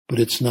but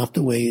it's not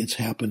the way it's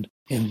happened.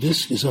 And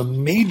this is a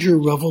major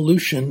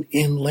revolution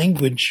in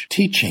language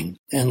teaching.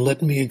 And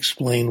let me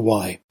explain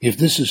why. If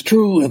this is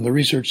true and the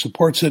research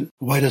supports it,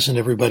 why doesn't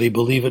everybody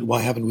believe it?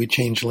 Why haven't we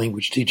changed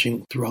language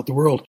teaching throughout the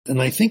world?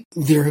 And I think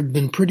there have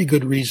been pretty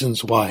good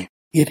reasons why.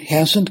 It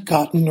hasn't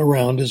gotten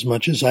around as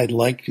much as I'd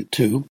like it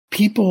to.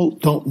 People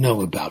don't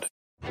know about it.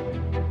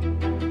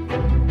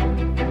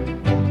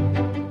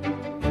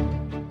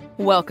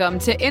 Welcome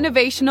to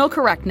Innovational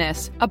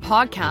Correctness, a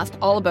podcast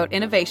all about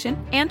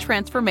innovation and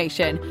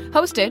transformation,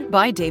 hosted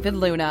by David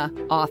Luna,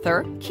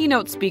 author,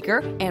 keynote speaker,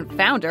 and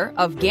founder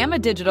of Gamma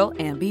Digital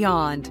and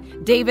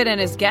Beyond. David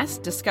and his guests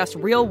discuss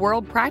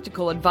real-world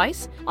practical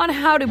advice on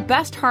how to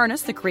best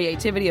harness the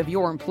creativity of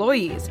your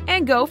employees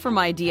and go from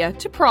idea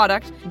to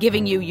product,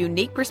 giving you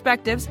unique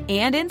perspectives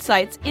and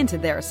insights into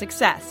their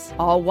success,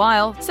 all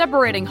while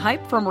separating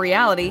hype from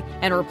reality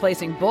and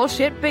replacing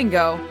bullshit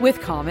bingo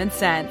with common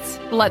sense.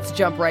 Let's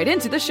jump right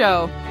into the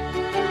show.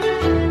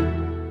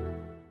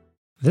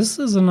 This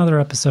is another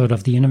episode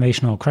of the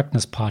Innovational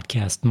Correctness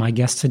Podcast. My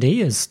guest today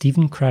is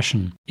Stephen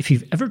Krashen. If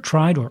you've ever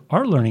tried or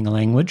are learning a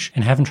language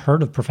and haven't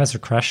heard of Professor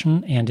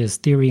Krashen and his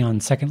theory on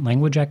second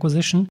language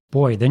acquisition,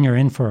 boy, then you're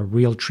in for a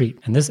real treat.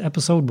 And this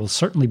episode will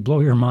certainly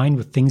blow your mind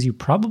with things you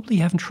probably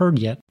haven't heard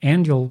yet,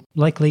 and you'll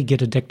likely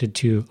get addicted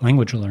to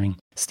language learning.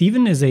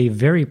 Stephen is a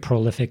very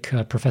prolific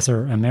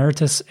professor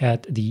emeritus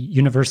at the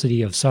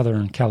University of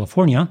Southern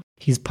California.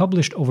 He's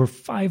published over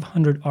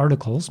 500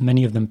 articles,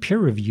 many of them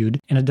peer-reviewed,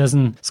 and a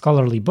dozen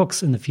scholarly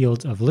books in the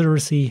fields of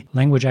literacy,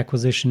 language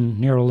acquisition,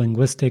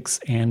 neurolinguistics,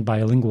 and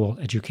bilingual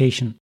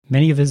education.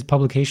 Many of his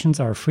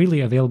publications are freely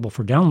available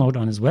for download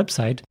on his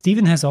website.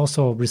 Stephen has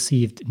also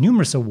received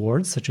numerous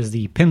awards, such as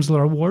the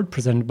Pimsleur Award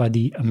presented by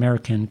the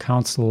American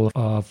Council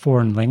of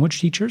Foreign Language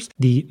Teachers,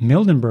 the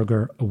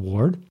Mildenberger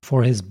Award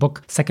for his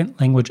book Second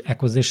Language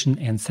Acquisition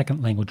and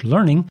Second Language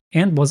Learning,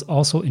 and was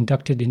also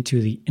inducted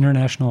into the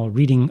International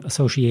Reading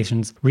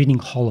Association's Reading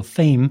Hall of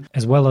Fame,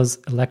 as well as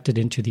elected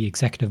into the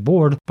executive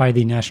board by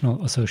the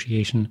National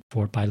Association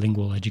for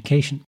Bilingual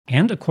Education.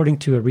 And according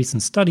to a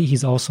recent study,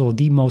 he's also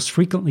the most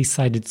frequently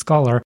cited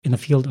scholar in the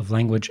field of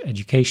language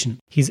education.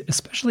 He's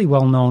especially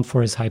well known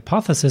for his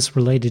hypothesis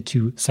related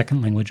to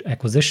second language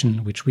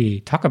acquisition, which we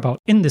talk about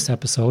in this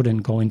episode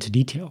and go into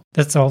detail.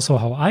 That's also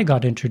how I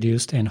got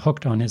introduced and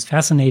hooked on his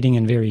fascinating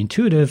and very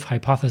intuitive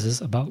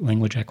hypothesis about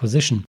language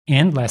acquisition.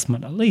 And last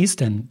but not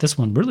least, and this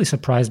one really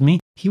surprised me,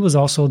 he was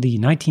also the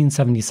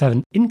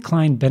 1977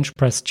 incline bench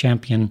press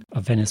champion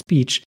of Venice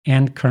Beach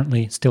and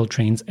currently still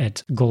trains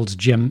at Gold's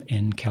Gym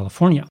in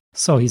California.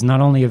 So he's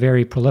not only a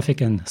very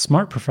prolific and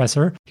smart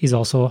professor, he's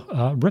also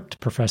a ripped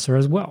professor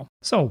as well.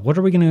 So what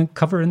are we going to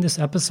cover in this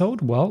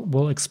episode? Well,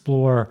 we'll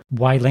explore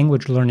why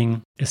language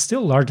learning is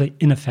still largely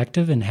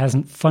ineffective and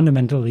hasn't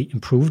fundamentally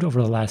improved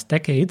over the last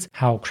decades,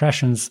 how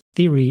Krashen's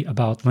theory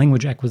about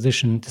language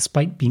acquisition,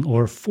 despite being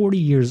over 40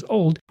 years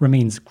old,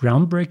 remains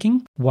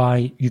groundbreaking,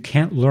 why you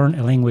can't learn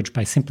a language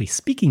by simply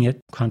speaking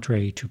it,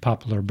 contrary to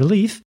popular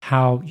belief,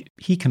 how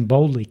he can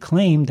boldly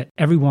claim that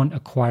everyone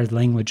acquires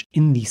language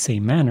in the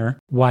same manner,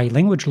 why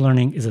language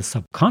learning is a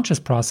subconscious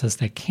process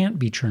that can't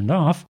be turned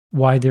off,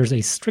 why there's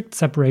a strict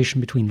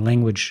separation between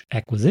language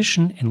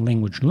acquisition and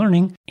language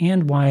learning,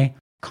 and why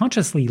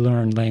consciously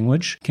learned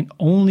language can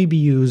only be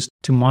used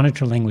to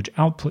monitor language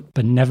output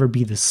but never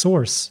be the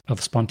source of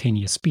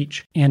spontaneous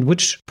speech, and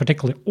which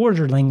particular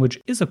order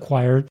language is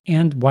acquired,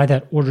 and why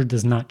that order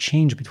does not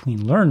change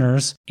between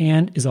learners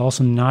and is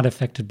also not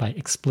affected by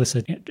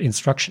explicit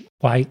instruction,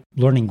 why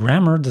learning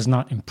grammar does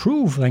not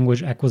improve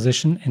language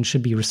acquisition and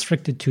should be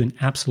restricted to an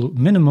absolute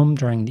minimum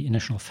during the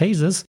initial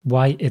phases,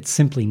 why it's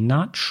simply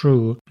not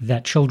true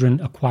that children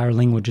acquire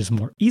languages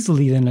more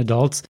easily than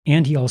adults,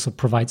 and he also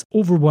provides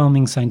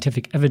overwhelming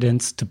scientific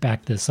evidence to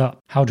back this up,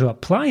 how to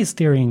apply his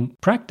theory in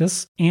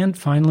practice, and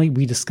finally,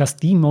 we discuss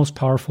the most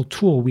powerful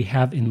tool we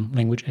have in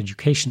language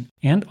education.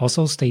 And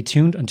also stay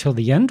tuned until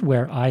the end,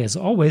 where I, as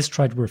always,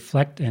 try to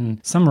reflect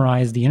and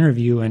summarize the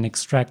interview and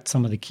extract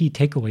some of the key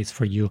takeaways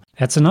for you.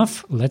 That's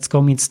enough. Let's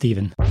go meet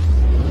Stephen.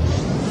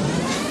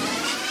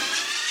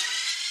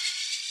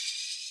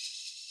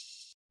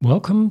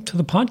 Welcome to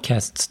the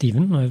podcast,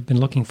 Stephen. I've been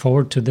looking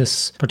forward to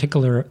this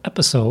particular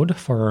episode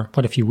for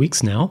quite a few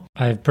weeks now.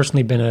 I've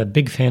personally been a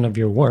big fan of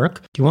your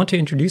work. Do you want to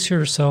introduce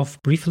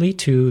yourself briefly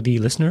to the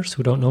listeners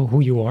who don't know who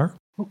you are?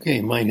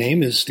 Okay, my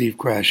name is Steve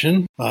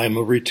Krashen. I'm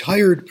a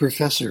retired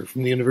professor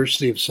from the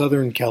University of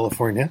Southern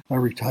California. I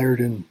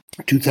retired in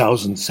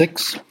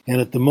 2006,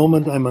 and at the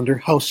moment I'm under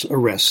house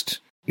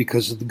arrest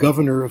because the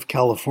governor of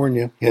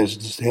California has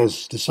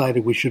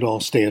decided we should all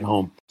stay at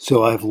home.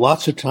 So I have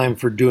lots of time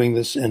for doing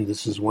this, and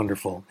this is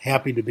wonderful.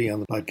 Happy to be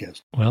on the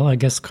podcast. Well, I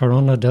guess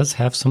Corona does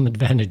have some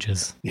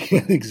advantages.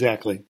 Yeah,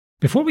 exactly.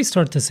 Before we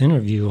start this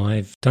interview,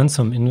 I've done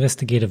some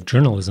investigative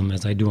journalism,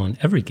 as I do on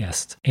every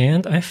guest,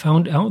 and I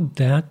found out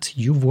that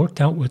you've worked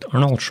out with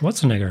Arnold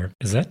Schwarzenegger.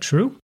 Is that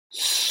true?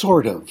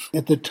 Sort of.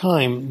 At the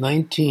time,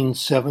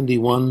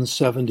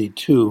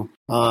 1971-72,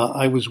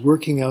 I was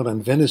working out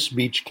on Venice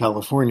Beach,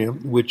 California,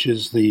 which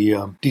is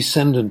the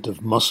descendant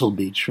of Muscle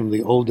Beach from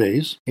the old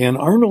days. And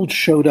Arnold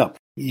showed up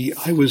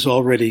I was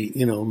already,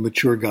 a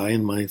mature guy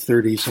in my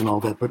 30s and all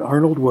that, but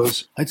Arnold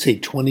was, I'd say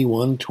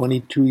 21,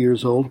 22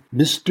 years old,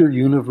 Mr.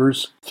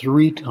 Universe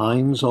 3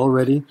 times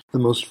already, the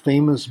most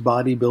famous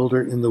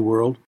bodybuilder in the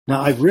world.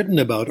 Now, I've written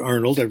about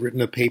Arnold. I've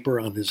written a paper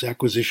on his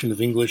acquisition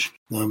of English,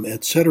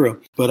 etc.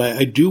 But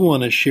I do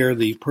want to share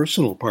the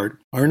personal part.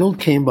 Arnold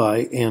came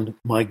by, and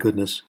my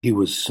goodness, he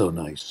was so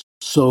nice.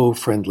 So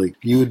friendly.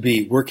 You would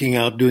be working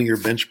out, doing your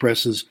bench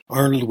presses.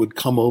 Arnold would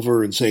come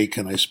over and say,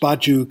 "Can I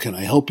spot you? Can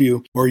I help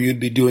you?" Or you'd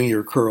be doing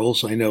your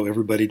curls. I know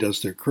everybody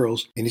does their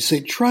curls. And he'd say,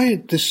 "Try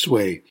it this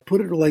way.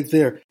 Put it like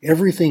there."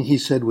 Everything he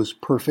said was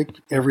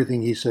perfect.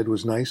 Everything he said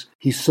was nice.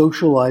 He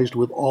socialized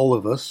with all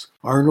of us.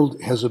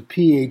 Arnold has a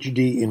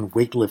PhD in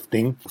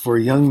weightlifting. For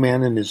a young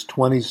man in his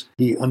 20s,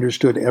 he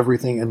understood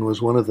everything and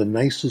was one of the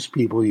nicest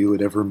people you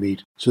would ever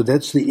meet. So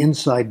that's the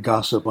inside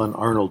gossip on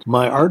Arnold.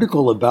 My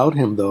article about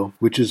him, though,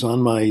 which is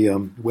on my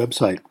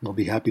website, I'll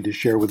be happy to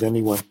share with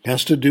anyone,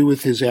 has to do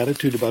with his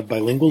attitude about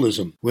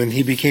bilingualism. When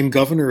he became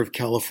governor of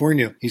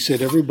California, he said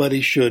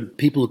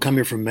people who come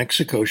here from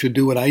Mexico should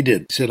do what I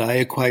did. He said, I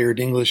acquired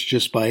English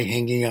just by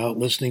hanging out,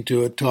 listening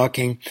to it,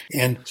 talking,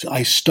 and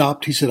I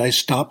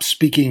stopped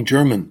speaking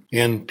German.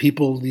 And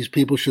these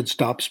people should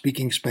stop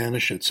speaking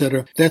Spanish,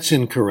 etc. That's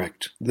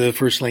incorrect. The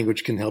first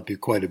language can help you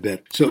quite a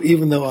bit. So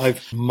even though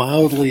I've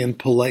mildly and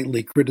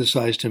politely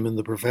criticized him in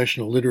the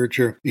professional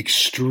literature,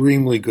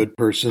 extremely good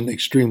person,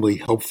 extremely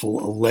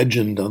helpful, a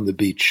legend on the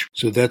beach.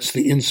 So that's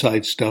the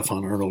inside stuff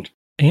on Arnold.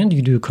 And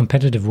you do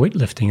competitive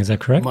weightlifting, is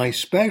that correct? My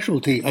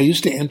specialty, I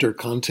used to enter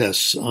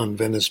contests on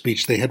Venice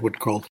Beach. They had what's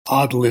called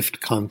odd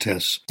lift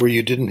contests, where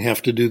you didn't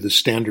have to do the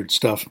standard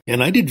stuff.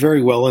 And I did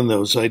very well in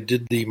those.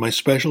 My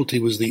specialty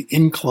was the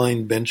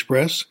incline bench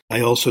press.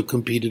 I also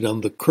competed on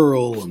the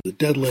curl and the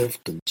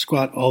deadlift and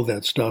squat, all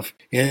that stuff,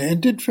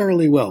 and did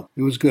fairly well.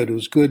 It was good. It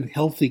was good,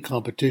 healthy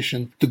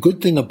competition. The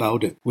good thing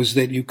about it was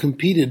that you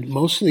competed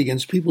mostly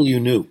against people you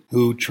knew,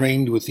 who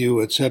trained with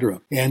you, etc.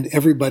 And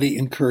everybody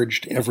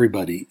encouraged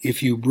everybody.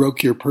 If you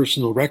broke your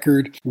personal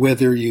record,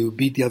 whether you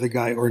beat the other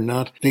guy or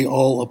not, they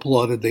all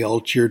applauded, they all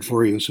cheered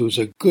for you. So it was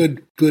a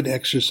good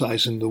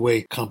exercise in the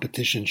way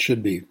competition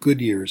should be.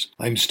 Good years.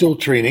 I'm still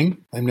training.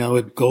 I'm now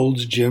at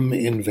Gold's Gym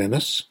in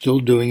Venice, still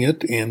doing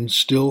it and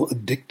still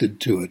addicted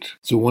to it.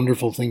 It's a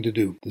wonderful thing to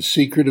do. The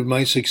secret of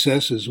my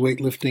success is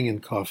weightlifting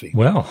and coffee.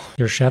 Well,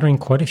 you're shattering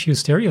quite a few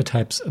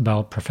stereotypes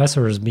about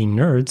professors being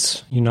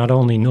nerds. You not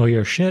only know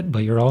your shit,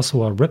 but you're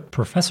also a ripped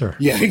professor.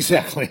 Yeah,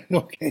 exactly.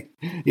 Okay.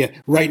 Yeah.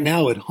 Right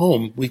now at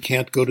home, we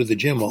can't go to the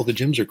gym. All the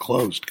gyms are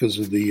closed because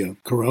of the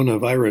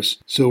coronavirus.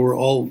 So we're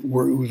all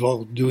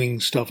doing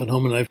stuff at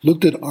home. And I've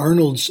looked at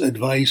Arnold's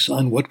advice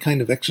on what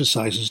kind of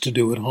exercises to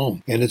do at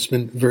home. And it's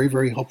been very,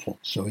 very helpful.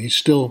 So he's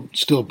still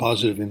a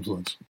positive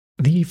influence.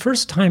 The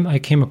first time I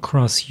came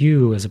across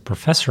you as a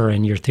professor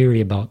and your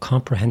theory about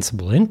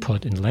comprehensible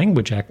input in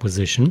language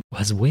acquisition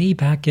was way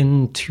back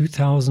in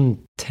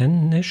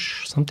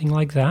 2010-ish, something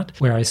like that,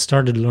 where I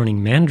started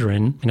learning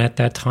Mandarin. And at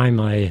that time,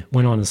 I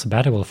went on a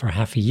sabbatical for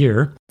half a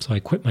year. So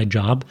I quit my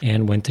job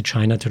and went to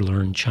China to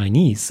learn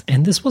Chinese.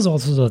 And this was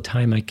also the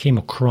time I came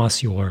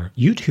across your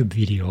YouTube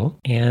video,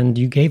 and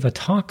you gave a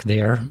talk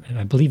there.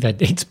 I believe that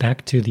dates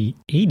back to the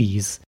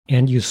 80s.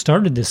 And you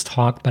started this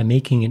talk by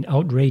making an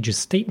outrageous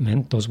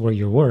statement. Those were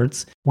your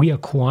words. We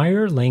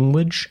acquire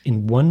language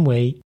in one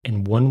way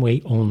and one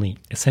way only,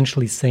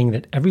 essentially saying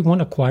that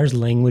everyone acquires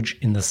language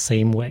in the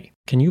same way.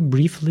 Can you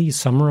briefly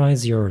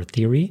summarize your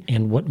theory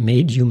and what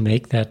made you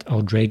make that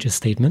outrageous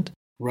statement?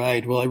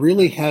 Right. Well, I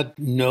really had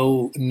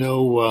no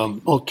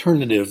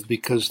alternative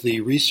because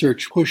the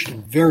research pushed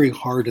very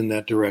hard in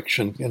that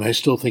direction, and I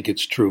still think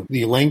it's true.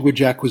 The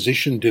language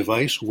acquisition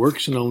device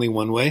works in only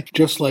one way,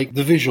 just like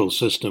the visual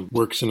system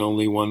works in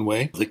only one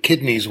way. The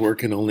kidneys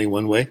work in only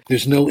one way.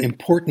 There's no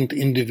important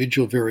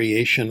individual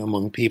variation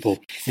among people.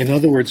 In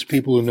other words,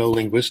 people who know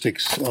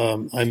linguistics,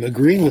 I'm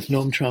agreeing with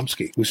Noam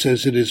Chomsky, who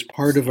says it is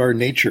part of our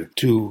nature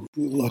to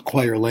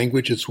acquire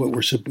language.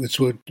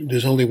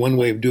 There's only one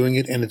way of doing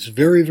it, and it's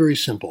very, very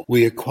simple.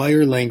 We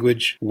acquire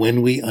language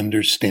when we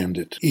understand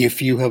it. If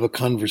you have a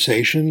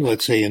conversation,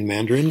 let's say in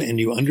Mandarin,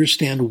 and you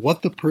understand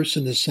what the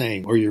person is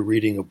saying, or you're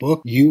reading a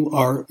book, you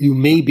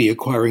may be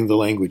acquiring the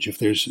language if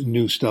there's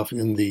new stuff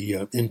in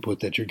the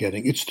input that you're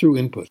getting. It's through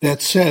input.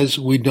 That says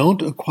we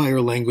don't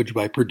acquire language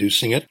by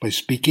producing it, by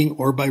speaking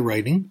or by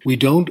writing. We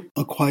don't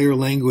acquire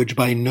language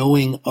by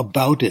knowing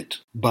about it,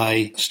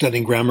 by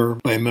studying grammar,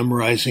 by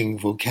memorizing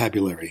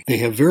vocabulary. They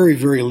have very,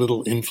 very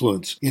little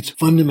influence. It's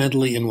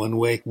fundamentally in one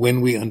way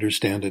when we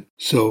understand it.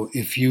 So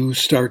if you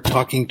start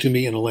talking to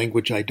me in a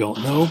language I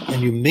don't know,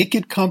 and you make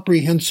it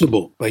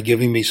comprehensible by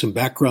giving me some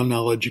background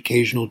knowledge,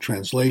 occasional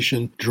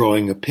translation,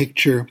 drawing a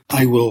picture,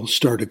 I will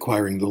start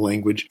acquiring the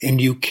language,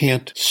 and you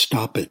can't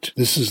stop it.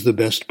 This is the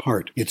best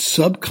part. It's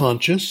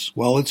subconscious.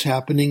 While it's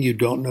happening, you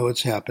don't know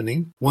it's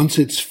happening. Once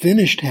it's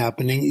finished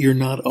happening, you're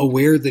not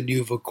aware that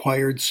you've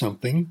acquired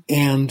something,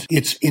 and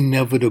it's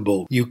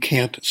inevitable. You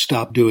can't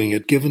stop doing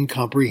it. Given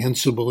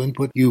comprehensible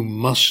input, you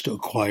must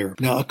acquire.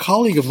 Now, a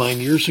colleague of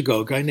mine years ago,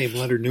 a guy named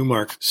Leonard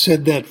Newmark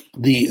said that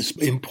the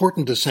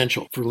important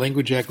essential for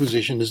language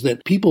acquisition is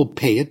that people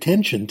pay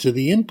attention to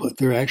the input.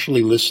 They're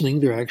actually listening,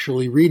 they're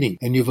actually reading.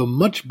 And you have a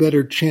much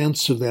better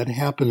chance of that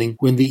happening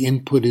when the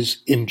input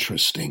is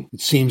interesting.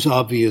 It seems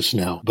obvious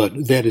now,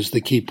 but that is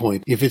the key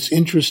point. If it's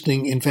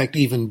interesting, in fact,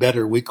 even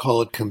better, we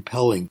call it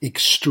compelling,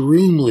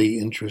 extremely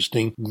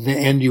interesting,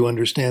 and you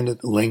understand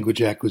that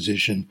language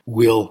acquisition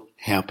will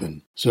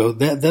happen. So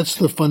that's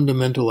the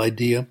fundamental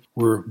idea.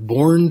 We're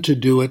born to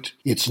do it.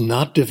 It's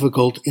not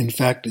difficult. In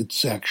fact,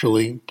 it's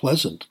actually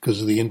pleasant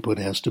because the input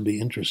has to be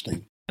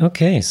interesting.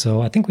 Okay,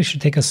 so I think we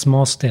should take a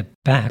small step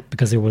back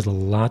because there was a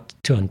lot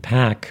to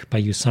unpack by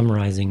you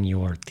summarizing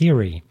your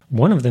theory.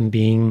 One of them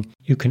being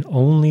you can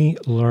only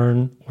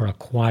learn or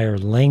acquire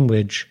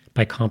language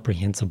by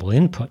comprehensible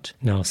input.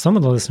 Now, some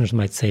of the listeners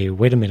might say,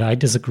 wait a minute, I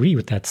disagree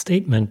with that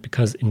statement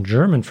because in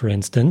German, for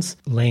instance,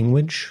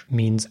 language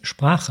means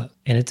Sprache.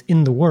 And it's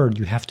in the word.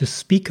 You have to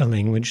speak a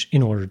language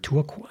in order to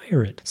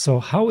acquire it. So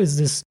how is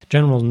this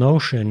general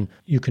notion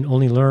you can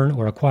only learn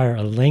or acquire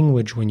a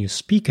language when you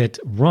speak it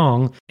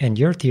wrong, and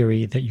your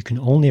theory that you can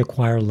only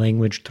acquire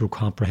language through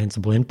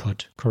comprehensible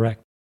input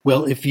correct?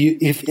 Well,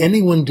 if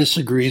anyone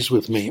disagrees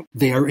with me,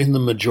 they are in the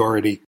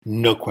majority,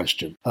 no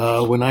question.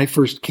 When I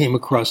first came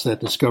across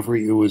that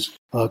discovery, it was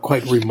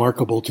quite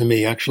remarkable to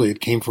me. Actually, it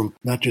came from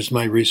not just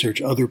my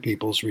research, other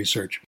people's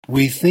research.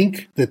 We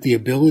think that the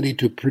ability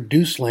to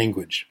produce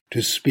language,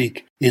 to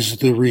speak, is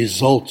the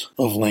result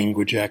of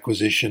language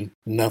acquisition,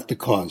 not the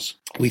cause.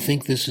 We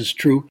think this is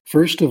true,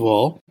 first of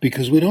all,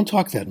 because we don't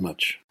talk that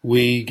much.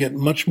 We get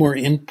much more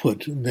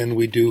input than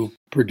we do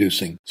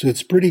producing. So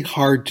it's pretty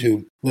hard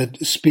to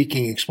let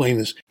speaking explain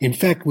this. In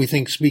fact, we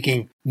think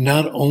speaking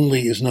not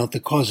only is not the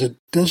cause, it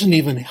doesn't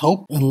even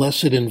help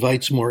unless it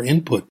invites more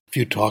input. If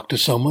you talk to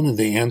someone and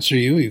they answer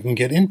you, you can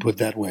get input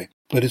that way.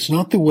 But it's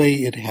not the way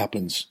it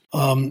happens.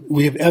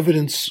 We have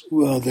evidence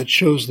that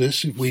shows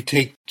this. If we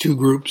take two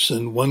groups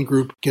and one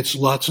group gets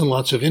lots and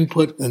lots of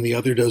input and the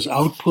other does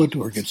output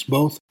or gets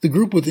both, the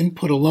group with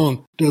input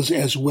alone does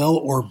as well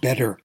or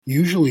better,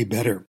 usually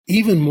better.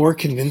 Even more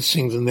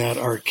convincing than that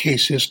are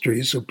case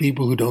histories of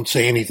people who don't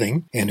say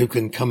anything and who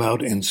can come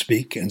out and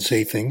speak and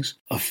say things.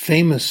 A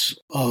famous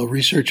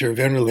researcher,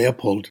 Werner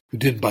Leopold, who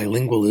did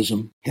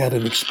bilingualism, had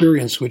an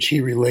experience which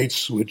he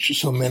relates, which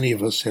so many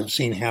of us have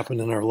seen happen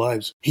in our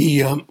lives. He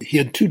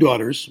had two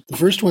daughters. The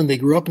first one, they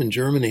grew up in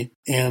Germany,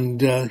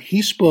 and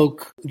he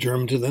spoke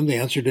German to them. They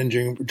answered in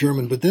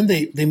German, but then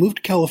they moved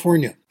to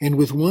California. And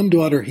with one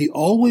daughter, he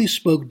always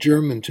spoke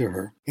German to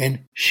her,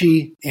 and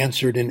she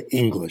answered in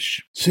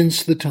English.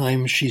 Since the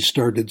time she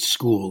started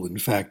school, in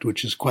fact,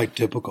 which is quite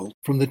typical.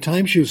 From the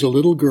time she was a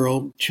little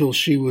girl till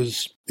she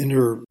was in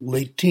her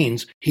late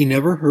teens, he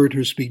never heard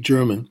her speak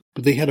German,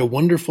 but they had a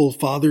wonderful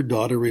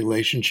father-daughter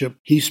relationship.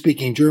 He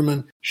speaking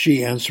German,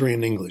 she answering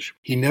in English.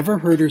 He never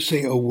heard her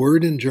say a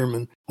word in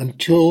German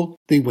until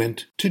they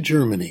went to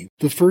Germany.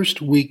 The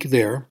first week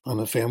there, on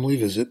a family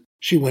visit,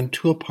 she went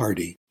to a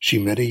party. She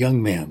met a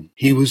young man.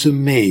 He was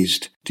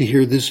amazed to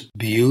hear this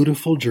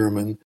beautiful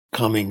German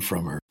coming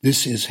from her.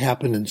 This has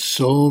happened in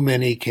so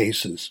many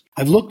cases.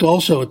 I've looked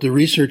also at the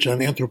research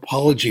on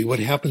anthropology, what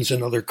happens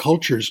in other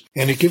cultures,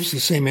 and it gives the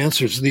same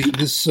answers.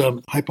 This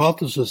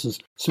hypothesis is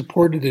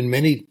supported in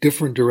many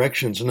different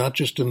directions, not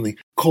just in the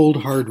cold,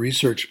 hard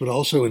research, but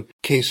also in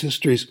case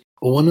histories.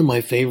 One of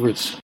my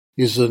favorites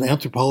is an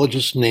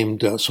anthropologist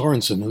named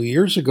Sorensen, who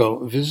years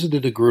ago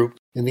visited a group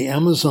in the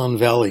Amazon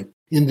Valley.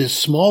 In this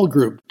small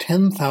group,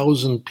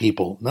 10,000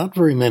 people, not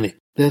very many.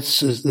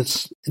 That's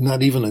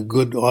not even a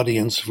good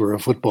audience for a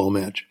football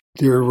match.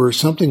 There were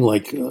something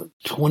like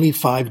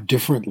 25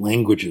 different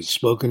languages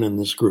spoken in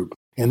this group,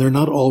 and they're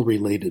not all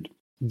related.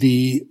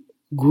 The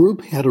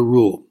group had a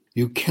rule.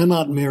 You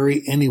cannot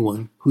marry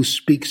anyone who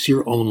speaks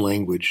your own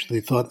language.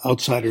 They thought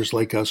outsiders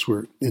like us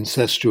were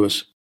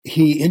incestuous.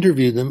 He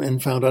interviewed them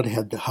and found out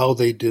how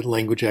they did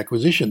language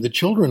acquisition. The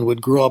children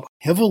would grow up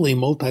heavily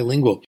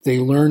multilingual. They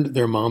learned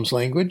their mom's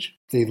language.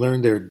 They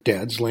learned their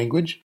dad's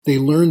language. They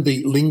learned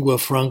the lingua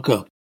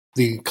franca,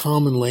 the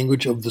common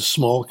language of the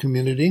small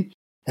community.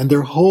 And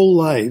their whole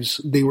lives,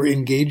 they were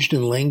engaged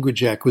in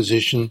language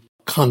acquisition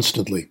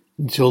constantly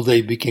until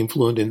they became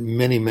fluent in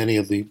many, many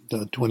of the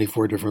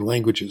 24 different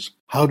languages.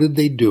 How did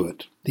they do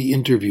it? They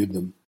interviewed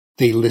them.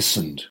 They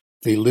listened.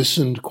 They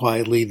listened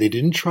quietly. They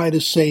didn't try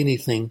to say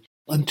anything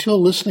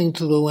until listening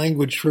to the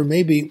language for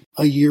maybe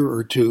a year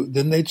or two.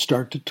 Then they'd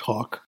start to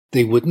talk.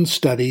 They wouldn't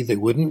study. They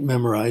wouldn't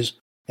memorize.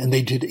 And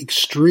they did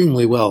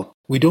extremely well.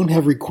 We don't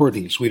have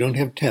recordings. We don't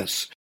have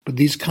tests. But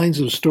these kinds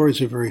of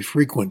stories are very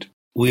frequent.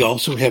 We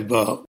also have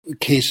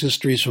case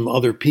histories from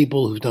other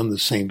people who've done the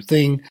same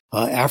thing.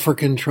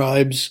 African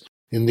tribes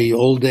in the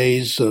old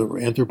days,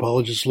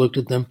 anthropologists looked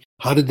at them.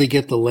 How did they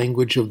get the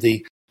language of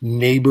the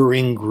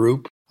neighboring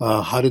group?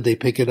 How did they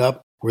pick it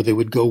up? Where they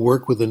would go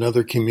work with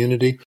another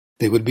community.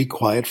 They would be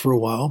quiet for a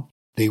while.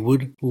 They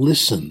would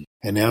listen.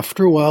 And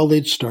after a while,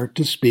 they'd start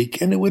to speak.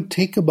 And it would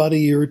take about a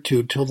year or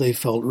two till they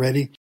felt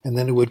ready. And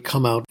then it would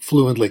come out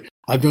fluently.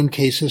 I've done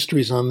case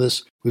histories on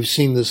this. We've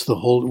seen this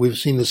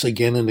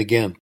again and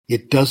again.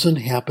 It doesn't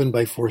happen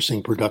by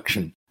forcing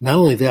production. Not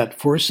only that,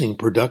 forcing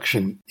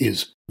production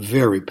is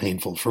very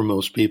painful for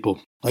most people.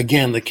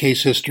 Again, the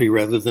case history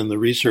rather than the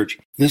research.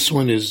 This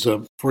one is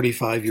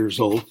 45 years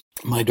old.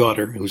 My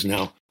daughter, who's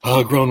now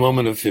a grown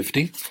woman of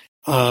 50,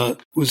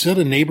 was at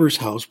a neighbor's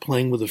house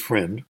playing with a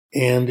friend,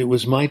 and it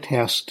was my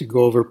task to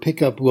go over,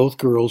 pick up both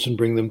girls and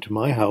bring them to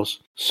my house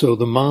so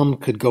the mom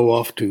could go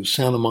off to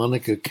Santa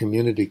Monica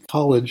Community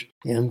College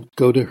and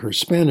go to her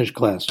Spanish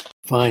class.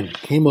 Fine.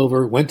 Came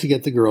over, went to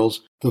get the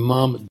girls. The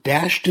mom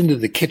dashed into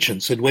the kitchen,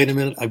 said, "Wait a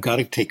minute, I've got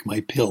to take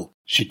my pill."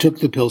 She took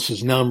the pill,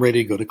 says, "Now I'm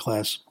ready to go to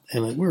class."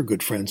 And we're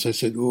good friends. I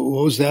said,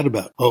 "What was that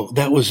about?" "Oh,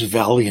 that was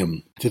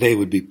Valium. Today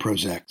would be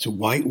Prozac." So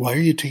why are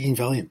you taking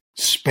Valium?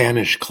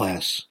 "Spanish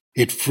class.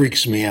 It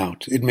freaks me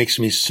out. It makes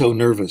me so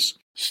nervous."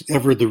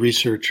 Ever the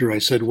researcher, I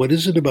said, "What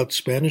is it about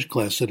Spanish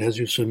class that has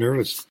you so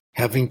nervous?"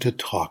 "Having to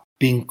talk,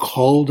 being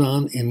called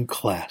on in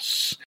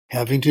class,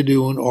 having to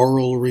do an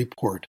oral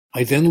report."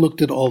 I then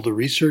looked at all the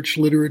research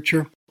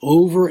literature.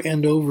 Over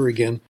and over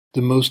again,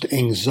 the most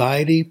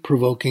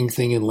anxiety-provoking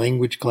thing in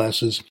language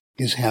classes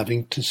is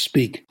having to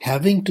speak.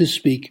 Having to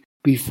speak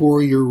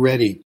before you're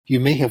ready. You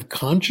may have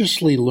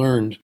consciously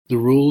learned the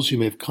rules, you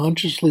may have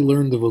consciously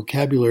learned the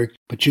vocabulary,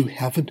 but you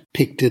haven't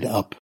picked it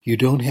up. You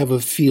don't have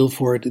a feel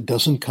for it. It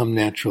doesn't come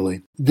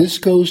naturally. This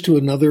goes to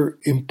another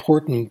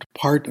important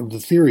part of the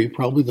theory,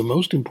 probably the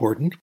most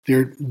important. There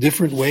are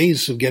different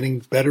ways of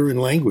getting better in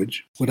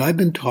language. What I've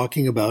been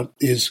talking about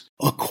is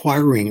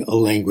acquiring a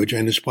language,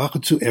 eine Sprache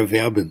zu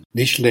erwerben,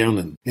 nicht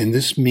lernen. And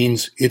this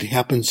means it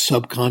happens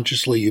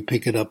subconsciously. You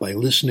pick it up by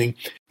listening,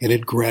 and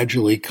it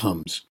gradually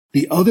comes.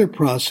 The other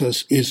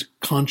process is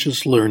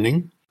conscious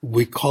learning.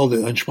 We call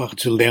it eine Sprache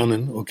zu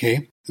lernen,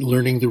 okay?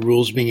 Learning the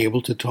rules, being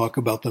able to talk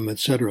about them,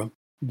 etc.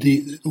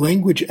 The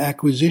language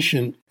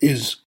acquisition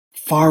is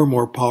far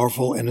more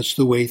powerful, and it's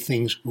the way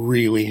things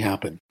really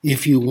happen.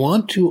 If you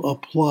want to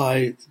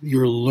apply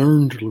your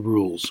learned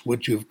rules,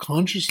 what you've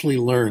consciously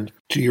learned,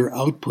 to your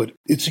output,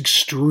 it's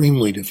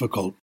extremely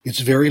difficult. It's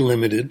very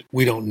limited.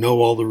 We don't know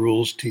all the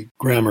rules.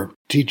 Grammar.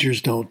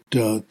 Teachers don't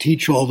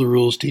teach all the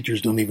rules.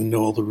 Teachers don't even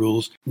know all the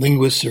rules.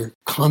 Linguists are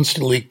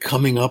constantly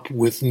coming up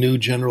with new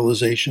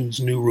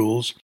generalizations, new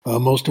rules.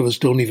 Most of us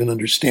don't even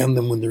understand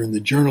them when they're in the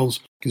journals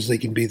because they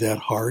can be that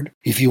hard.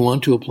 If you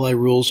want to apply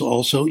rules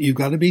also, you've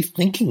got to be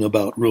thinking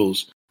about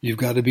rules. You've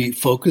got to be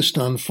focused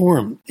on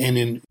form. And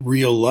in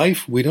real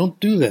life, we don't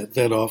do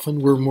that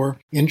often. We're more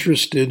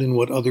interested in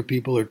what other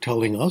people are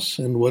telling us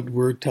and what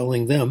we're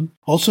telling them.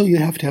 Also, you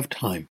have to have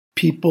time.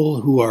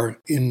 People who are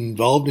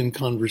involved in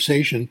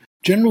conversation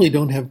generally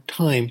don't have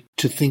time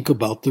to think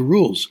about the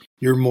rules.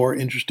 You're more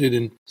interested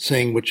in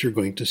saying what you're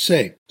going to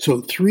say. So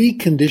 3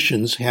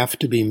 conditions have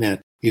to be met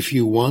if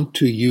you want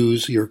to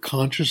use your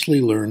consciously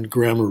learned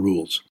grammar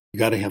rules. You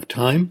got to have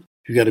time.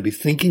 You've got to be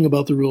thinking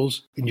about the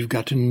rules, and you've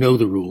got to know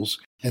the rules.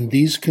 And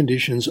these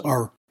conditions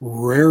are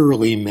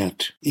rarely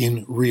met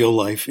in real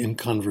life, in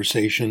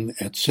conversation,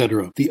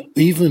 etc.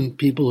 Even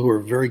people who are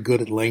very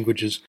good at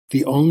languages,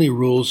 the only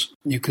rules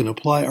you can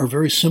apply are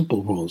very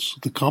simple rules.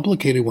 The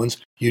complicated ones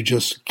you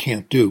just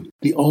can't do.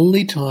 The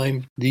only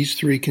time these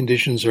 3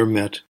 conditions are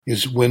met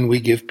is when we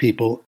give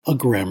people a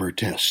grammar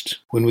test.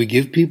 When we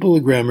give people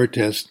a grammar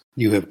test,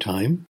 you have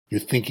time,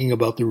 you're thinking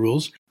about the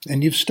rules,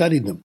 and you've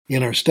studied them.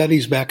 In our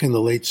studies back in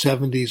the late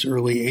 70s,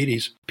 early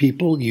 80s,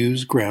 people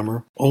use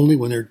grammar only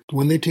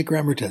when they take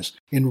grammar tests.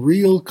 In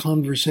real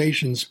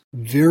conversations,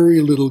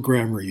 very little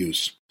grammar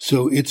use.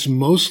 So it's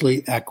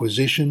mostly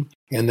acquisition,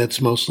 and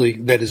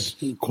that is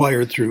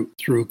acquired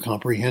through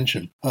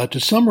comprehension. To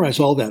summarize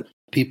all that,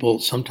 people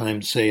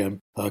sometimes say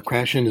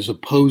Krashen is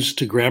opposed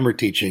to grammar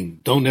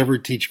teaching. Don't ever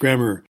teach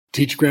grammar.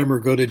 Teach grammar,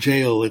 go to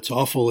jail. It's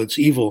awful. It's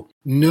evil.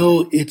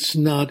 No, it's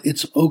not.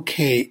 It's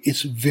okay.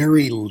 It's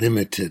very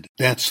limited.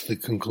 That's the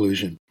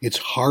conclusion. It's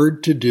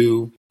hard to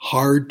do,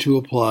 hard to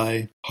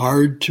apply,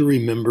 hard to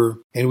remember,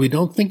 and we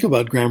don't think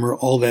about grammar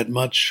all that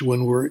much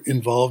when we're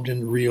involved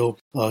in real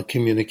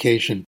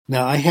communication.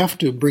 Now, I have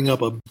to bring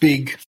up a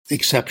big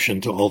exception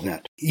to all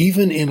that.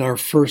 Even in our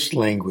first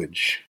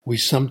language, we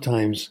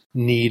sometimes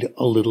need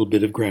a little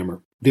bit of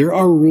grammar. There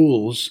are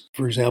rules,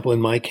 for example, in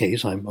my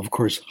case, I'm of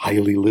course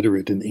highly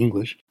literate in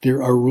English.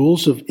 There are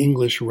rules of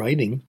English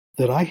writing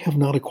that I have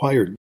not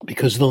acquired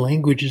because the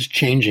language is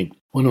changing.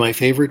 One of my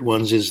favorite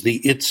ones is the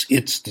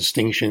its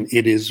distinction,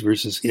 it is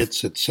versus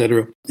its,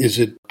 etc. Is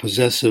it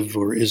possessive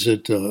or is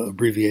it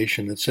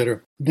abbreviation,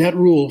 etc. That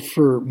rule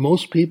for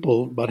most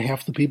people, about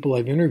half the people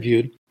I've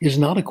interviewed, is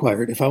not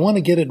acquired. If I want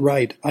to get it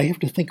right, I have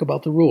to think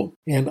about the rule,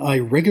 and I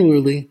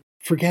regularly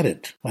forget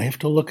it. I have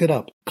to look it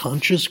up.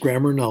 Conscious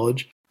grammar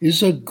knowledge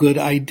is a good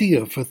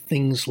idea for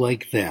things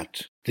like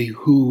that. The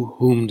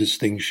who-whom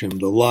distinction,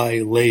 the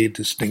lie-lay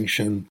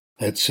distinction,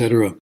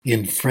 etc.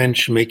 In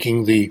French,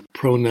 making the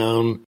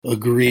pronoun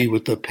agree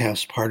with the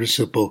past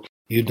participle.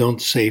 You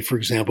don't say, for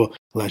example,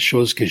 la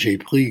chose que j'ai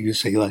pris, you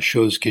say la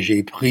chose que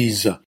j'ai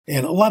prise.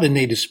 And a lot of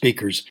native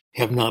speakers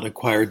have not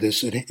acquired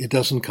this. It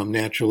doesn't come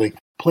naturally.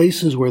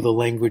 Places where the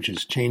language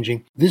is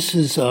changing. This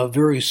is a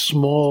very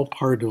small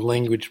part of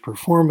language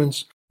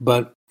performance,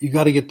 but you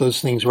got to get those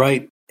things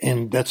right.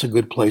 and that's a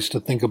good place to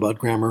think about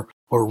grammar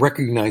or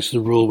recognize the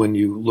rule when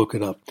you look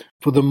it up.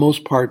 For the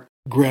most part,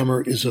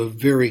 grammar is a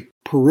very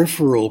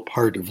peripheral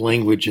part of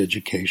language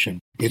education.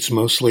 It's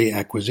mostly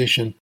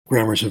acquisition.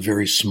 Grammar is a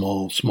very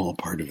small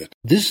part of it.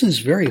 This is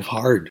very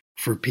hard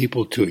for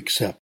people to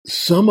accept.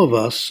 Some of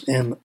us,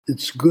 and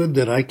it's good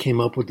that I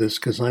came up with this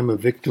because I'm a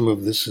victim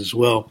of this as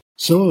well,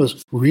 some of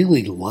us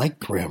really like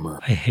grammar.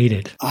 I hate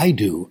it. I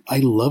do. I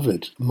love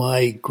it.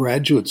 My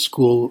graduate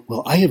school,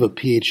 I have a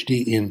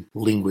PhD in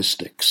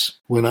linguistics.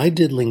 When I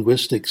did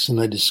linguistics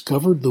and I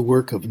discovered the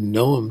work of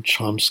Noam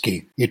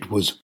Chomsky, it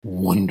was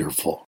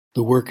wonderful.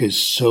 The work is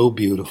so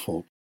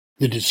beautiful.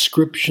 The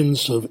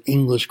descriptions of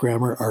English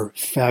grammar are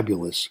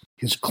fabulous.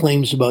 His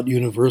claims about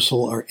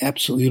universals are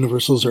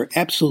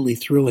absolutely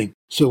thrilling.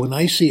 So when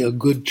I see a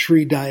good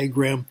tree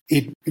diagram,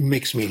 it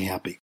makes me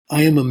happy.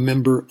 I am a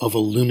member of a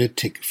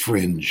lunatic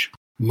fringe.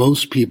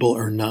 Most people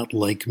are not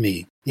like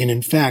me. And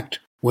in fact,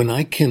 when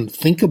I can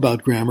think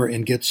about grammar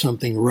and get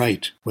something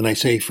right, when I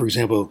say, for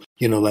example,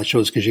 la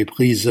chose que j'ai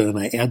prise, and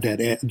I add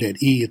that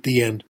E at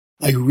the end,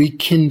 I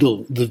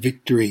rekindle the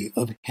victory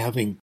of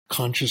having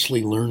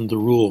consciously learned the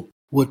rule.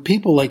 What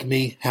people like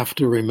me have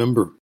to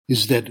remember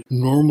is that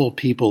normal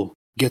people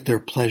get their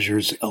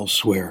pleasures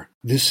elsewhere.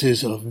 This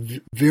is a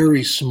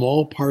very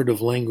small part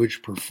of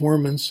language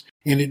performance,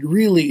 and it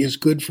really is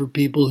good for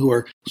people who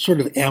are sort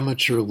of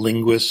amateur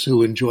linguists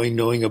who enjoy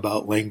knowing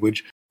about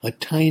language. A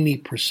tiny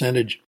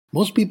percentage.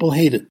 Most people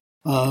hate it.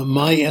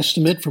 My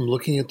estimate from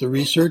looking at the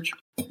research,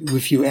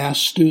 if you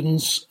ask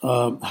students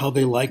how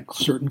they like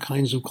certain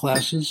kinds of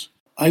classes,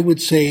 I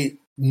would say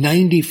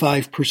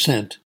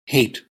 95%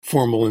 hate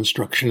formal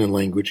instruction in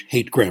language,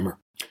 hate grammar.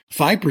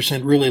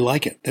 5% really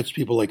like it. That's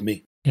people like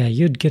me. Yeah,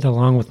 you'd get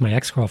along with my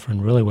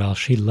ex-girlfriend really well.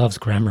 She loves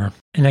grammar.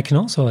 And I can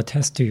also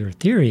attest to your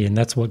theory, and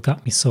that's what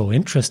got me so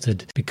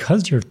interested.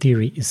 Because your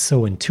theory is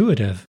so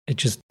intuitive, it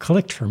just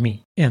clicked for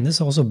me. And this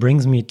also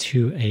brings me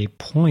to a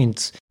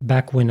point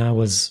back when I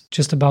was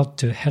just about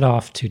to head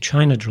off to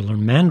China to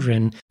learn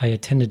Mandarin. I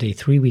attended a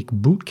 3-week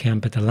boot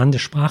camp at the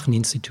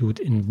Landesspracheninstitut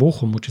in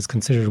Bochum, which is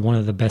considered one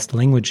of the best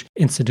language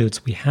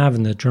institutes we have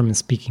in the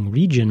German-speaking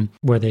region,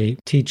 where they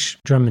teach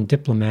German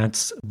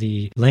diplomats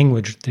the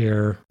language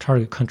their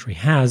target country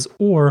has,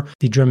 or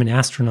the German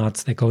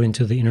astronauts that go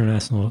into the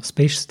International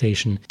Space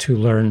Station to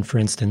learn, for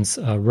instance,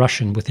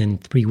 Russian within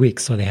 3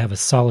 weeks. So they have a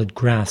solid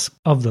grasp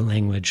of the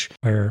language,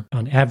 where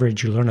on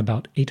average you learn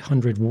about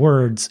 800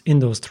 words in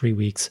those 3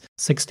 weeks,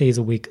 6 days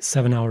a week,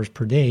 7 hours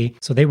per day.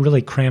 So they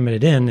really cram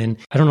it in. And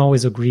I don't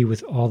always agree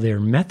with all their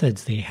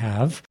methods they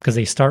have, because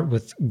they start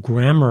with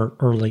grammar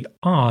early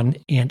on.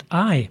 And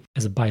I,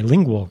 as a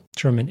bilingual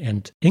German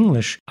and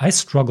English, I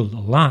struggled a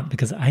lot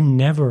because I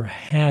never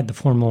had the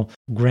formal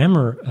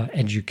grammar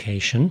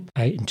education.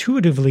 I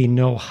intuitively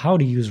know how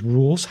to use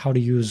rules, how to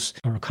use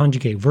or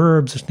conjugate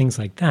verbs or things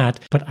like that,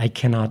 but I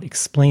cannot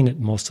explain it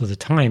most of the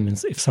time.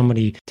 And if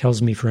somebody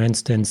tells me, for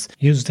instance,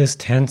 use this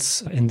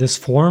tense in this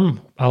form,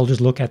 I'll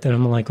just look at that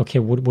and I'm like, okay,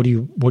 what do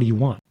you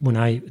want? When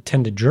I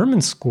attended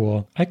German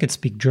school, I could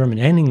speak German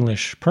and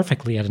English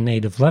perfectly at a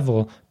native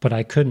level, but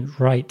I couldn't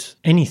write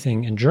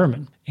anything in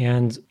German.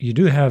 And you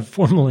do have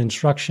formal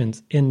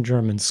instructions in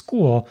German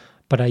school,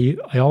 but I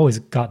always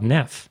got an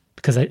F,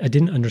 because I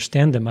didn't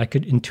understand them. I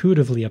could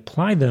intuitively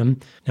apply them.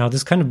 Now,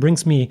 this kind of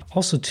brings me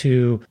also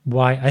to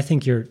why I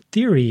think your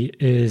theory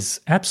is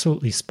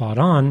absolutely spot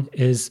on,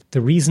 is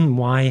the reason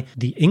why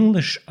the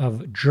English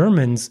of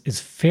Germans is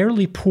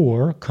fairly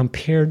poor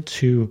compared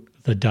to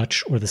the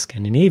Dutch or the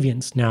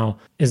Scandinavians. Now,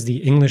 is the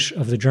English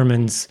of the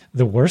Germans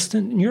the worst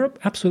in Europe?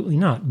 Absolutely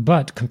not.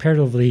 But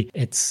comparatively,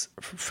 it's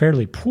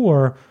fairly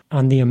poor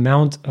on the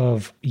amount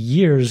of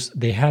years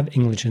they have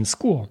English in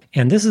school.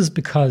 And this is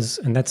because,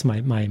 and that's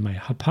my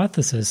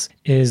hypothesis,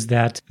 is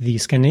that the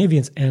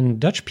Scandinavians and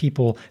Dutch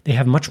people, they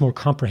have much more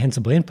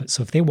comprehensible input.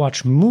 So if they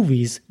watch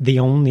movies, they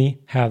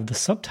only have the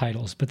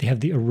subtitles, but they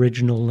have the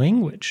original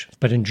language.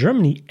 But in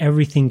Germany,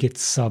 everything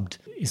gets subbed.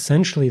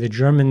 Essentially, the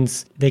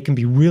Germans, they can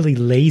be really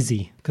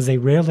lazy because they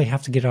rarely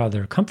have to get out of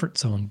their comfort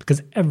zone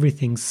because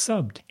everything's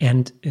subbed.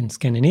 And in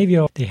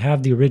Scandinavia, they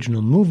have the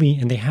original movie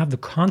and they have the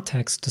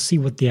context to see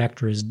what the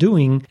actor is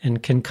doing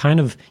and can kind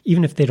of,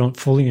 even if they don't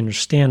fully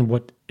understand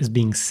what is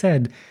being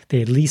said,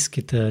 they at least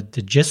get the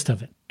gist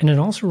of it. And it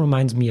also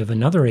reminds me of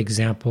another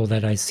example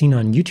that I've seen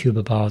on YouTube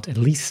about at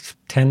least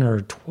 10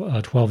 or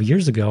 12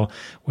 years ago,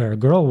 where a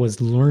girl was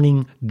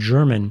learning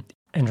German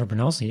and her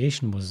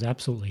pronunciation was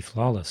absolutely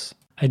flawless.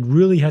 I'd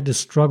really had to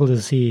struggle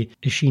to see,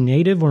 is she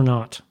native or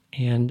not?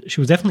 And she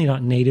was definitely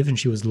not native, and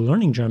she was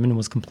learning German and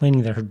was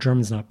complaining that her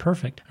German's not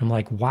perfect. I'm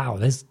like, wow,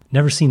 I've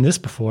never seen this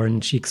before.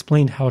 And she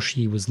explained how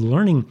she was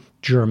learning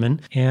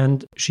German,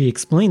 and she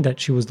explained that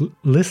she was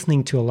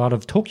listening to a lot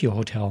of Tokyo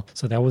Hotel.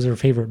 So that was her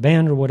favorite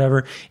band or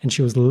whatever, and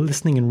she was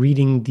listening and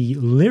reading the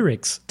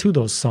lyrics to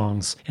those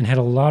songs and had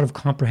a lot of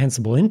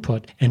comprehensible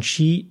input, and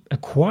she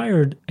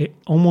acquired an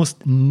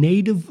almost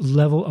native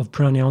level of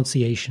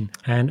pronunciation.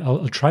 And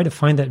I'll try to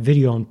find that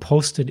video and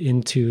post it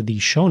into the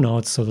show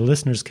notes so the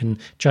listeners can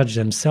judge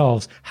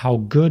themselves how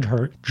good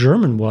her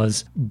German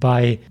was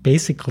by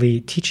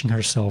basically teaching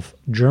herself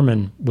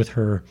German with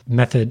her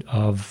method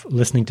of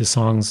listening to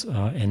songs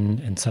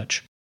and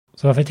such.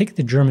 So if I take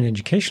the German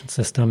education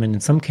system, and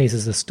in some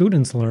cases the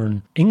students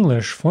learn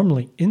English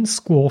formally in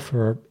school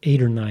for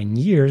 8 or 9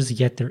 years,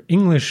 yet their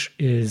English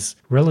is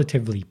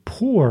relatively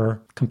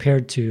poor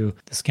compared to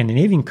the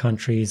Scandinavian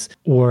countries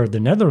or the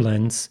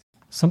Netherlands,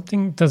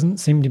 something doesn't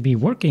seem to be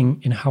working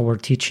in how we're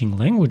teaching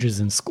languages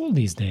in school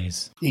these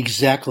days.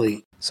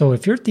 Exactly. So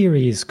if your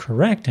theory is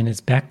correct and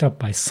it's backed up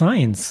by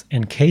science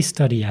and case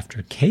study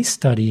after case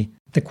study,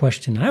 the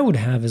question I would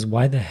have is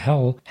why the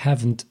hell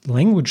haven't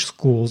language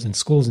schools and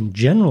schools in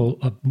general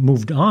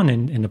moved on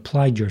and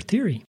applied your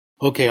theory?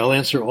 Okay, I'll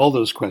answer all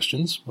those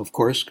questions, of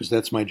course, because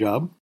that's my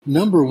job.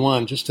 Number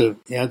one, just to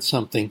add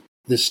something,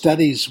 the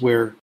studies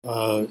where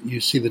you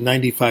see that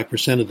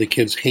 95% of the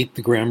kids hate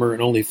the grammar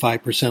and only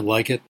 5%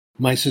 like it,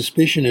 my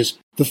suspicion is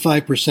the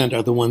 5%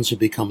 are the ones who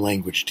become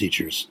language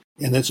teachers.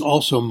 And that's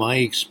also my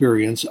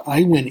experience.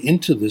 I went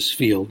into this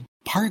field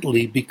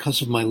partly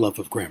because of my love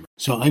of grammar.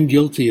 So I'm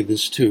guilty of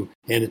this too.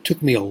 And it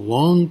took me a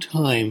long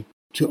time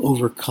to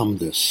overcome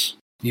this.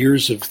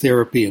 Years of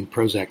therapy and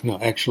Prozac. No,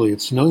 actually,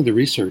 it's knowing the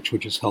research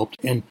which has helped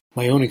and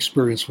my own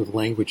experience with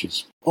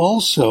languages.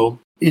 Also,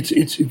 it's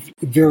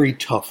very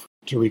tough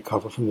to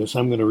recover from this.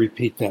 I'm going to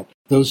repeat that.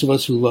 Those of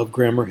us who love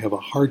grammar have a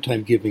hard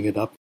time giving it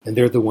up, and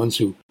they're the ones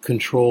who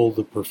control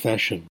the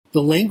profession.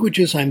 The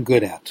languages I'm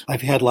good at,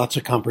 I've had lots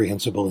of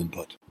comprehensible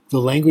input. The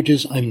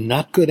languages I'm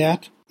not good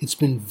at, it's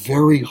been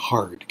very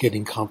hard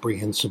getting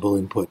comprehensible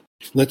input.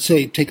 Let's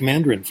say, take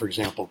Mandarin, for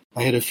example.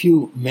 I had a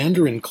few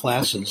Mandarin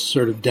classes,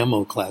 sort of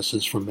demo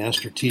classes from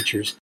master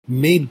teachers,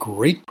 made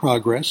great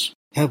progress,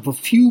 have a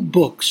few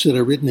books that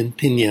are written in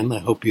Pinyin. I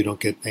hope you don't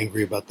get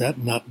angry about that,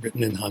 not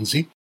written in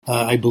Hanzi.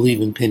 I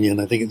believe in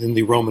Pinyin. I think in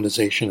the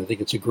romanization, I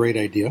think it's a great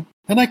idea.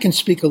 And I can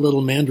speak a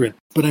little Mandarin,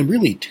 but I'm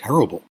really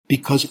terrible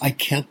because I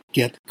can't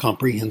get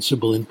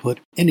comprehensible input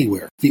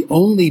anywhere. The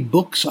only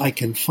books I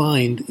can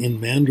find in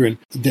Mandarin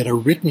that are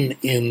written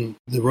in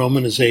the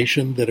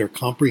romanization that are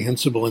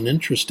comprehensible and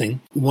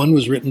interesting, one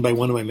was written by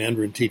one of my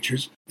Mandarin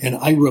teachers, and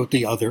I wrote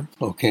the other,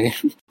 okay?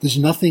 There's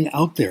nothing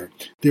out there.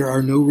 There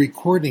are no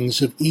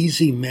recordings of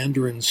easy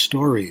Mandarin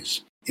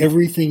stories.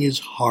 Everything is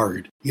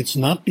hard. It's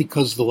not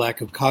because of the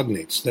lack of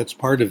cognates. That's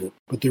part of it.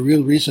 But the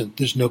real reason,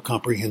 there's no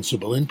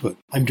comprehensible input.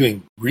 I'm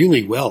doing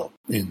really well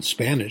in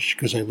Spanish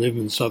because I live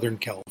in Southern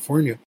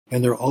California.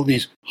 And there are all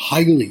these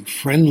highly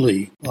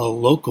friendly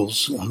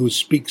locals who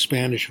speak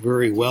Spanish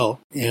very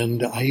well.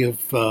 And I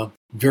have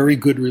very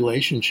good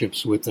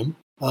relationships with them.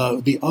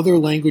 The other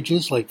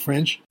languages like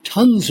French,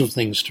 tons of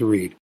things to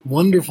read.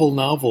 Wonderful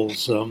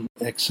novels,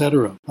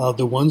 etc.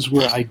 The ones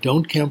where I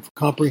don't have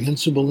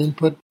comprehensible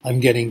input, I'm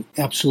getting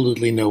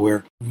absolutely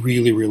nowhere.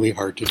 Really, really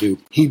hard to do.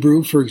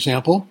 Hebrew, for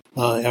example,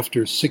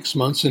 after 6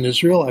 months in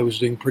Israel, I was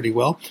doing pretty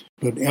well.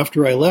 But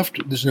after I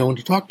left, there's no one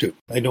to talk to.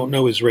 I don't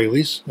know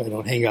Israelis. I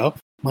don't hang out.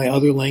 My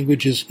other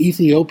language is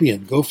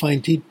Ethiopian. Go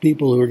find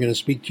people who are going to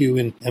speak to you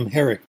in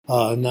Amharic.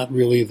 Not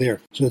really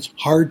there. So it's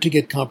hard to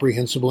get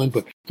comprehensible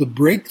input. The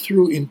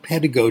breakthrough in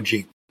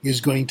pedagogy is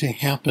going to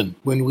happen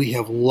when we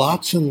have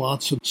lots and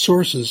lots of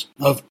sources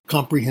of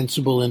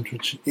comprehensible,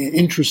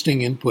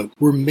 interesting input.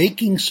 We're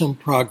making some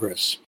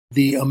progress.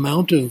 The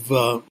amount of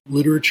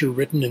literature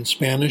written in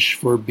Spanish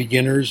for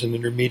beginners and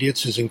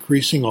intermediates is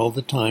increasing all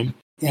the time.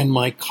 And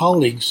my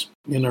colleagues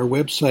in our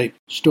website,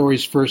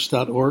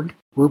 storiesfirst.org,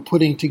 we're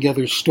putting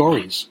together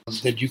stories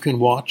that you can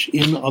watch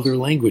in other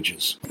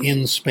languages,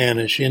 in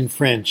Spanish, in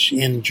French,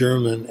 in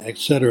German,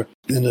 etc.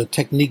 In a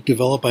technique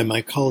developed by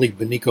my colleague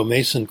Beniko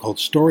Mason called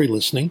story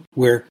listening,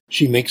 where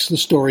she makes the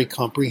story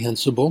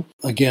comprehensible,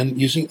 again,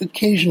 using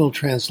occasional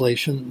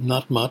translation,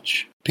 not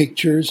much,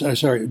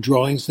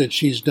 drawings that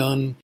she's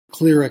done,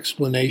 clear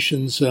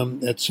explanations,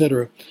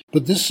 etc.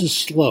 But this is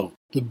slow.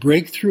 The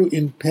breakthrough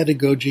in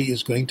pedagogy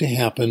is going to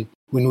happen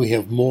when we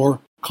have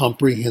more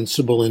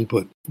comprehensible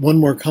input. One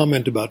more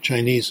comment about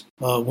Chinese.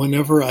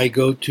 Whenever I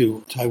go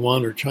to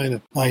Taiwan or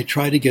China, I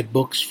try to get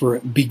books for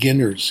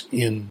beginners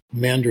in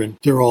Mandarin.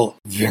 They're all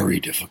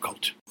very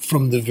difficult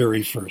from the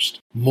very first.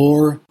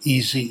 More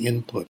easy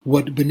input.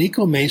 What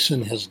Beniko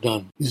Mason has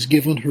done is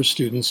given her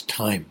students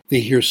time.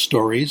 They hear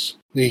stories.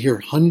 They hear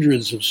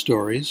hundreds of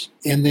stories.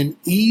 And then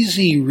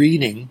easy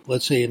reading,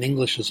 let's say in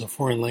English as a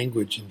foreign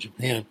language in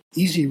Japan,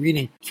 easy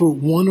reading for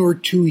 1 or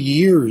 2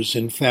 years,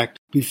 in fact,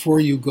 before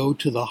you go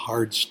to the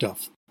hard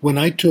stuff. When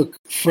I took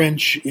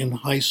French in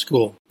high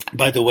school,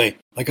 by the way,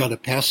 I got a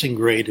passing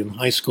grade in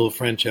high school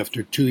French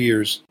after 2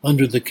 years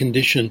under the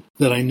condition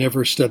that I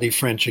never study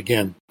French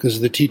again because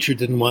the teacher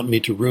didn't want me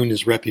to ruin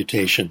his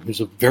reputation. He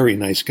was a very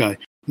nice guy.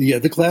 Yeah,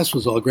 the class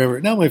was all grammar.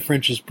 Now my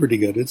French is pretty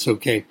good. It's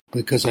okay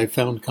because I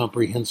found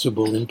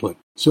comprehensible input.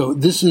 So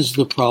this is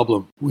the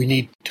problem. We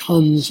need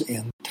tons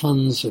and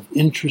tons of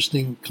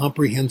interesting,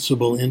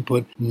 comprehensible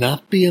input.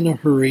 Not be in a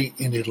hurry,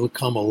 and it'll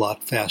come a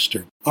lot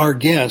faster. Our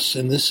guess,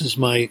 and this is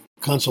my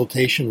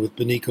consultation with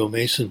Benico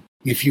Mason,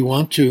 if you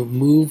want to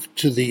move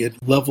to the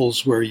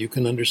levels where you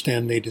can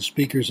understand native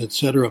speakers,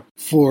 etc.,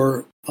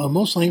 for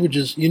most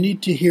languages, you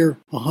need to hear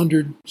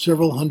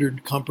several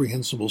hundred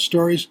comprehensible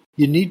stories.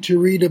 You need to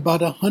read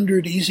about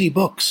 100 easy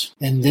books,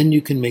 and then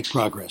you can make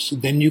progress.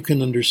 Then you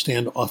can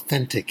understand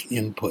authentic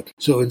input.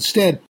 So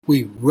instead,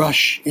 we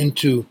rush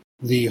into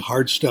the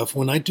hard stuff.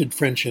 When I did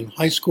French in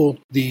high school,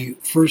 the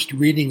first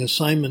reading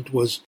assignment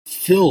was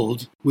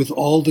filled with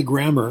all the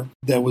grammar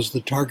that was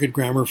the target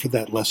grammar for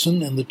that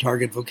lesson and the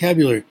target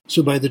vocabulary.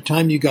 So by the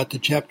time you got to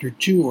chapter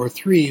 2 or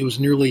 3, it was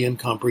nearly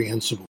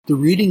incomprehensible. The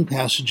reading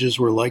passages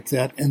were like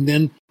that, and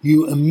then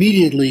you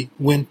immediately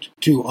went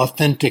to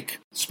authentic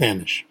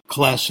Spanish,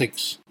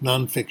 classics,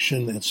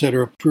 nonfiction,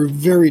 etc., which were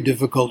very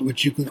difficult,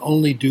 which you can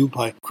only do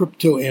by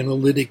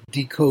cryptoanalytic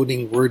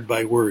decoding word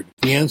by word.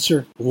 The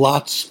answer,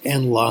 lots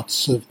and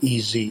lots of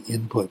easy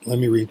input. Let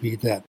me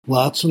repeat that.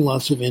 Lots and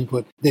lots of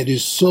input that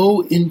is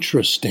so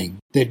interesting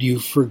that you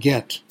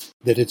forget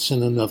that it's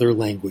in another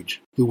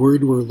language. The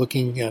word we're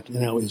looking at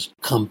now is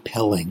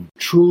compelling,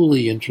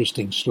 truly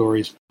interesting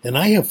stories. And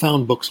I have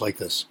found books like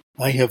this.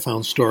 I have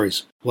found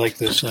stories like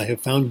this. I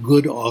have found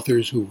good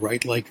authors who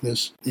write like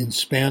this. In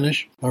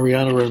Spanish,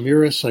 Ariana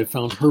Ramirez, I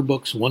found her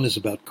books. One is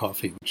about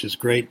coffee, which is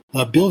great.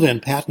 Bill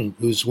Van Patten,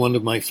 who's one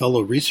of my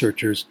fellow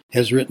researchers,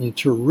 has written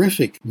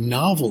terrific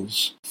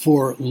novels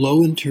for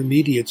low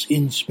intermediates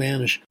in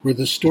Spanish, where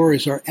the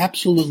stories are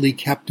absolutely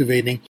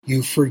captivating.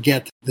 You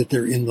forget that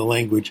they're in the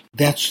language.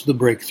 That's the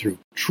breakthrough.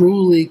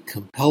 Truly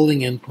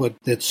compelling input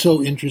that's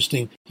so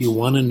interesting, you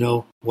want to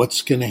know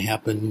what's going to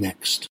happen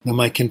next. Now,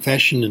 my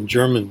confession in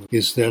German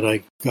is that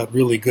I got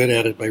really good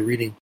at it by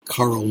reading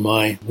Karl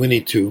May,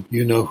 Winnetou.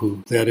 You know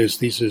who that is.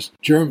 This is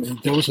German.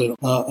 There was an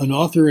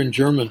author in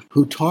German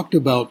who talked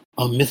about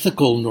a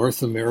mythical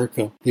North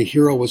America. The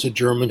hero was a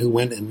German who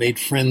went and made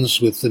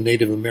friends with the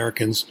Native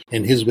Americans,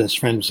 and his best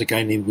friend was a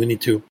guy named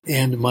Winnetou.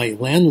 And my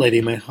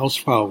landlady, my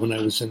Hausfrau, when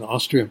I was in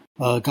Austria,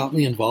 got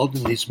me involved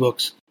in these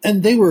books.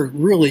 And they were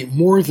really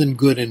more than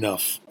good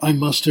enough. I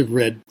must have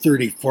read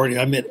 30, 40.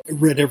 I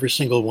read every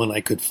single one I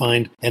could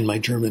find, and my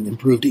German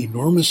improved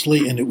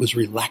enormously, and it was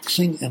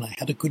relaxing, and I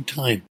had a good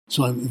time.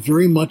 So I'm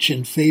very much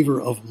in favor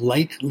of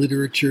light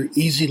literature,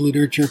 easy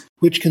literature,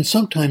 which can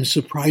sometimes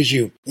surprise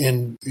you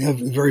and have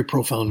very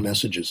profound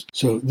messages.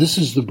 So this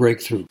is the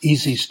breakthrough.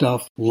 Easy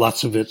stuff,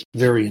 lots of it,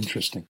 very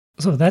interesting.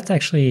 So that's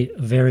actually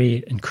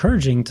very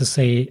encouraging to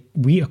say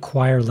we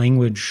acquire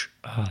language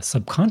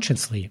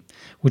subconsciously,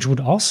 which would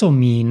also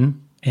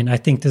mean, and I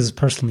think this is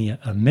personally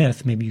a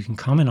myth, maybe you can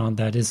comment on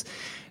that, is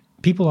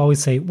people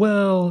always say,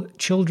 well,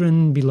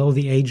 children below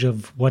the age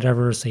of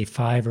whatever, say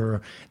 5,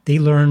 or they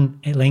learn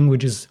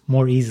languages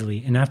more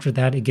easily, and after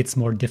that it gets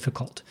more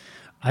difficult.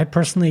 I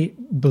personally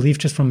believe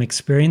just from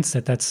experience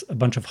that that's a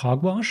bunch of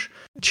hogwash.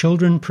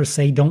 Children per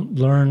se don't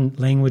learn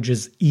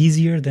languages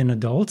easier than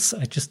adults.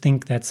 I just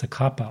think that's a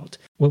cop-out.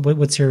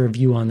 What's your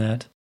view on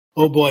that?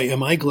 Oh boy,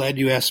 am I glad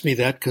you asked me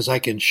that, because I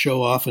can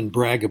show off and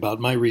brag about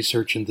my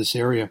research in this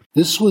area.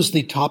 This was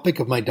the topic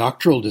of my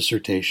doctoral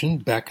dissertation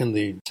back in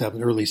the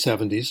early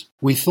 70s.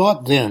 We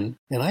thought then,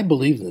 and I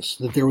believe this,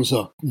 that there was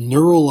a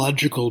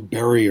neurological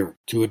barrier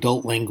to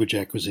adult language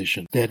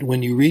acquisition, that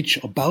when you reach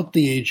about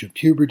the age of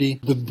puberty,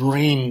 the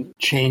brain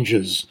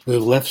changes.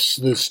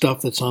 The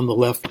stuff that's on the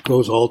left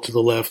goes all to the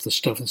left, the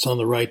stuff that's on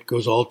the right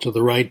goes all to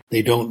the right.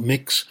 They don't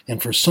mix,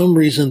 and for some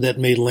reason that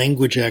made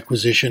language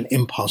acquisition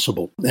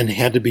impossible and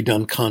had to be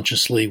done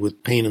consciously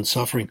with pain and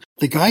suffering.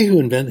 The guy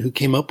who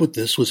came up with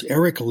this was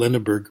Eric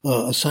Lenneberg,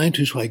 a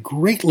scientist who I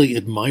greatly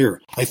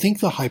admire. I think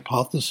the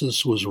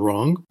hypothesis was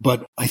wrong,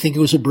 but I think it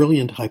was a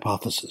brilliant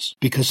hypothesis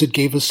because it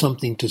gave us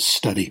something to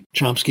study.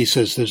 Chomsky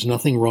says there's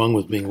nothing wrong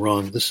with being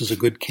wrong. This is a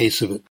good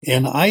case of it.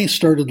 And I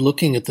started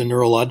looking at the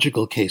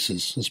neurological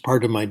cases as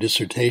part of my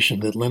dissertation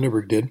that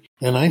Lenneberg did,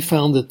 and I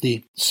found that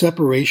the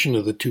separation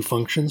of the two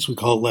functions, we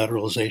call it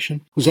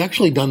lateralization, was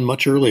actually done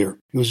much earlier.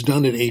 It was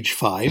done at age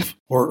 5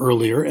 or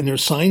earlier, and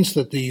there's signs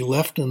that the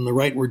left and the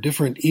right were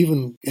different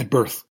even at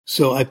birth.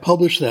 So I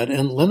published that,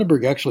 and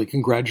Lenneberg actually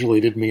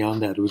congratulated me on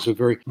that. It was a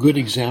very good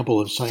example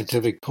of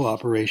scientific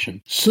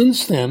cooperation.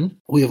 Since then,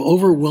 we have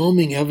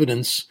overwhelming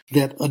evidence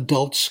that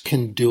adults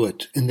can do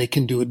it, and they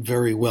can do it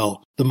very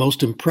well. The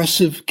most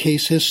impressive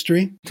case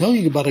history, I'll tell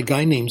you about a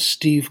guy named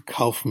Steve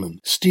Kaufman.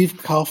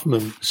 Steve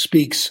Kaufman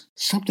speaks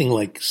something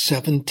like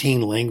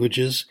 17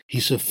 languages.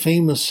 He's a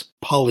famous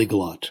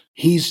polyglot.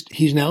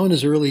 He's now in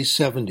his early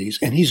 70s,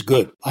 and he's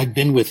good. I've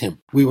been with him.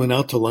 We went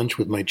out to lunch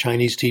with my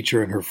Chinese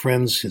teacher and her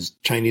friends. His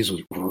Chinese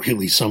was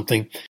really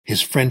something.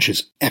 His French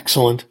is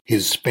excellent.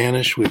 His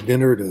Spanish, with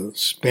dinner at a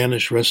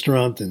Spanish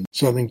restaurant in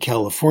Southern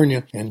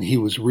California, and he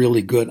was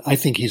really good. I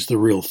think he's the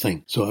real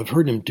thing. So I've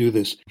heard him do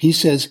this. He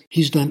says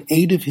he's done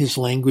 8 of his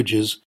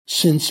languages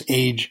since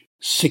age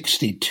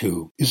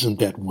 62. Isn't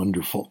that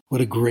wonderful?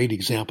 What a great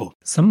example.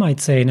 Some might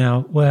say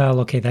now, well,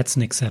 okay, that's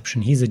an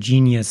exception. He's a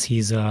genius. He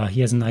has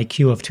an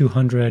IQ of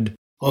 200.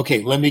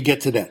 Okay, let me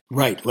get to that.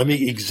 Right.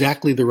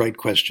 Exactly the right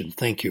question.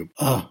 Thank you.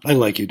 I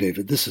like you,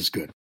 David. This is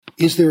good.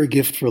 Is there a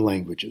gift for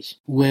languages?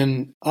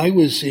 When I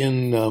was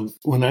in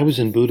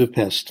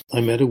Budapest,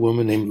 I met a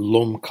woman named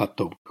Lom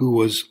Kato, who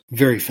was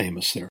very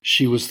famous there.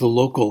 She was the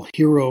local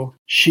hero.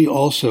 She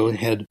also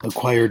had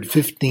acquired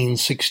 15,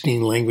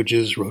 16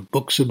 languages, wrote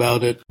books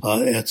about it,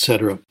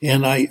 etc.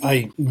 And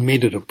I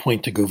made it a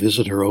point to go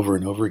visit her over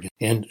and over again.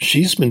 And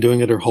she's been doing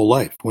it her whole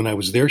life. When I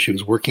was there, she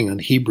was working on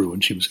Hebrew,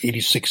 and she was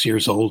 86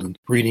 years old and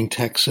reading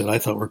texts that I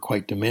thought were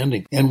quite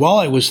demanding. And while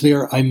I was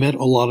there, I met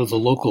a lot of the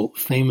local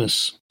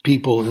famous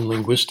people in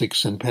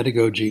linguistics and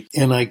pedagogy,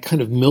 and I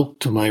kind of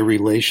milked my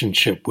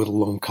relationship with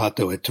Lom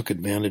Kato. I took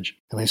advantage,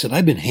 and I said,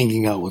 I've been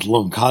hanging out with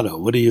Lom Kato.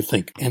 What do you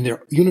think? And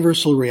their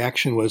universal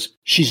reaction was,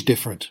 she's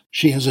different.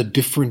 She has a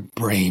different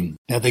brain.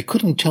 Now, they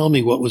couldn't tell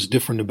me what was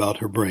different about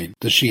her brain.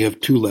 Does she have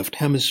two left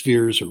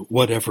hemispheres or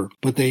whatever?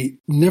 But they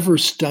never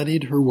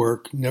studied her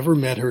work, never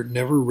met her,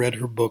 never read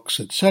her books,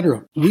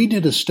 etc. We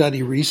did a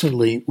study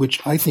recently,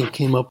 which I think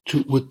came up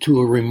to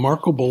a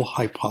remarkable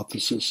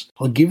hypothesis.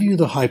 I'll give you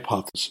the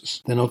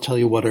hypothesis, then I'll tell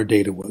you what our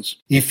data was.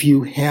 If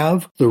you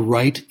have the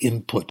right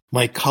input,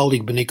 my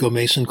colleague Benico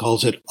Mason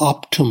calls it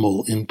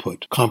optimal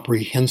input,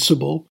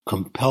 comprehensible,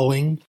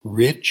 compelling,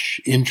 rich,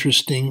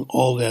 interesting,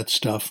 all that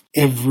stuff,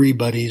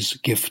 everybody's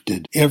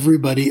gifted.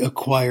 Everybody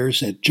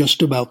acquires at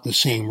just about the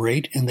same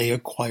rate, and they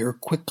acquire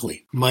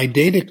quickly. My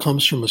data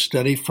comes from a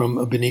study from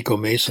Benico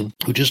Mason,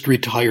 who just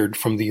retired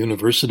from the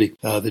university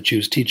that she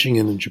was teaching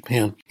in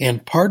Japan.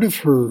 And part of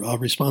her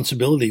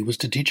responsibility was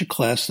to teach a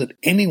class that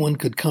anyone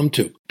could come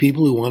to,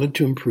 people who wanted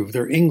to improve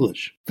their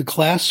English. The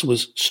class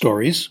was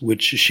stories,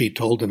 which she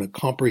told in a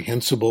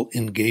comprehensible,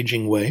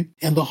 engaging way,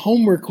 and the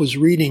homework was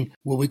reading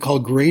what we call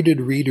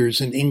graded readers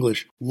in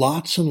English,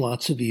 lots and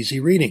lots of easy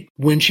reading.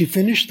 When she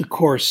finished the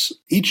course,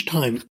 each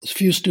time a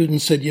few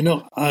students said,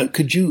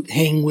 could you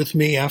hang with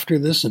me after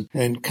this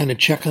and kind of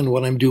check on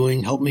what I'm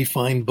doing, help me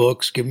find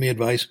books, give me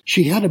advice?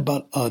 She had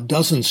about a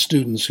dozen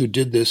students who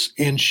did this,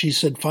 and she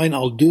said, fine,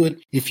 I'll do it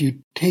if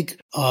you take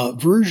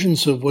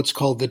versions of what's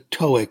called the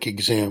TOEIC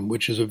exam,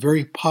 which is a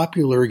very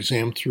popular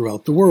exam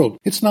throughout the world.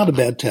 It's not a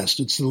bad test.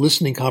 It's the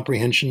listening,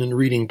 comprehension, and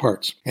reading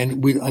parts.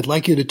 And I'd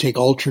like you to take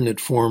alternate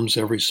forms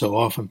every so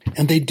often.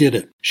 And they did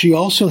it. She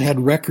also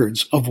had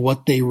records of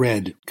what they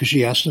read, because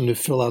she asked them to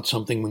fill out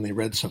something when they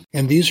read something.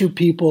 And these are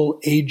people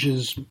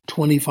ages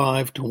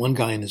 25 to one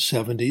guy in his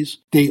 70s.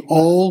 They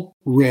all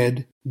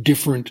read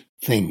different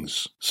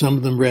things. Some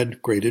of them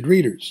read graded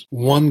readers.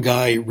 One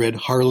guy read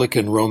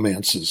Harlequin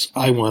romances.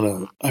 I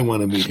want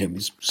to meet him.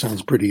 He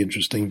sounds pretty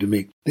interesting to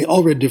me. They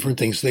all read different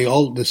things.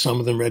 Some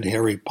of them read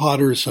Harry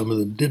Potter, some of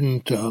them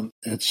didn't,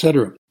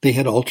 etc. They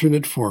had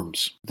alternate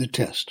forms, the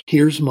test.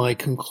 Here's my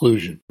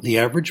conclusion. The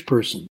average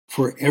person,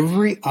 for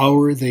every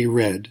hour they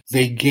read,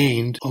 they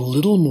gained a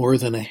little more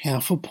than a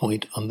half a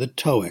point on the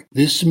TOEIC.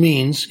 This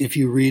means if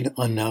you read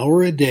an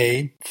hour a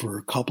day for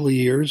a couple of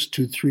years,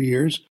 2-3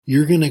 years,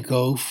 you're going to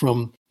go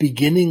from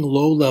beginning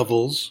low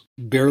levels,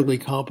 barely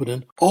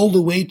competent, all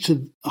the way to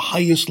the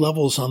highest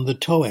levels on the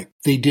TOEIC.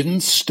 They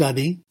didn't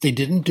study. They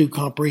didn't do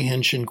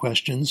comprehension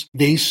questions.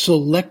 They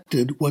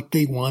selected what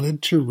they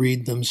wanted to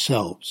read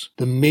themselves.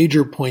 The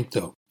major point,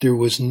 though, there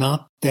was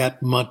not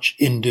that much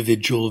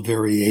individual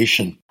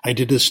variation. I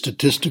did a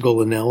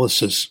statistical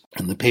analysis,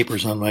 and the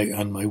papers on my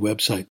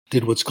website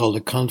did what's called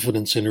a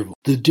confidence interval.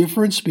 The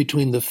difference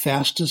between the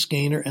fastest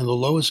gainer and the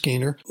lowest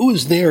gainer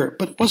was there,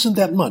 but it wasn't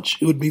that much.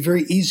 It would be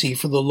very easy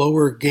for the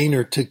lower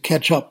gainer to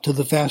catch up to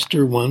the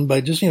faster one by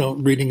just,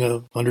 reading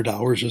 100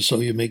 hours or so.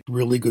 You make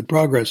really good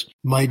progress.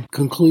 My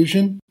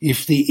conclusion,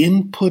 if the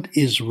input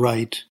is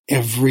right,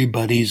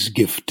 everybody's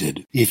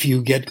gifted. If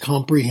you get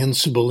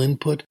comprehensible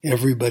input,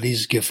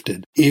 everybody's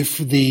gifted. If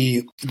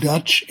the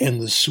Dutch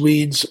and the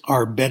Swedes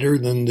are better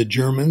than the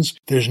Germans,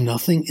 there's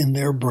nothing in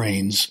their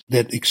brains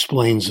that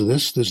explains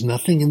this. There's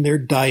nothing in their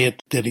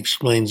diet that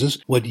explains this.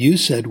 What you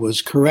said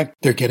was correct.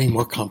 They're getting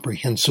more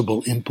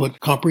comprehensible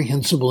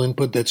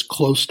input that's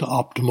close to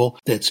optimal,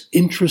 that's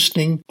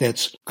interesting,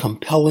 that's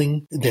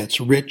compelling, that's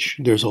rich.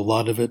 There's a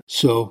lot of it.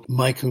 So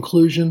my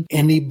conclusion,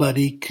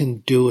 anybody can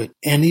do it.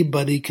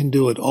 Anybody can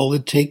do it. All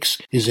it takes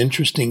is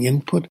interesting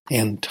input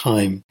and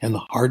time. And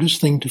the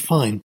hardest thing to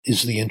find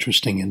is the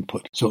interesting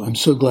input. So I'm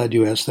so glad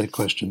you asked that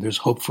question. There's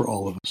hope for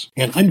all of us.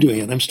 And I'm doing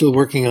it. I'm still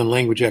working on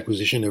language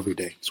acquisition every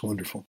day. It's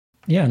wonderful.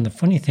 Yeah, and the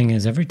funny thing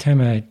is, every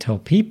time I tell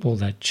people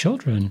that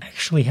children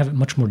actually have it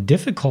much more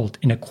difficult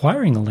in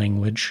acquiring a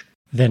language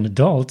than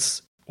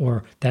adults,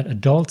 or that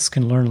adults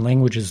can learn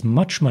languages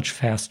much, much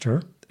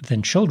faster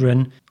than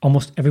children,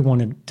 almost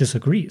everyone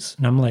disagrees.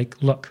 And I'm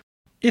like, look,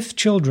 if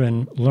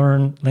children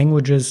learn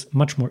languages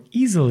much more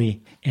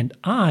easily, and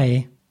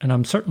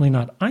I'm certainly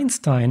not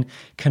Einstein,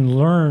 can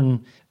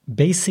learn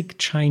basic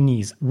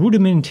Chinese,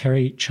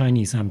 rudimentary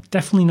Chinese. I'm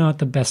definitely not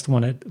the best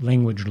one at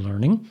language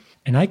learning.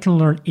 And I can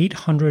learn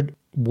 800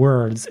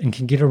 words and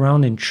can get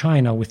around in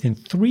China within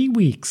 3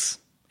 weeks.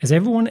 as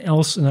everyone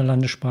else in the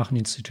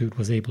Landesspracheninstitut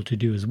was able to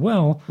do as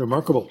well.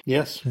 Remarkable,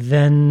 yes.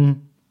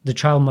 Then the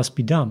child must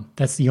be dumb.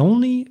 That's the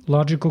only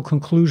logical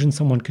conclusion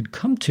someone could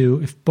come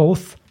to if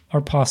both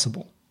are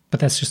possible. But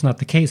that's just not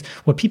the case.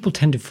 What people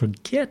tend to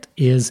forget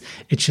is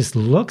it just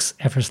looks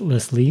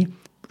effortlessly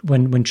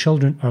when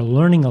children are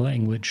learning a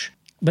language.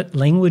 But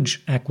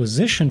language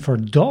acquisition for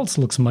adults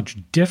looks much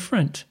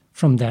different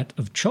from that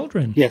of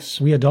children.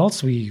 Yes. We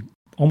adults, we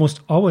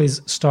almost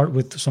always start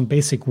with some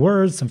basic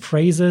words, some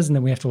phrases, and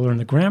then we have to learn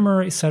the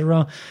grammar,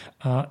 etc.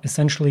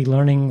 Essentially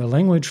learning the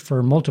language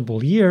for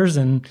multiple years,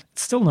 and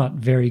it's still not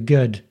very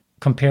good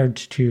compared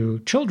to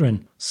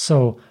children.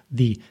 So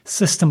the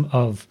system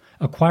of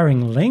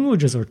acquiring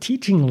languages or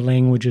teaching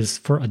languages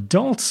for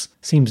adults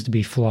seems to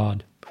be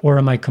flawed. Or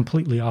am I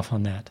completely off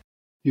on that?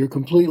 You're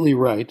completely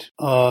right.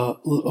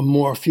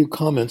 A few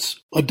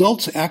comments.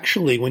 Adults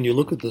actually, when you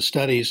look at the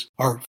studies,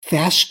 are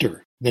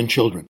faster than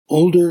children.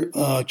 Older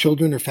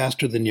children are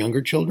faster than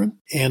younger children,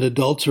 and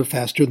adults are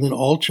faster than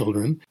all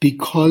children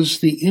because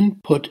the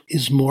input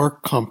is more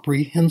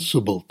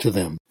comprehensible to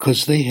them,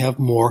 because they have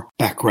more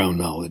background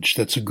knowledge.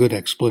 That's a good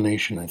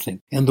explanation, I think.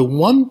 And the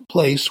one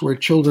place where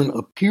children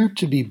appear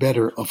to be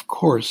better, of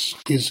course,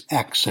 is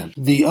accent.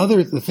 The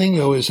thing,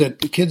 though, is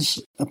that the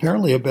kids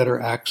apparently have better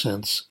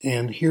accents,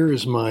 and here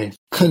is my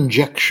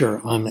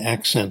conjecture on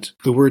accent.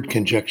 The word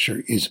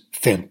conjecture is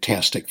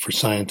fantastic for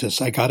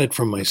scientists. I got it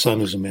from my son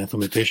who's a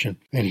mathematician,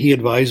 and he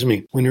advised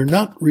me, when you're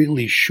not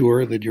really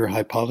sure that your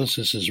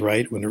hypothesis is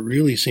right, when it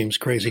really seems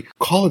crazy,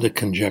 call it a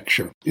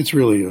conjecture. It's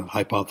really a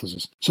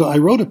hypothesis. So I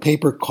wrote a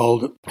paper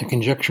called A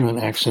Conjecture on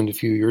Accent a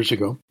few years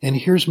ago, and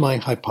here's my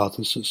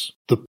hypothesis.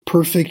 The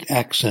perfect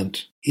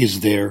accent is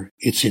there.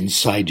 It's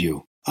inside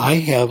you. I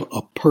have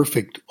a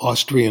perfect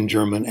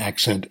Austrian-German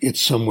accent. It's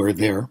somewhere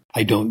there.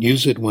 I don't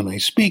use it when I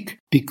speak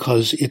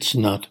because it's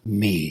not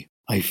me.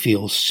 I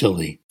feel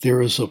silly.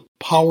 There is a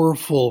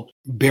powerful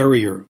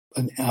barrier,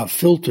 a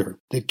filter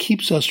that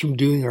keeps us from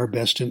doing our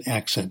best in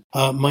accent.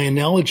 My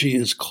analogy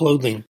is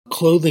clothing.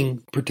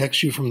 Clothing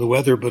protects you from the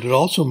weather, but it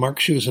also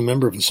marks you as a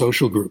member of a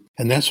social group.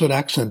 And that's what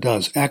accent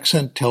does.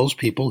 Accent tells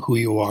people who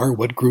you are,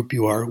 what group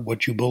you are,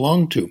 what you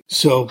belong to.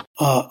 So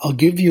I'll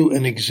give you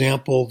an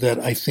example that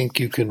I think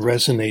you can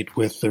resonate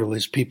with, or at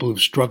least people who've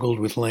struggled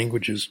with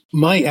languages.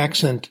 My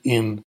accent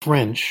in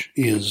French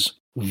is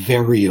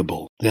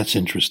variable. That's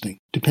interesting.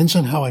 Depends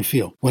on how I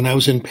feel. When I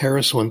was in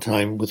Paris one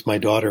time with my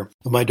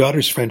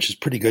daughter's French is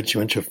pretty good. She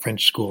went to a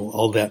French school,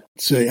 all that.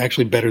 It's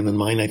actually better than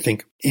mine, I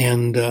think.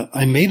 And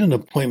I made an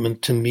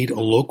appointment to meet a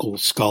local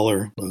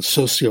scholar, a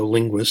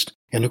sociolinguist.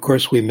 And of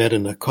course, we met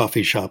in a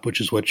coffee shop,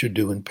 which is what you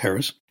do in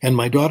Paris. And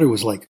my daughter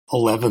was like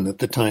 11 at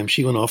the time.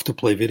 She went off to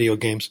play video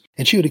games,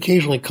 and she would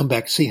occasionally come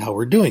back to see how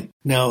we're doing.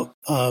 Now,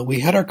 we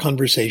had our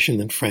conversation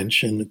in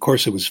French, and of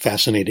course, it was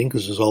fascinating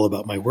because it was all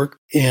about my work.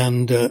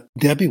 And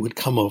Debbie would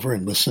come over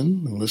and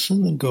listen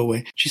and go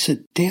away. She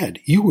said, "Dad,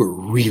 you were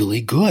really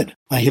good.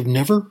 I have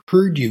never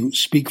heard you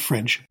speak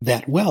French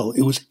that well.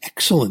 It was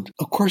excellent."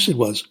 Of course it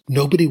was.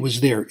 Nobody was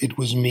there. It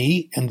was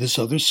me and this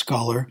other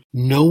scholar,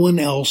 no one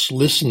else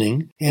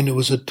listening, and it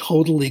was a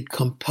totally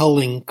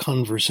compelling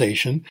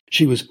conversation.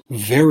 She was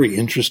very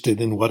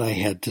interested in what I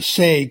had to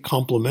say,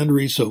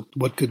 complimentary, so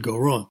what could go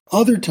wrong?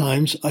 Other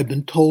times, I've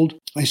been told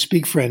I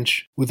speak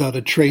French without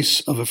a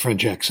trace of a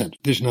French accent.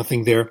 There's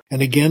nothing there.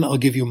 And again, I'll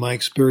give you my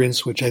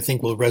experience, which I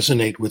think will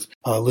resonate with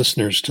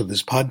listeners to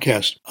this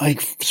podcast. I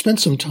spent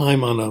some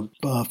time on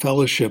a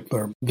fellowship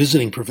or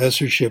visiting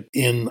professorship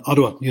in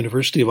Ottawa,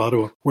 University of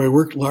Ottawa, where I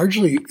worked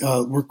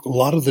a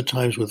lot of the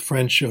times with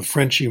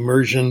French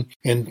immersion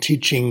and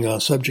teaching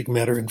subject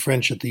matter in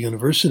French at the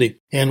university.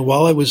 And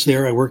while I was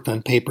there, I worked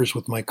on papers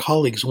with my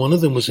colleagues. One of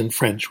them was in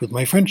French with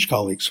my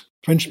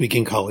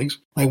French-speaking colleagues.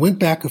 I went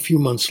back a few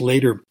months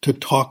later to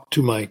talk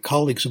to my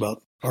colleagues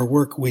about our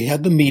work. We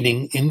had the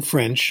meeting in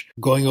French,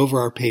 going over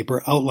our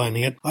paper,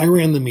 outlining it. I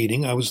ran the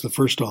meeting. I was the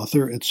first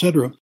author,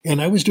 etc.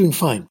 And I was doing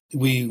fine.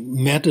 We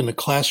met in a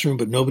classroom,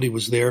 but nobody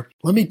was there.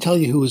 Let me tell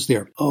you who was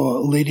there. A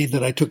lady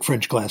that I took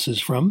French classes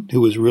from,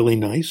 who was really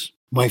nice.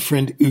 My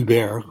friend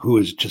Hubert, who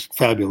is just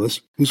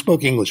fabulous, who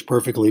spoke English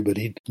perfectly, but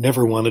he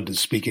never wanted to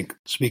speak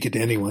it to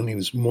anyone. He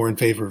was more in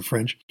favor of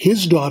French.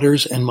 His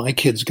daughters and my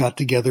kids got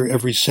together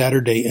every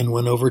Saturday and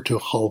went over to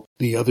Hull,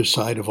 the other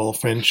side of all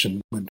French,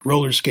 and went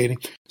roller skating.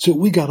 So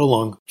we got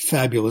along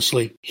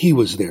fabulously. He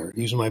was there.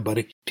 He was my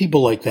buddy.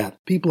 People like that.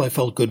 People I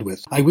felt good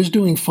with. I was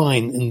doing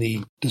fine in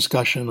the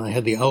discussion. I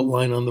had the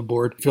outline on the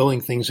board,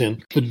 filling things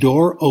in. The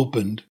door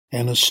opened,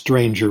 and a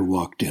stranger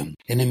walked in.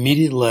 And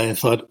immediately I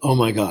thought, oh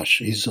my gosh,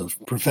 he's a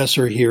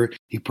professor here.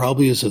 He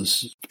probably is an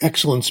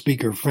excellent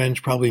speaker of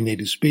French, probably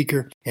native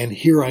speaker. And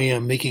here I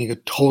am making a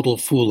total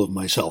fool of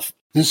myself.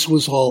 This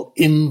was all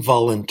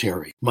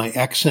involuntary. My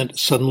accent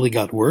suddenly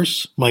got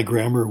worse. My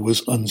grammar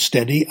was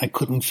unsteady. I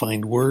couldn't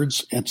find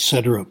words,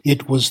 etc.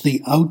 It was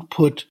the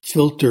output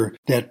filter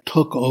that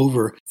took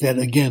over that,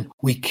 again,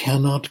 we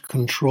cannot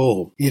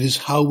control. It is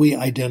how we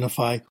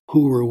identify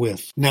who we're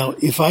with. Now,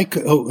 if I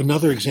could,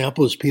 another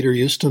example is Peter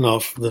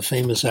Ustinov, the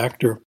famous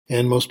actor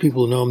and most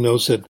people who know him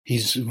knows that he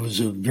was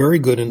very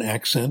good in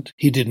accent.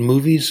 He did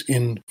movies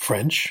in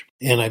French,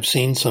 and I've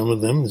seen some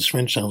of them. His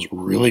French sounds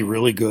really,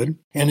 really good.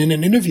 And in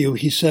an interview,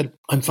 he said,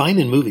 "I'm fine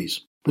in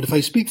movies, but if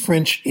I speak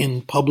French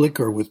in public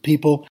or with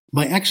people,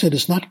 my accent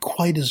is not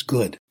quite as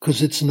good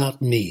because it's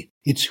not me.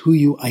 It's who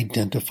you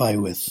identify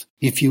with.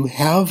 If you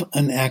have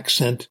an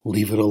accent,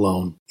 leave it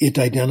alone. It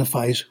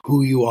identifies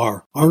who you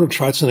are." Arnold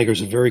Schwarzenegger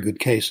is a very good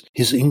case.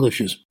 His English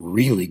is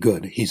really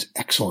good. He's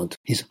excellent.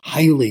 He's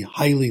highly,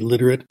 highly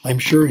literate. I'm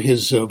sure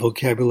his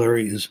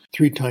vocabulary is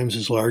 3 times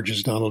as large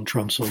as Donald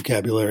Trump's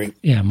vocabulary.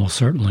 Yeah, most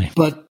certainly.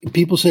 But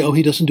people say, oh,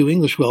 he doesn't do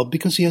English well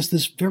because he has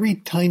this very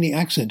tiny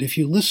accent. If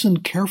you listen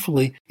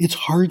carefully, it's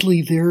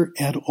hardly there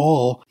at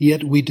all,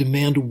 yet we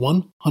demand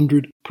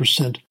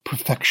 100%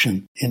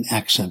 perfection in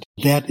accent.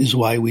 That is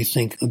why we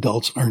think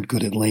adults aren't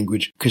good at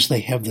language, because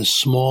they have this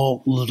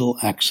small little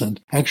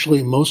accent.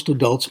 Actually, most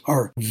adults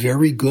are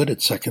very good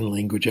at second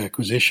language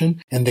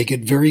acquisition, and they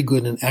get very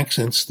good in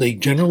accents. They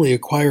generally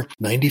acquire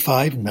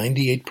 95,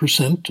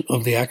 98%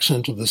 of the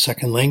accent of the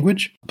second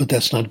language, but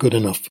that's not good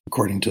enough,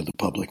 according to the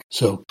public.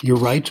 So you're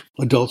right,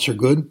 adults are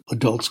good.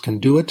 Adults can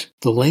do it.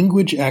 The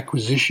language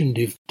acquisition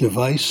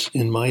device,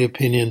 in my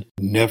opinion,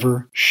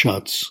 never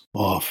shuts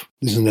off.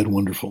 Isn't that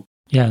wonderful?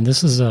 Yeah, and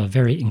this is a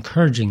very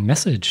encouraging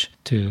message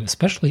to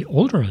especially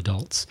older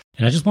adults.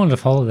 And I just wanted to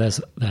follow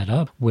that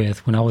up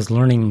with when I was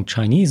learning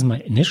Chinese, my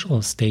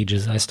initial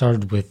stages, I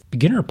started with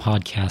beginner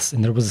podcasts.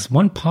 And there was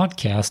one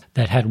podcast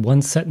that had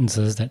one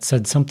sentences that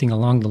said something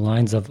along the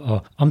lines of,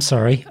 "Oh, I'm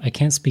sorry, I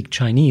can't speak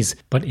Chinese,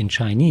 but in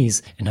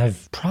Chinese." And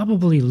I've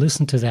probably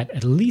listened to that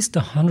at least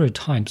 100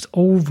 times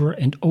over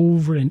and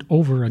over and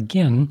over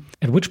again,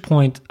 at which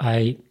point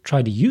I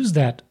tried to use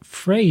that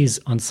phrase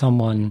on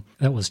someone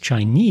that was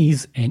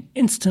Chinese, and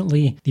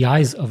instantly the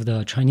eyes of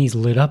the Chinese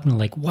lit up and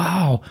like,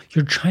 "Wow,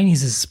 your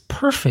Chinese is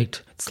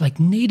perfect. It's like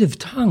native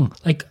tongue.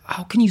 Like,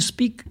 how can you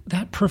speak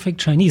that perfect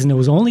Chinese?" And it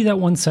was only that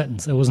one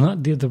sentence. It was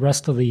not the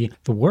rest of the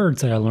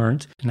words that I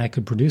learned, and I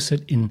could produce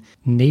it in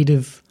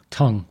native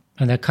tongue.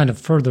 And that kind of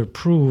further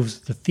proves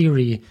the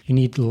theory. You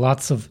need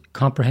lots of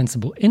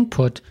comprehensible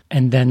input,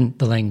 and then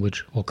the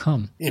language will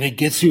come. And it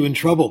gets you in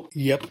trouble.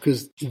 Yep,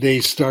 because they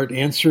start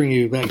answering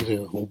you back.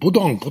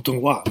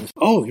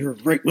 Oh, you're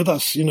right with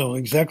us.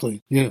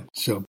 Exactly.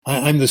 So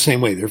I'm the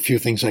same way. There are a few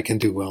things I can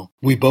do well.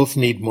 We both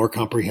need more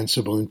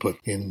comprehensible input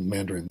in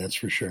Mandarin, that's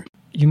for sure.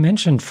 You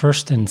mentioned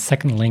first and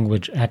second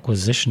language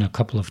acquisition a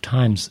couple of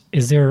times.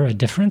 Is there a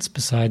difference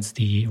besides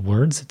the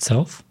words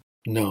itself?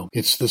 No,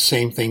 it's the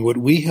same thing. What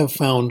we have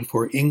found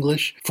for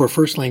English, for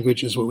first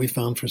language, is what we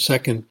found for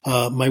second.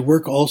 My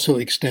work also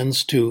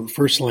extends to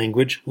first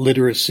language,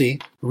 literacy,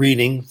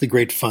 reading, the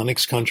great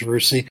phonics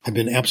controversy. I've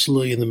been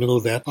absolutely in the middle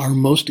of that. Our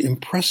most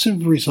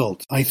impressive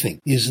result, I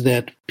think, is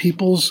that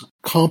people's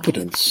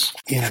competence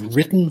in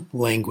written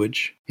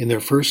language, in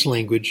their first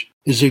language,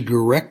 is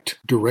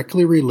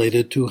directly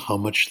related to how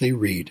much they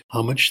read.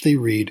 How much they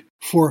read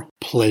for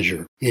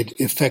pleasure. It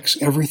affects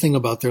everything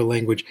about their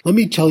language. Let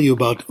me tell you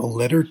about a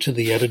letter to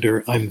the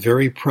editor I'm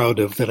very proud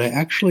of that I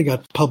actually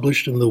got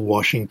published in the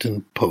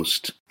Washington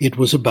Post. It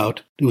was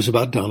about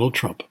Donald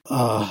Trump.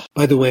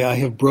 By the way, I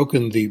have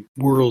broken the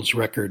world's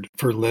record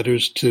for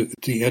letters to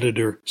the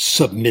editor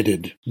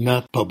submitted,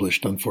 not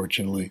published,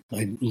 unfortunately.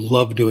 I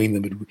love doing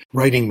them.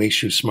 Writing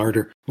makes you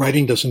smarter.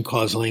 Writing doesn't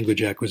cause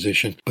language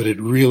acquisition, but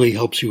it really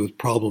helps you with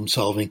problem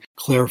solving,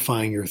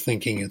 clarifying your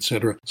thinking,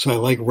 etc. So I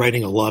like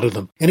writing a lot of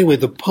them. Anyway,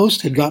 the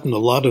Post had gotten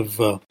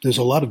there's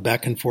a lot of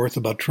back and forth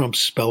about Trump's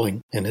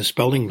spelling and his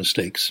spelling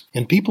mistakes.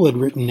 And people had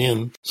written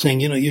in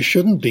saying, you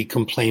shouldn't be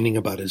complaining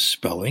about his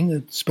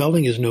spelling.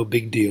 Spelling is no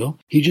big deal.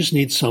 He just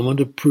needs someone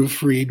to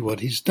proofread what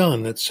he's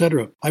done,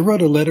 etc. I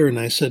wrote a letter and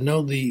I said,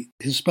 no,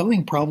 his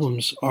spelling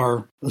problems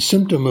are a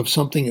symptom of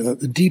something, a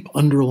deep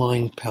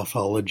underlying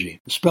pathology.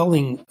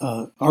 Spelling,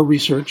 our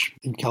research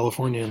in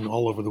California and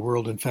all over the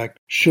world, in fact,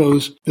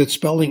 shows that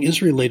spelling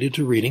is related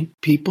to reading.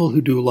 People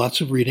who do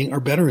lots of reading are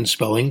better in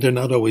spelling. They're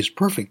not always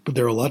perfect, but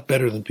they're a lot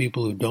better than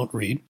people who don't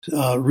read.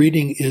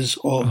 Reading is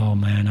all... Oh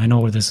man, I know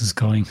where this is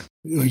going.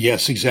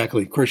 Yes,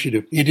 exactly. Of course you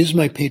do. It is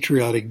my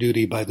patriotic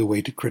duty, by the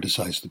way, to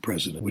criticize the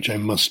president, which I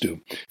must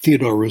do.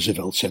 Theodore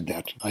Roosevelt said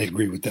that. I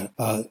agree with that.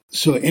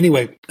 So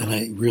anyway, and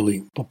I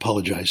really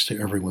apologize to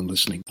everyone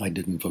listening. I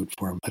didn't vote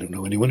for him. I don't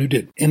know anyone who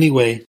did.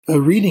 Anyway,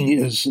 reading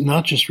is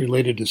not just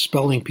related to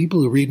spelling.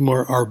 People who read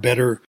more are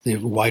better. They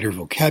have a wider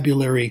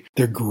vocabulary.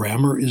 Their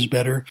grammar is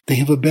better. They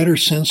have a better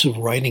sense of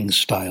writing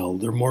style.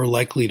 They're more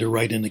likely to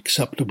write in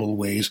acceptable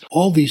ways.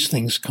 All these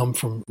things come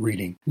from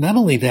reading. Not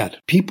only that,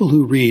 people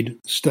who read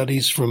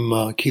studies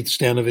from Keith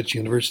Stanovich,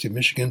 University of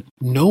Michigan,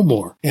 know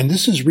more. And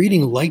this is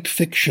reading light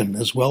fiction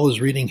as well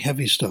as reading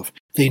heavy stuff.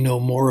 They know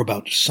more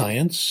about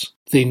science.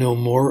 They know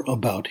more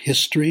about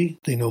history.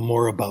 They know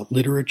more about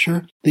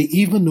literature. They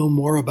even know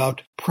more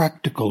about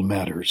practical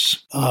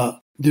matters.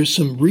 There's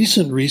some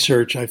recent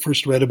research, I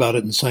first read about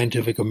it in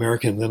Scientific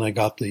American, then I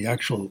got the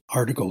actual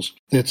articles,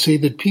 that say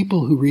that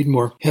people who read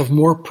more have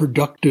more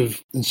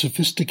productive and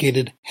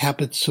sophisticated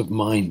habits of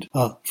mind.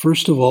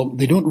 First of all,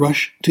 they don't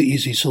rush to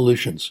easy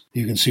solutions.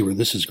 You can see where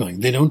this is going.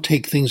 They don't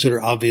take things that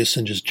are obvious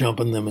and just jump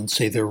on them and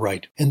say they're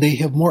right. And they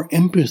have more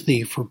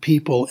empathy for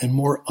people and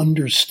more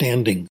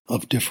understanding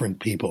of different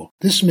people.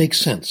 This makes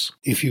sense.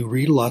 If you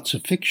read lots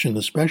of fiction,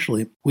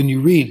 especially, when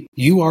you read,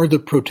 you are the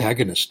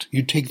protagonist.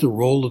 You take the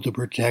role of the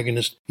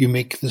protagonist. You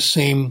have the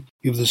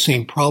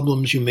same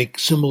problems. You make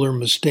similar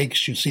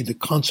mistakes. You see the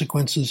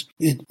consequences.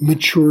 It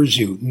matures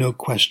you, no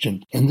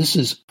question. And this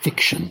is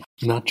fiction,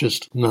 not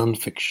just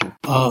nonfiction.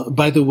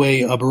 By the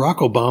way, Barack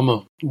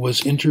Obama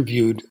was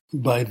interviewed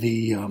by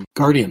the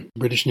Guardian,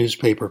 British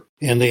newspaper,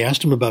 and they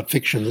asked him about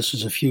fiction. This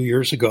is a few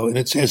years ago, and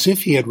it's as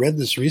if he had read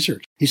this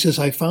research. He says,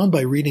 I found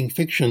by reading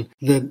fiction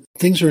that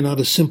things are not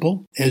as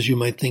simple as you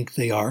might think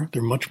they are.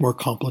 They're much more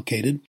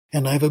complicated.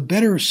 And I have a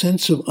better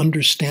sense of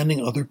understanding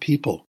other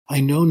people.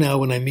 I know now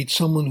when I meet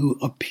someone who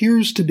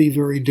appears to be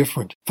very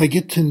different, if I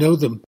get to know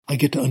them, I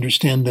get to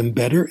understand them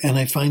better, and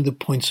I find the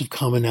points of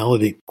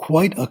commonality.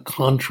 Quite a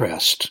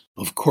contrast,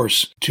 of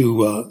course,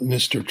 to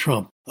Mr.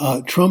 Trump.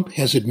 Trump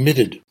has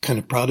admitted, kind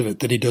of proud of it,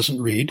 that he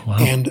doesn't read. Wow.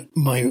 And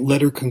my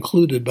letter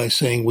concluded by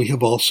saying we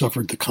have all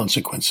suffered the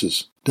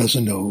consequences.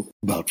 Doesn't know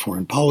about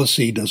foreign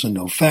policy, doesn't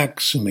know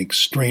facts, and makes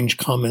strange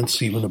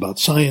comments even about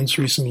science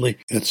recently,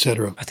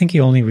 etc. I think he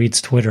only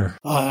reads Twitter.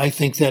 I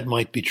think that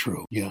might be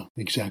true. Yeah,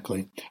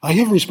 exactly. I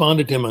have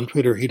responded to him on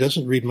Twitter. He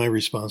doesn't read my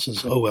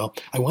responses. Oh, well,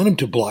 I want him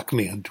to block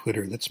me on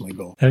Twitter. That's my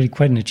goal. That would be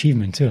quite an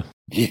achievement, too.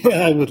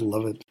 Yeah, I would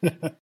love it.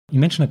 You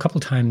mentioned a couple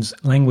times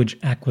language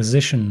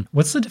acquisition.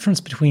 What's the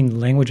difference between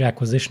language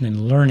acquisition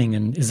and learning,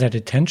 and is that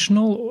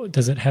intentional?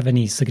 Does it have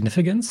any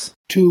significance?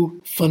 Two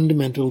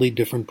fundamentally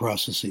different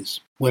processes.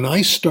 When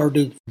I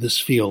started this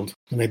field,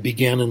 and I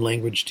began in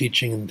language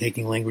teaching and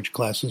taking language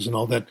classes and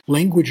all that,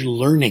 language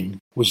learning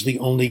was the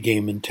only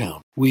game in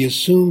town. We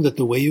assumed that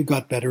the way you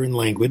got better in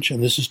language,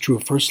 and this is true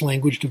of first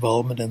language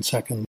development and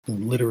second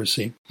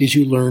literacy, is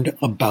you learned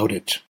about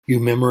it. You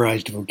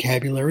memorized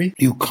vocabulary,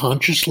 you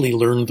consciously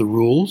learned the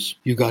rules,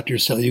 you got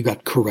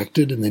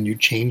corrected, and then you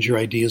changed your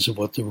ideas of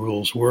what the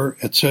rules were,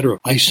 etc.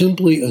 I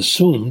simply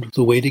assumed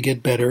the way to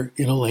get better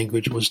in a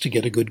language was to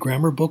get a good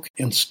grammar book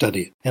and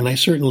study it. And I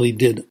certainly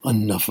did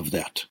enough of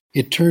that.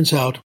 It turns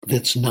out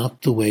that's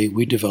not the way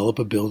we develop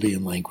ability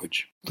in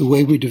language. The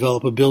way we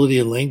develop ability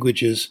in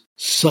language is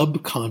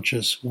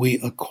subconscious. We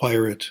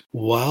acquire it.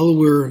 While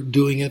we're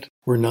doing it,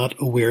 we're not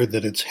aware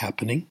that it's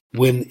happening.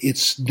 When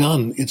it's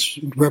done, it's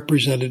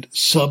represented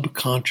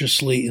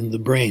subconsciously in the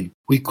brain.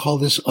 We call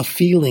this a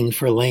feeling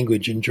for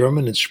language. In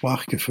German, it's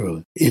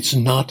Sprachgefühl. It's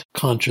not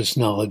conscious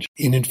knowledge.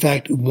 And in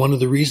fact, one of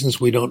the reasons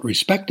we don't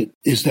respect it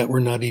is that we're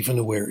not even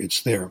aware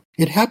it's there.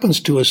 It happens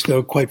to us,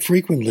 though, quite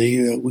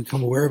frequently. We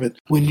become aware of it.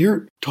 When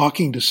you're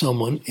talking to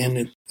someone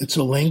and it's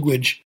a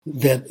language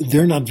that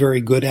they're not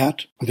very good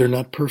at, or they're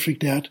not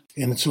perfect at,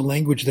 and it's a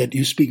language that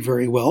you speak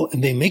very well,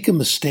 and they make a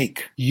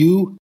mistake,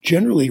 you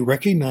generally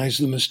recognize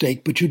the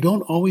mistake, but you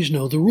don't always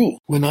know the rule.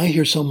 When I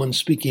hear someone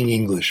speaking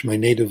English, my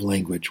native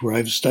language, where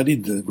I've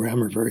studied the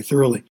grammar very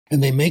thoroughly,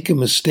 and they make a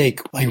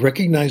mistake, I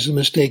recognize the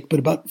mistake, but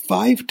about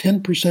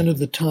 5-10% of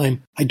the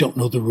time, I don't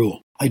know the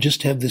rule. I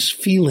just have this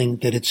feeling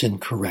that it's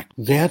incorrect.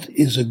 That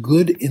is a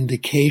good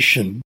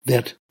indication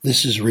that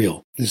this is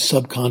real, this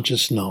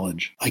subconscious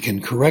knowledge. I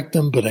can correct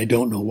them, but I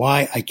don't know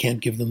why. I can't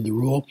give them the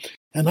rule.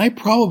 And I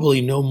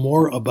probably know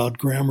more about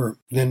grammar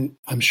than,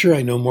 I'm sure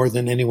I know more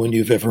than anyone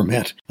you've ever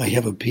met. I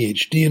have a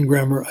PhD in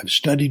grammar, I've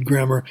studied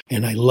grammar,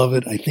 and I love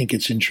it. I think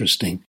it's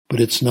interesting,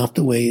 but it's not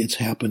the way it's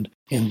happened.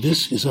 And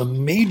this is a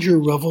major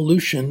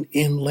revolution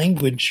in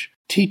language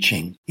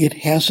teaching. It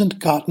hasn't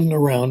gotten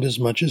around as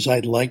much as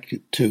I'd like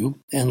it to,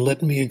 and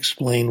let me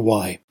explain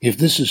why. If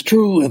this is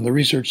true and the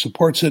research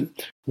supports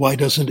it, why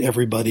doesn't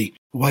everybody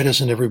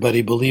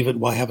believe it?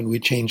 Why haven't we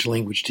changed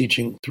language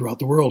teaching throughout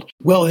the world?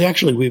 Well,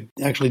 we've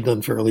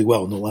done fairly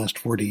well in the last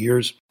 40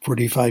 years,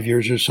 45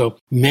 years or so.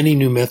 Many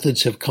new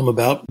methods have come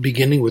about,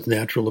 beginning with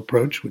natural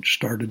approach, which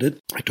started it.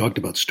 I talked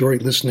about story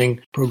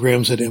listening,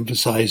 programs that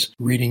emphasize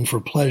reading for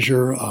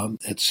pleasure,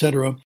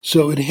 etc.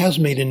 So it has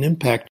made an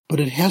impact, but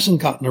it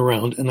hasn't gotten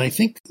around, and I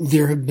think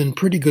there have been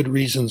pretty good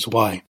reasons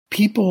why.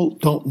 People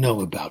don't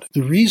know about it.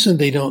 The reason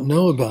they don't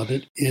know about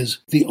it is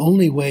the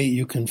only way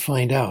you can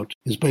find out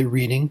is by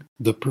reading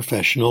the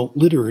professional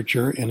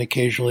literature and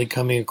occasionally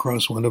coming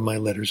across one of my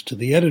letters to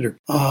the editor.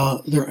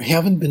 There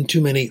haven't been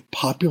too many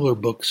popular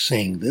books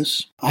saying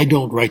this. I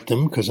don't write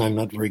them because I'm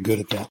not very good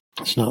at that.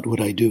 It's not what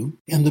I do.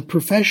 And the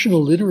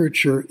professional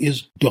literature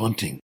is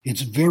daunting.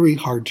 It's very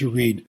hard to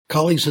read.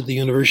 Colleagues at the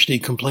university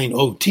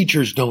complain,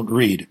 teachers don't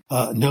read.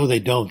 No, they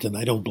don't, and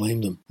I don't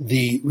blame them.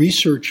 The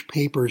research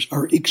papers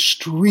are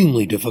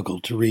extremely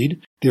difficult to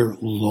read. They're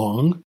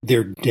long.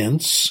 They're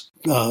dense.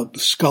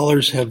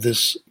 Scholars have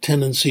this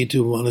tendency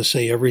to want to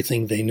say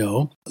everything they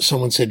know.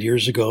 Someone said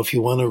years ago, if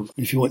you want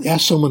to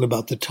ask someone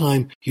about the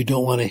time, you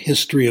don't want a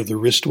history of the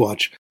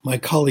wristwatch. My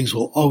colleagues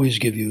will always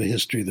give you a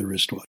history of the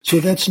wristwatch. So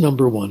that's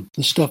number one.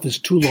 The stuff is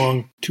too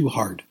long, too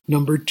hard.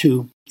 Number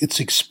two, it's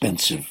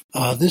expensive.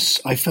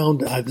 This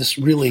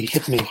really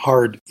hit me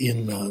hard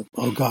in,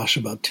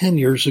 about 10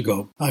 years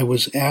ago. I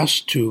was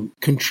asked to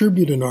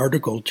contribute an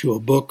article to a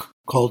book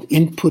called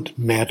Input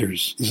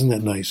Matters. Isn't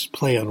that nice?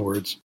 Play on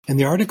words. And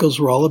the articles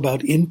were all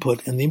about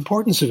input and the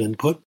importance of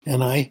input.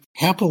 And I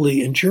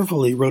happily and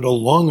cheerfully wrote a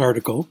long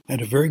article. I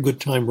had a very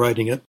good time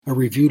writing it. I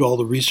reviewed all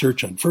the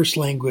research on first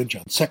language,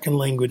 on second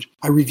language.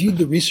 I reviewed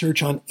the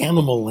research on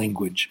animal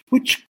language,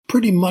 which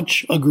pretty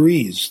much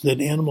agrees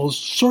that animals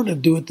sort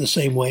of do it the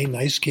same way.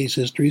 Nice case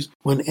histories.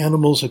 When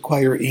animals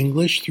acquire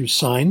English through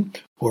sign,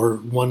 or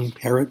one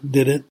parrot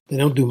did it. They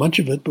don't do much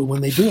of it, but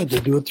when they do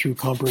it through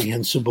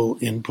comprehensible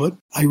input.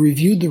 I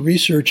reviewed the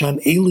research on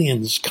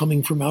aliens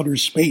coming from outer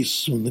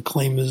space, when the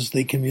claim is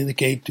they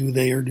communicate, do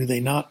they or do they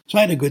not? So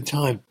I had a good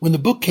time. When the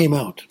book came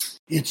out,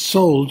 it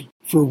sold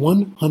for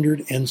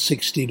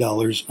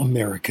 $160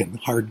 American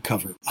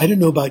hardcover. I don't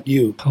know about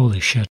you. Holy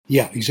shit.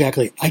 Yeah,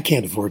 exactly. I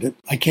can't afford it.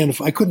 I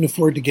couldn't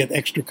afford to get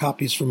extra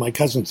copies for my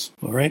cousins.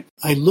 All right.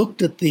 I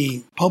looked at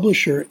the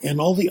publisher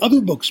and all the other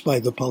books by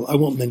the I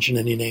won't mention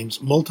any names.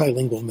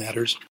 Multilingual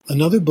Matters.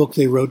 Another book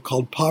they wrote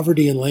called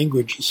Poverty and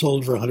Language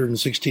sold for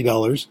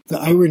 $160. The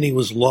irony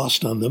was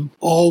lost on them.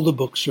 All the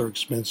books are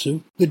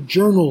expensive. The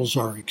journals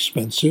are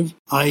expensive.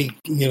 I,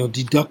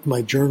 deduct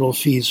my journal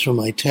fees from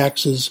my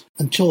taxes.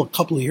 Until a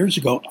couple of years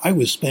ago, I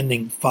was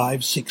spending $5,000,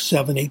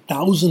 $6,000,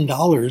 $7,000,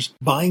 $8,000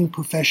 buying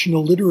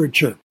professional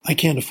literature. I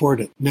can't afford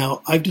it.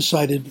 Now, I've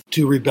decided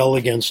to rebel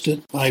against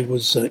it. I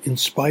was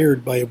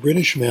inspired by a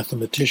British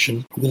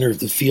mathematician, winner of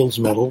the Fields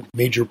Medal,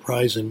 major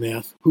prize in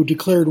math, who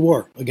declared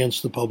war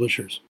against the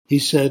publishers. He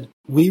said,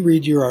 we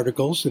read your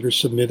articles that are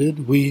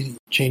submitted, we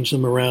change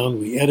them around,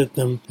 we edit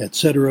them,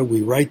 etc.,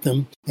 we write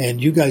them,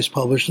 and you guys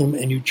publish them,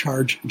 and you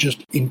charge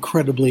just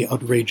incredibly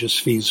outrageous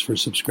fees for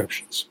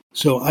subscriptions.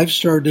 So I've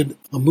started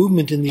a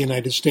movement in the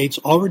United States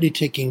already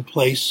taking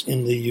place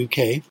in the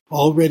UK,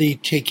 already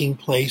taking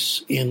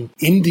place in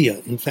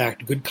India. In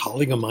fact, a good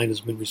colleague of mine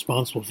has been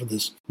responsible for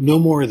this. No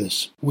more of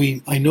this.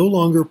 I no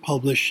longer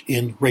publish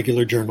in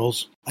regular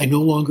journals. I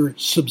no longer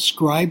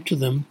subscribe to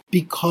them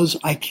because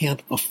I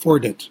can't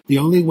afford it. The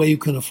only way you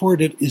can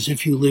afford it is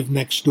if you live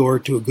next door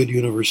to a good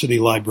university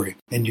library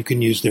and you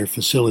can use their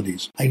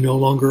facilities. I no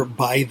longer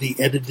buy the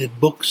edited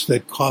books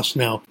that cost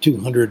now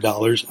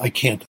 $200. I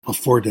can't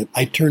afford it.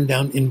 I turn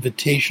down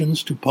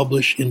invitations to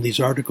publish in these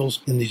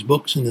articles, in these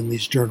books, and in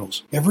these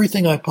journals.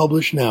 Everything I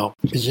publish now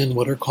is in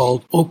what are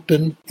called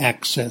open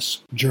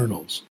access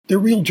journals. They're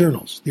real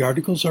journals. The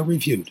articles are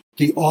reviewed.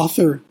 The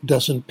author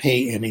doesn't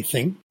pay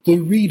anything. The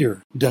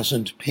reader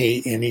doesn't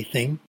pay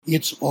anything.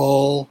 It's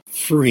all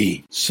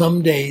free.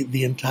 Someday,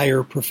 the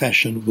entire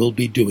profession will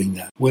be doing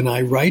that. When I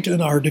write an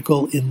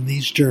article in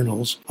these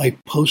journals, I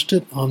post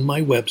it on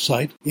my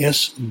website,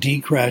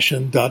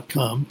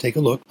 sdkrashen.com. Take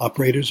a look.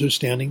 Operators are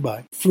standing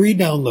by. Free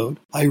download.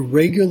 I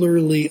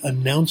regularly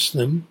announce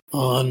them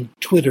on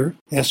Twitter,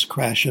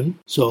 skrashen.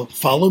 So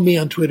follow me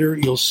on Twitter.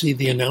 You'll see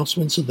the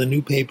announcements of the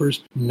new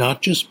papers,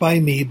 not just by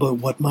me, but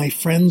what my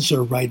friends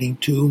are writing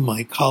to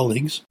my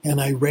colleagues.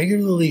 And I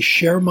regularly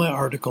share my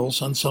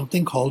articles on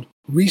something called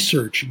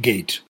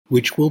ResearchGate,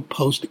 which will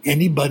post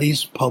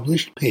anybody's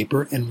published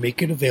paper and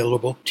make it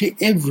available to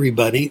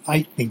everybody.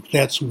 I think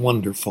that's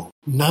wonderful.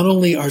 Not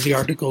only are the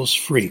articles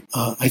free,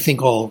 I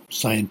think all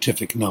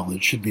scientific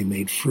knowledge should be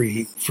made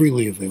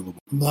freely available.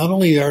 Not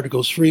only are the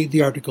articles free,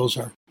 the articles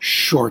are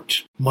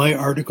short. My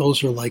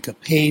articles are like a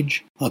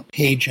page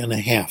and a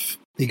half.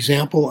 The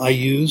example I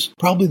use,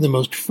 probably the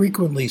most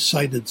frequently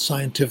cited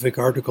scientific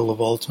article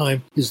of all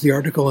time, is the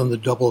article on the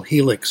double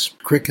helix,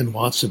 Crick and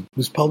Watson. It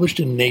was published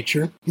in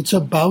Nature. It's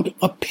about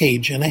a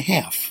page and a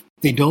half.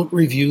 They don't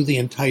review the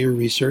entire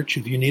research.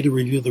 If you need to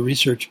review the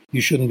research,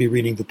 you shouldn't be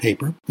reading the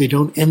paper. They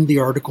don't end the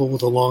article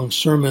with a long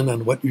sermon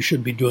on what you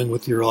should be doing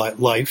with your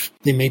life.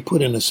 They may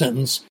put in a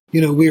sentence,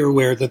 we are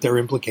aware that there are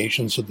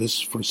implications of this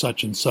for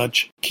such and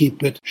such.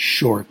 Keep it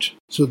short.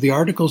 So the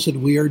articles that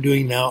we are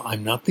doing now,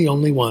 I'm not the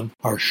only one,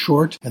 are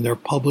short and they're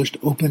published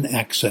open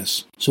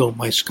access. So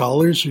my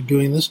scholars are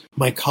doing this.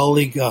 My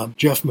colleague,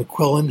 Jeff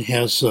McQuillan,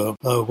 has a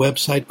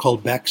website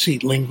called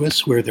Backseat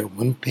Linguists where they're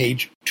 1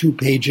 page, 2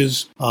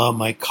 pages.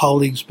 My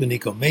colleagues,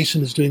 Benico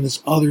Mason is doing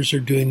this. Others are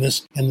doing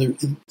this. And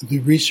the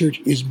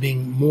research is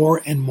being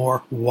more and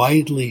more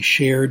widely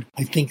shared.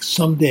 I think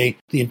someday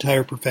the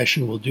entire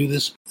profession will do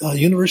this.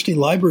 University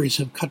libraries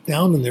have cut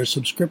down on their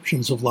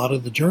subscriptions of a lot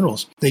of the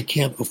journals. They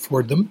can't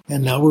afford them.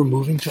 And now we're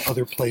moving to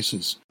other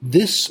places.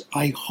 This,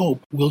 I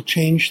hope, will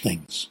change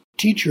things.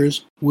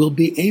 Teachers will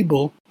be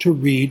able to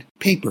read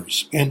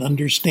papers and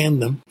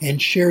understand them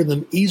and share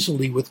them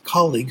easily with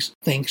colleagues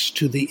thanks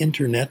to the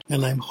internet.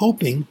 And I'm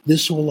hoping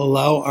this will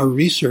allow our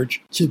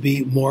research to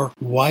be more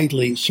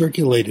widely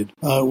circulated.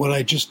 What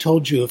I just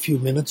told you a few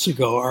minutes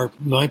ago,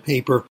 my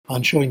paper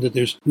on showing that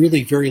there's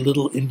really very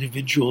little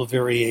individual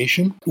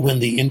variation when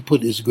the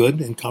input is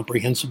good and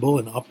comprehensible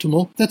and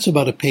optimal, that's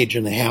about a page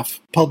and a half,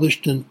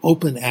 published in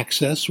open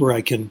access where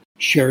I can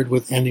share it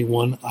with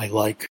anyone I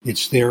like.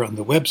 It's there on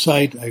the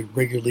website. I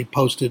regularly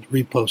post it,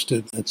 repost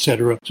it,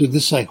 etc. So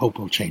this, I hope,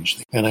 will change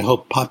things. And I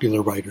hope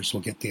popular writers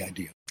will get the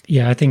idea.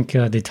 Yeah, I think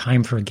the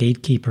time for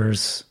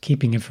gatekeepers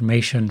keeping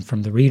information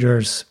from the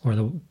readers or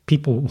the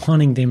people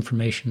wanting the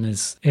information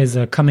is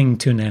coming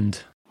to an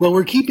end. Well,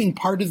 we're keeping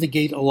part of the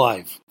gate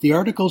alive. The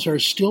articles are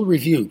still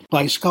reviewed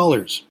by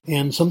scholars,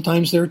 and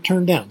sometimes they're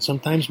turned down.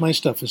 Sometimes my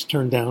stuff is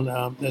turned down,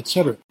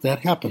 etc. That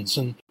happens,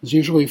 and there's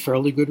usually a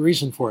fairly good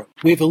reason for it.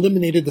 We've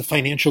eliminated the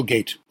financial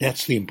gate.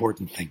 That's the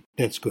important thing.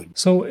 That's good.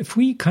 So if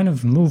we kind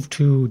of move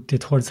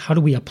towards how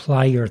do we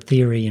apply your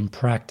theory in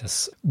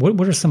practice, what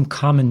are some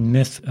common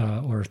myths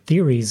or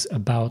theories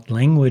about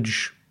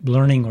language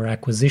learning or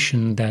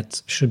acquisition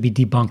that should be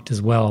debunked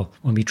as well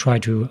when we try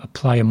to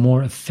apply a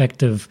more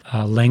effective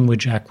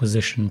language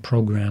acquisition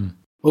program?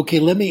 Okay,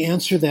 let me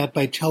answer that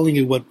by telling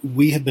you what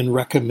we have been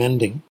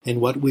recommending and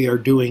what we are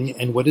doing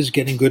and what is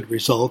getting good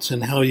results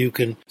and how you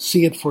can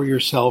see it for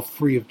yourself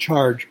free of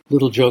charge.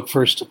 Little joke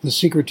first. The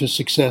secret to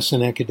success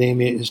in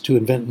academia is to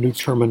invent new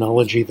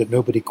terminology that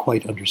nobody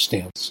quite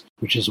understands,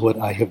 which is what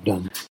I have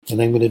done.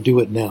 And I'm going to do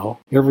it now.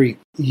 Every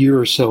year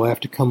or so, I have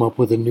to come up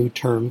with a new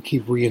term,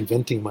 keep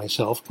reinventing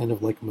myself, kind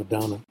of like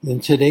Madonna.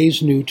 And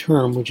today's new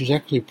term, which is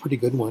actually a pretty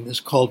good one, is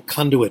called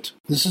conduit.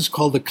 This is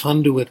called the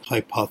conduit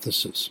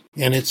hypothesis.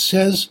 And it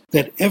says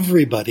that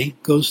everybody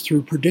goes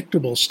through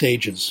predictable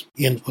stages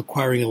in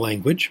acquiring a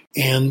language,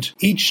 and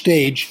each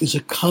stage is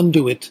a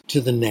conduit to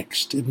the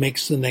next. It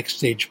makes the next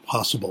stage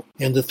possible.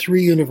 And the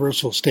three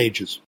universal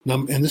stages,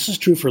 and this is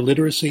true for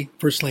literacy,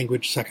 first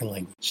language, second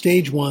language.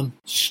 Stage 1,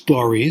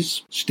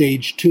 stories.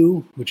 Stage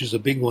 2, which is a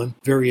big one,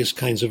 various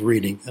kinds of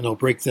reading, and I'll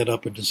break that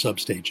up into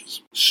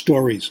substages.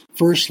 Stories,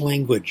 first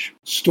language.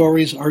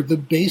 Stories are the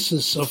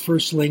basis of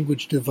first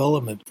language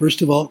development.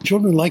 First of all,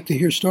 children like to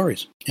hear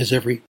stories, as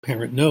every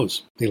parent knows.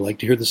 They like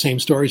to hear the same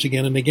stories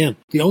again and again.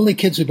 The only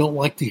kids who don't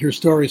like to hear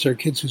stories are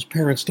kids whose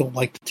parents don't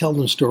like to tell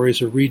them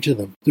stories or read to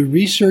them. The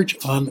research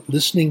on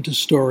listening to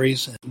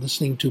stories and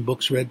listening to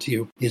books read to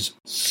you is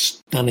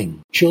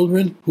stunning.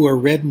 Children who are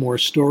read more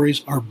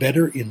stories are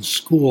better in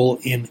school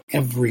in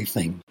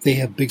everything. They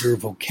have bigger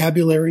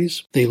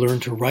vocabularies. They learn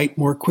to write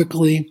more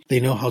quickly. They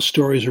know how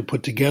stories are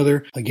put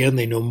together. Again,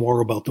 they know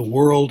more about the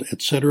world,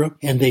 etc.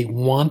 And they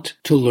want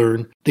to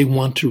learn. They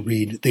want to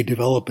read. They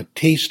develop a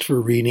taste for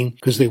reading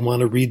because they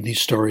want to read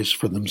these stories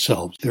for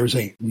themselves. There's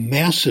a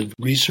massive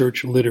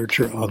research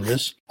literature on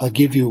this. I'll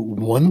give you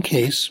one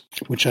case,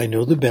 which I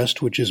know the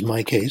best, which is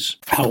my case,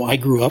 how I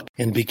grew up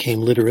and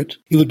became literate.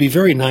 It would be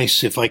very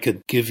nice if I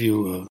could give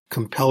you a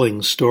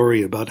compelling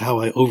story about how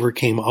I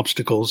overcame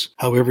obstacles,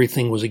 how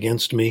everything was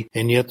against me,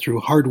 and yet through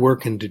hard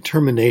work and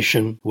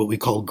determination, what we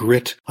call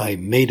grit, I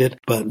made it,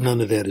 but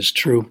none of that is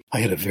true.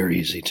 I had a very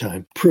easy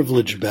time.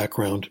 Privileged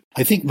background.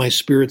 I think my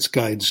spirits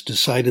guides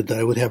decided that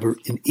I would have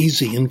an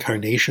easy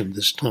incarnation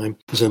this time,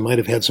 because I might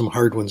have had some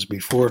hard ones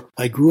before.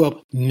 I grew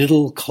up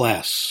middle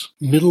class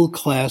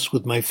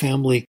with my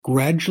family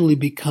gradually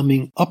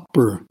becoming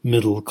upper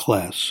middle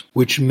class,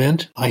 which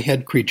meant I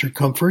had creature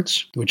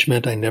comforts, which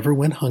meant I never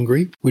went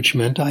hungry, which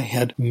meant I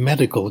had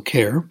medical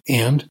care,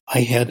 and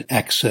I had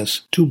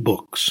access to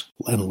books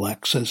and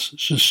access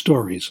to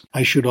stories.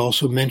 I should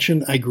also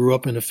mention I grew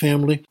up in a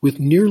family with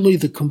nearly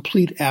the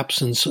complete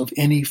absence of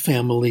any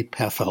family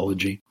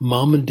pathology.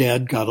 Mom and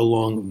Dad got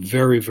along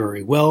very,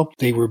 very well.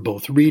 They were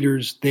both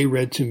readers. They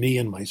read to me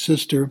and my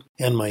sister.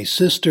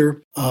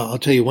 I'll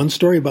tell you one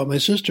story about my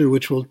sister,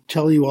 which will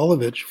tell you all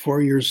of it.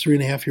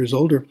 3.5 years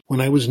older.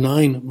 When I was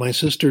 9, my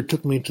sister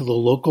took me to the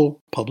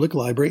local public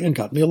library and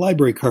got me a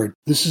library card.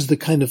 This is the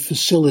kind of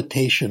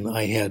facilitation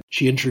I had.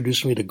 She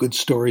introduced me to good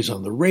stories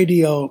on the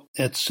radio,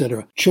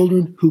 etc.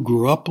 Children who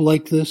grew up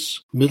like this,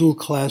 middle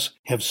class,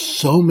 have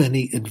so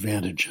many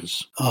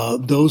advantages.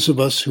 Those of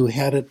us who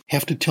had it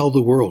have to tell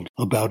the world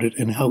about it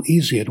and how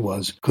easy it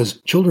was,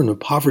 because children of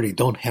poverty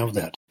don't have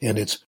that. And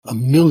it's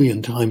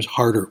 1,000,000 times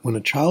harder. When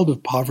a child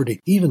of poverty,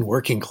 even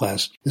working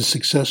class, is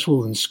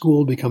successful in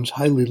school, becomes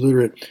highly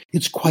literate,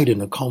 it's quite an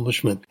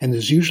accomplishment. And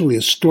there's usually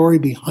a story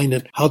behind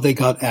it, how they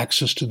got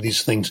access to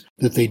these things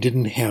that they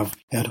didn't have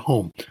at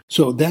home.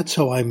 So that's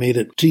how I made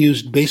it. To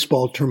use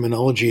baseball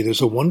terminology,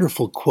 there's a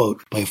wonderful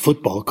quote by a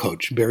football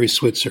coach, Barry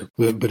Switzer,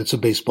 but it's a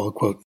baseball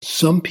quote.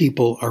 Some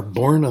people are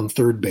born on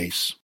third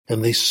base,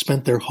 and they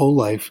spent their whole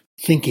life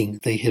thinking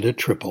they hit a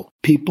triple.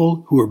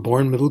 People who are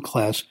born middle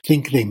class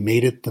think they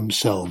made it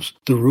themselves.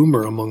 The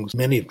rumor among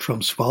many of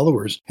Trump's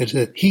followers is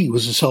that he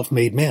was a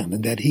self-made man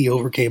and that he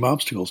overcame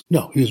obstacles.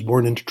 No, he was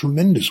born into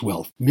tremendous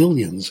wealth,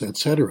 millions,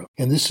 etc.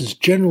 And this is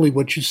generally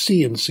what you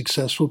see in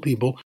successful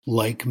people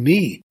like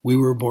me. We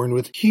were born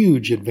with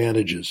huge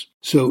advantages.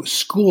 So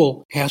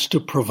school has to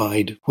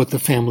provide what the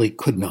family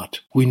could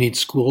not. We need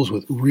schools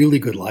with really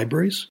good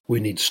libraries.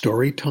 We need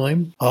story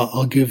time.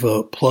 I'll give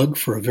a plug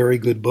for a very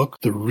good book,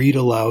 The Read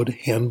Aloud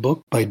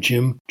Handbook by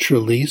Jim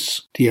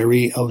Trelease,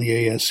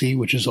 Trelease,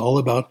 which is all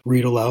about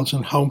read-alouds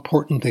and how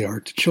important they are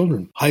to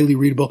children. Highly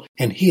readable,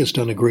 and he has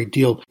done a great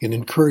deal in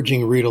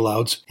encouraging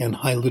read-alouds and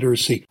high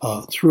literacy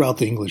throughout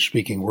the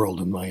English-speaking world,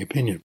 in my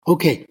opinion.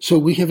 Okay, so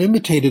we have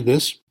imitated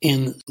this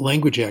in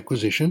language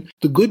acquisition.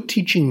 The good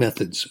teaching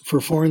methods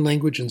for foreign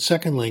language and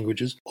second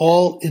languages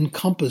all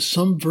encompass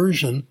some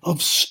version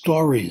of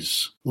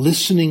stories.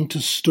 Listening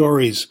to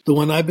stories. The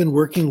one I've been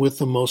working with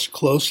the most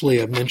closely,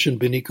 I've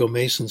mentioned Beniko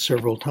Mason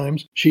several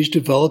times. She's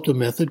developed a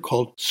method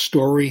called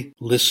story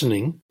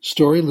listening.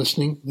 Story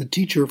listening, the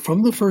teacher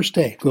from the first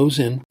day goes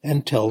in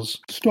and tells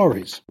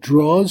stories,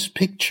 draws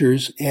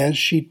pictures as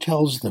she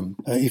tells them.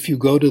 If you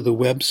go to the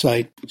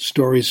website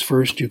Stories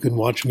First, you can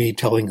watch me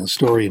telling a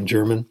story in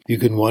German. You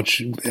can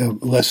watch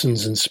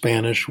lessons in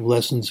Spanish,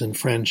 lessons in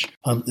French,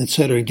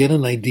 etc. Get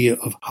an idea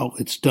of how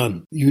it's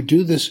done. You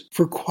do this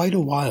for quite a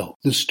while.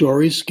 The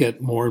stories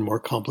get more and more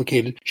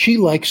complicated. She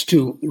likes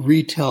to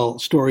retell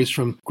stories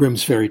from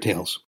Grimm's fairy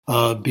tales.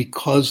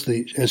 Because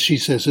they, as she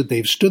says it,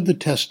 they've stood the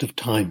test of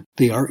time.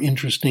 They are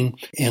interesting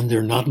and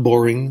they're not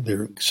boring.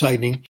 They're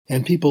exciting,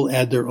 and people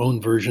add their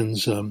own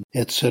versions,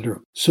 etc.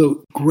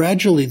 So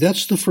gradually,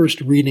 that's the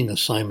first reading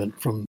assignment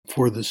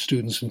for the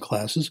students in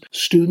classes.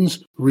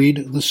 Students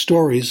read the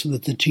stories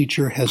that the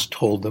teacher has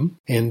told them,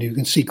 and you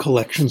can see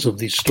collections of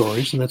these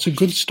stories, and that's a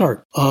good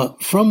start.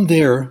 From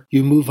there,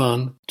 you move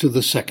on to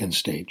the second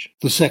stage.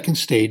 The second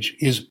stage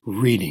is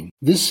reading.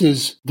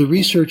 The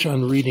research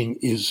on reading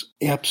is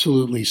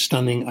absolutely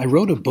stunning. I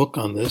wrote a book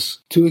on this,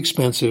 too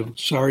expensive,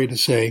 sorry to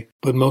say,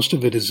 but most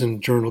of it is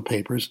in journal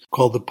papers,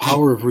 called The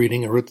Power of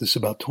Reading. I wrote this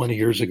about 20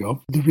 years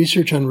ago. The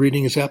research on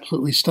reading is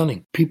absolutely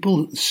stunning.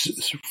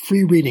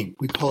 Free reading,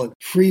 we call it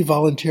free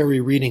voluntary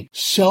reading,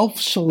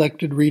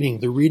 self-selected reading,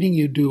 the reading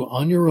you do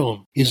on your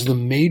own, is the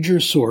major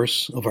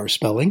source of our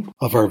spelling,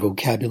 of our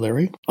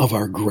vocabulary, of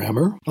our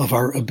grammar, of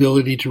our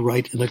ability to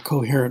write in a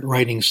coherent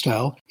writing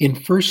style in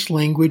first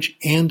language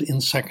and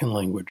in second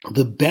language.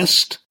 The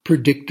best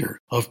predictor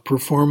of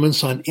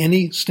performance on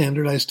any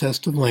standardized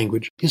test of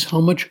language is how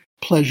much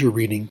pleasure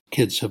reading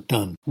kids have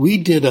done. We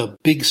did a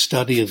big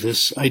study of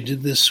this. I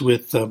did this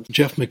with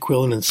Jeff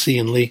McQuillan and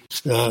Cian Lee,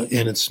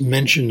 and it's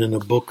mentioned in a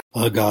book.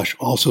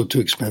 Also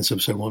too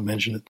expensive, so I won't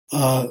mention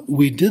it.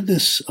 We did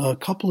this a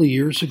couple of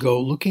years ago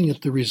looking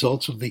at the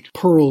results of the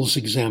PEARLS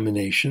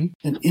examination,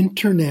 an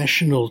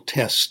international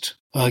test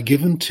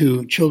given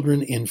to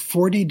children in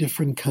 40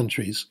 different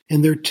countries,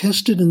 and they're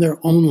tested in their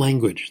own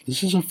language.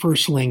 This is a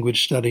first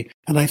language study,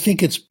 and I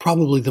think it's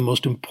probably the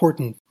most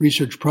important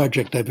research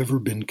project I've ever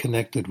been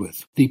connected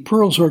with. The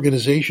PEARLS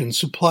organization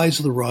supplies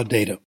the raw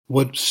data,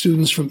 what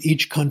students from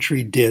each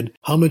country did,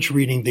 how much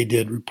reading they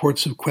did,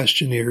 reports of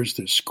questionnaires,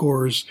 their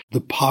scores,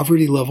 the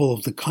poverty level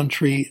of the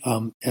country,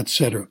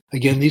 etc.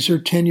 Again, these are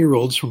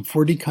 10-year-olds from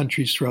 40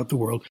 countries throughout the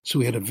world, so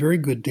we had a very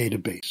good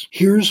database.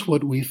 Here's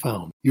what we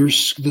found.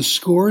 The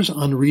scores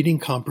on reading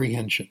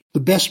comprehension.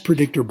 The best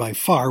predictor by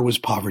far was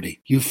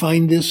poverty. You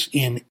find this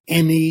in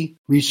any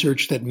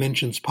research that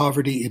mentions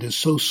poverty. It is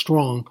so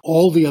strong.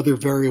 All the other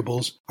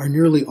variables are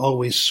nearly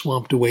always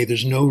swamped away.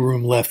 There's no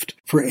room left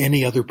for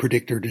any other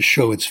predictor to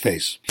show its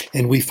face.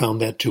 And we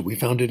found that too. We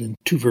found it in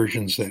two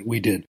versions that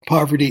we did.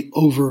 Poverty,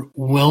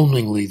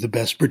 overwhelmingly the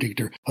best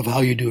predictor of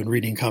how you do in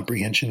reading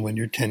comprehension when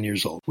you're 10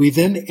 years old. We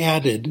then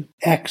added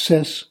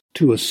access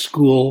to a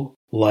school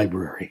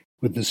library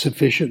with a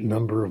sufficient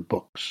number of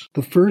books.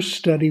 The first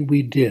study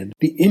we did,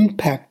 the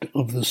impact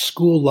of the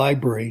school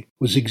library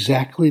was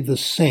exactly the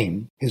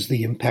same as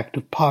the impact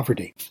of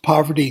poverty.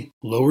 Poverty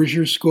lowers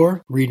your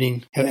score.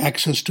 Reading,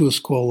 access to a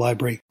school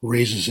library,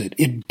 raises it.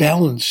 It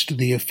balanced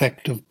the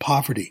effect of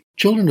poverty.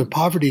 Children of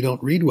poverty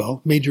don't read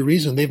well. Major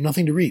reason, they have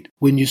nothing to read.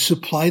 When you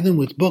supply them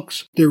with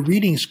books, their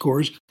reading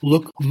scores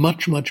look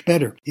much, much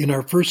better. In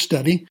our first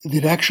study,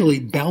 it actually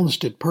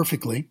balanced it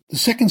perfectly. The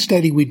second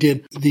study we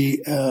did,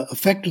 the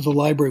effect of the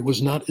library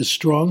was not as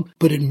strong,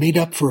 but it made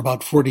up for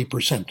about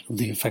 40% of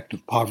the effect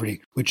of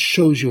poverty, which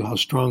shows you how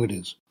strong it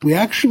is.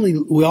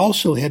 We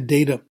also had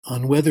data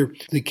on whether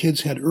the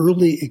kids had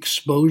early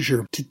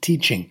exposure to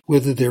teaching,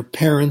 whether their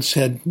parents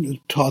had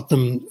taught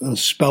them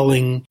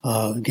spelling,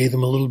 gave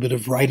them a little bit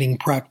of writing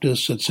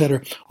practice,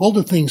 etc. All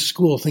the things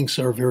school thinks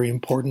are very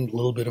important, a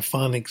little bit of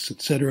phonics,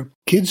 etc.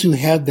 Kids who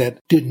had that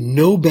did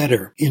no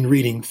better in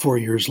reading 4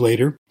 years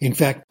later. In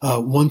fact,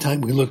 one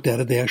time we looked at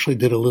it, they actually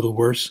did a little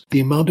worse. The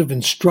amount of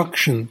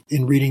instruction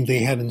in reading they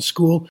had in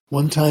school,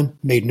 one time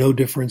made no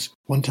difference.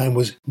 One time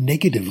was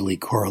negatively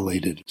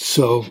correlated.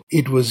 So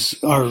it was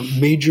our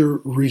major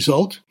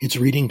result. It's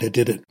reading that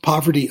did it.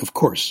 Poverty, of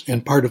course,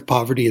 and part of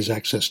poverty is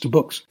access to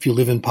books. If you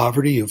live in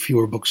poverty, you have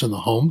fewer books in the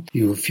home.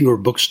 You have fewer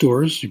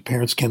bookstores. Your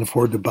parents can't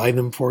afford to buy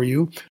them for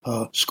you.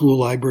 School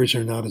libraries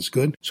are not as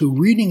good. So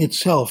reading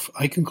itself,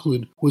 I conclude,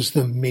 conclude was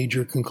the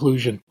major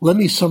conclusion. Let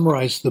me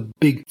summarize the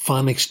big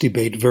phonics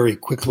debate very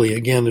quickly.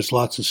 Again, there's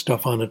lots of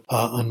stuff on it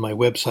on my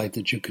website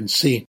that you can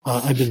see.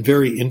 I've been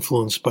very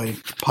influenced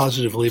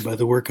positively by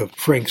the work of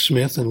Frank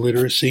Smith in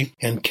literacy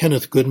and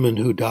Kenneth Goodman,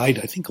 who died,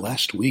 I think,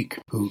 last week,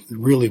 who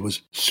really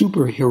was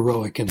super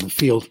heroic in the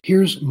field.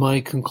 Here's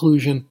my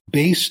conclusion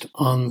based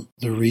on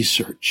the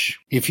research.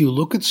 If you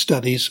look at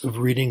studies of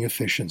reading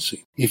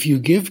efficiency, if you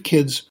give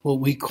kids what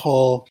we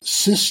call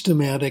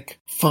systematic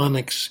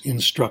phonics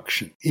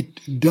instruction,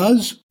 it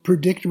does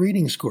predict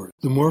reading score.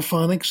 The more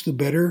phonics, the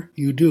better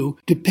you do,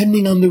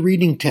 depending on the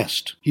reading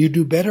test. You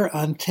do better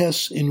on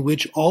tests in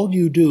which all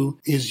you do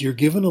is you're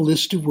given a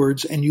list of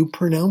words and you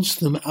pronounce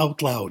them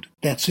out loud.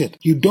 That's it.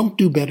 You don't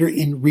do better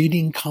in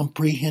reading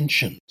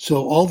comprehension.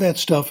 So all that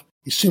stuff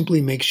simply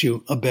makes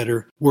you a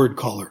better word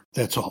caller.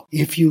 That's all.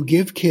 If you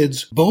give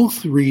kids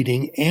both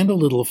reading and a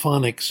little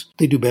phonics,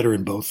 they do better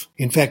in both.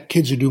 In fact,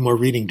 kids who do more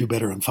reading do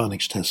better on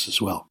phonics tests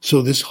as well.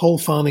 So this whole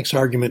phonics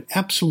argument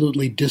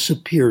absolutely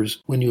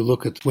disappears when you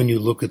look at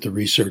the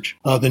research.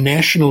 The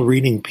National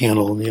Reading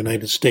Panel in the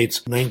United States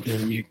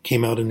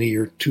came out in the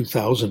year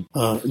 2000.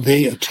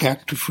 They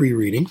attacked free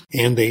reading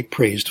and they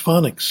praised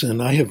phonics,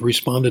 and I have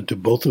responded to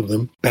both of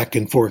them back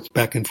and forth.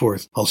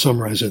 I'll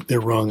summarize it.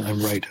 They're wrong.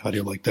 I'm right. How do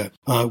you like that?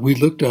 We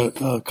looked at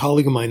a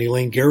colleague of mine,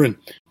 Elaine Guerin,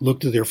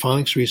 looked at their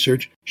phonics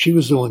research. She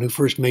was the one who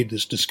first made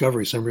this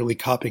discovery, so I'm really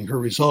copying her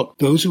result.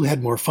 Those who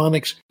had more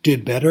phonics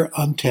did better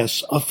on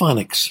tests of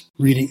phonics,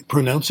 reading,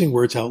 pronouncing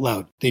words out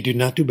loud. They did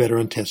not do better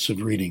on tests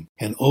of reading.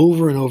 And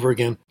over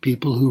again,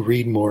 people who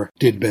read more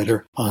did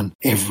better on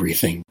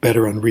everything,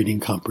 better on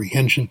reading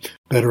comprehension,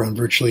 better on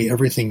virtually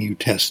everything you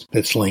test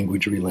that's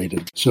language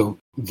related. So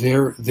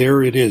there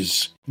it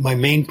is. My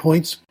main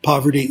points: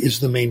 poverty is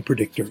the main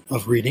predictor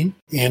of reading.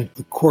 And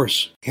of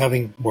course,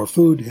 having more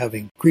food,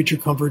 having creature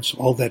comforts,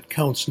 all that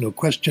counts, no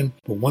question.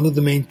 But one of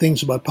the main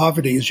things about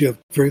poverty is you have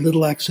very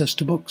little access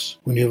to books.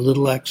 When you have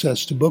little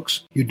access to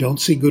books, you don't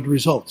see good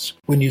results.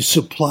 When you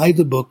supply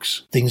the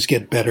books, things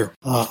get better.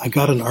 I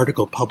got an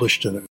article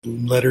published in a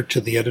letter to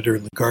the editor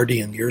in The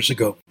Guardian years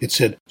ago. It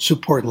said,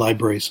 support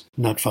libraries,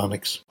 not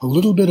phonics. A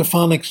little bit of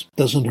phonics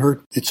doesn't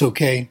hurt. It's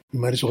okay. You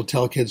might as well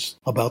tell kids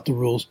about the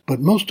rules. But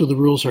most of the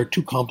rules are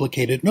too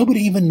complicated. Nobody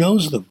even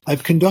knows them.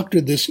 I've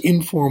conducted this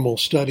informal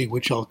study,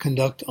 which I'll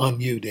conduct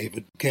on you,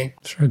 David. Okay?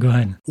 Sure, go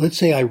ahead. Let's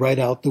say I write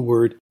out the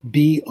word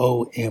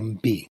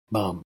B-O-M-B,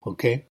 bomb,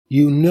 okay?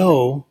 You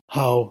know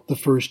how the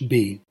first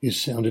B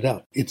is sounded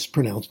out. It's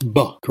pronounced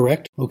B,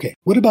 correct? Okay.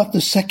 What about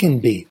the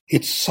second B?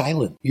 It's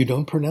silent. You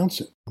don't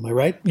pronounce it. Am I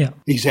right? Yeah.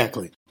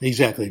 Exactly.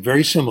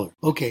 Very similar.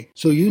 Okay.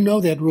 So you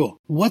know that rule.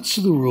 What's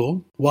the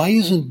rule? Why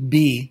isn't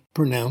B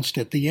pronounced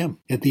at the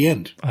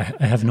end? I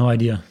have no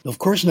idea. Of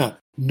course not.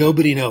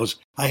 Nobody knows.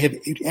 I have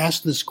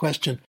asked this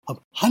question of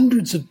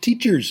hundreds of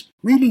teachers,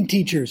 reading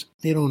teachers.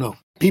 They don't know.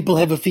 People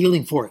have a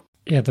feeling for it.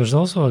 Yeah, there's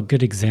also a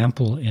good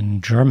example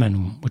in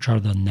German, which are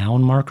the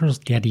noun markers,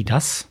 der, die,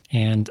 das.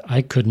 And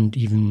I couldn't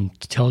even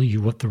tell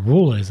you what the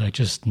rule is. I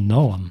just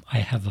know them. I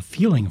have a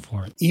feeling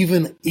for it.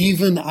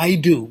 Even I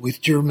do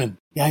with German.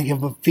 I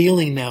have a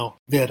feeling now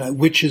that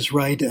which is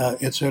right,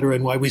 etc.,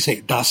 and why we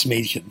say das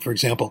Mädchen, for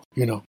example,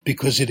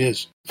 because it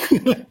is.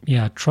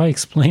 Yeah, try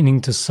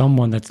explaining to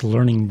someone that's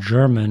learning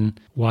German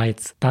why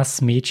it's das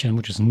Mädchen,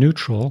 which is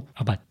neutral,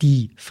 about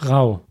die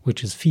Frau,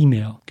 which is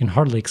female. Can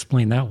hardly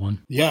explain that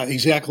one. Yeah,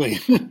 exactly.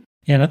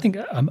 Yeah, and I think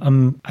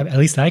at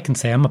least I can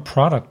say I'm a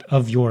product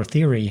of your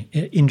theory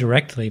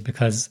indirectly,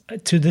 because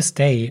to this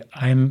day,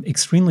 I'm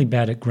extremely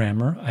bad at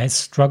grammar. I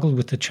struggled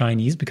with the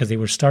Chinese because they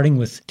were starting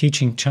with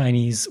teaching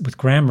Chinese with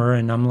grammar.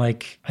 And I'm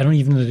like, I don't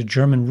even know the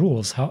German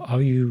rules. How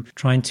are you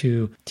trying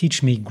to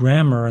teach me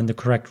grammar and the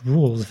correct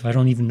rules if I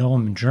don't even know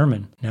them in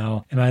German?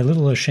 Now, am I a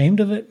little ashamed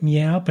of it?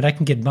 Yeah, but I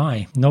can get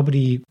by.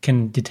 Nobody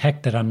can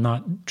detect that I'm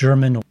not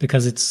German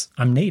because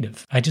I'm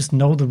native. I just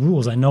know the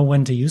rules. I know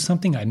when to use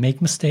something. I make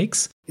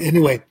mistakes.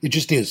 Anyway, it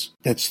just is.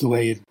 That's the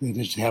way it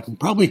has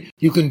happened. Probably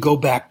you can go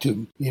back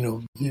to,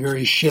 the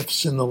various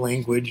shifts in the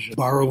language,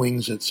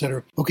 borrowings,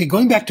 etc. Okay,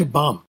 going back to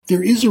bomb,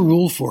 there is a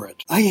rule for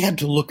it. I had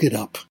to look it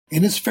up,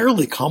 and it's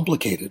fairly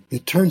complicated.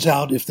 It turns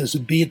out if there's a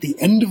B at the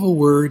end of a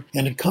word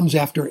and it comes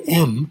after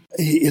M,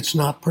 it's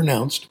not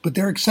pronounced, but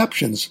there are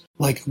exceptions.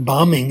 Like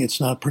bombing, it's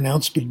not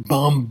pronounced, but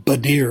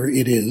bombardier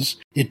it is.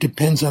 It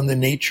depends on the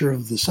nature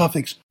of the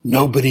suffix.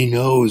 Nobody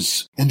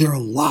knows. And there are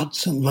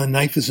lots, and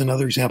knife is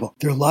another example.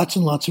 There are lots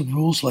and lots of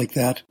rules like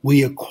that.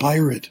 We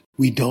acquire it.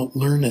 We don't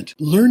learn it.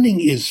 Learning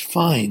is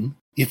fine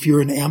if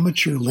you're an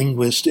amateur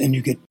linguist and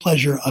you get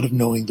pleasure out of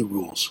knowing the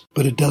rules.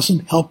 But it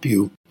doesn't help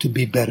you to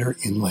be better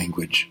in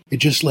language. It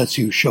just lets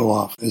you show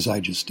off, as I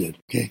just did.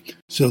 Okay,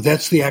 so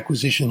that's the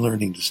acquisition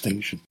learning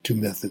distinction, two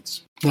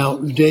methods. Now,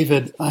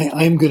 David,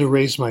 I'm going to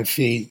raise my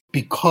fee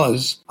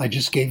because I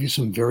just gave you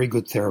some very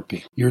good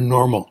therapy. You're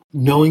normal.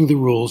 Knowing the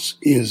rules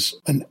is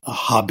a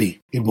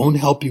hobby. It won't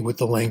help you with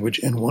the language.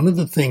 And one of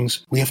the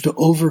things we have to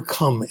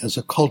overcome as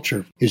a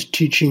culture is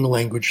teaching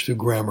language through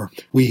grammar.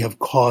 We have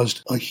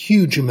caused a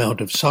huge amount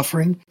of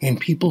suffering and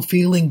people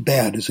feeling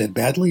bad. Is that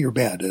badly or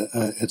bad,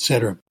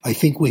 etc. I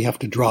think we have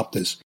to drop drop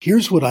this.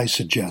 Here's what I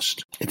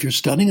suggest. If you're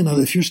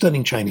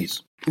studying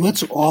Chinese,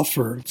 let's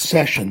offer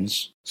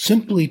sessions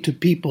simply to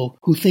people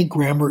who think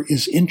grammar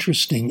is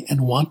interesting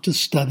and want to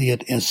study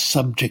it as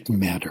subject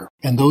matter.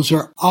 And those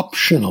are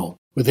optional,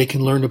 where they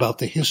can learn about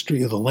the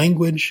history of the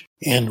language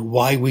and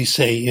why we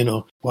say,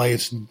 why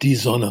it's die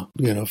Sonne,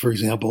 for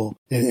example,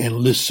 and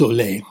le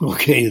soleil.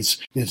 Okay,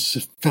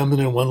 it's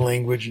feminine in one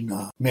language and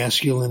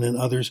masculine in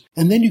others.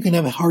 And then you can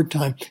have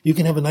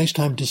a nice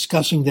time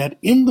discussing that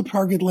in the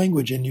target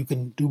language, and you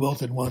can do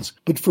both at once.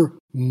 But for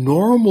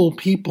normal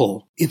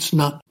people, it's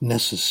not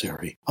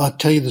necessary. I'll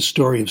tell you the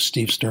story of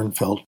Steve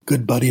Sternfeld,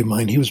 good buddy of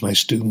mine. He was my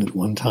student at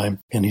one time,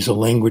 and he's a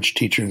language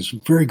teacher. He has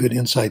very good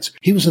insights.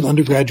 He was an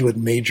undergraduate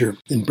major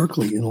in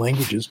Berkeley in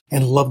languages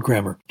and loved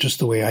grammar, just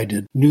the way I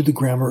did. Knew the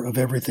grammar of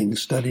everything,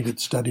 studied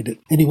it.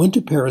 And he went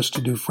to Paris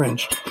to do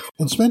French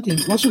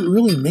and wasn't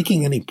really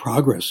making any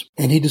progress.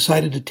 And he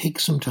decided to take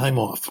some time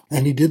off.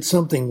 And he did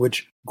something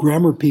which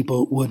grammar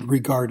people would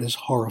regard as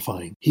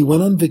horrifying. He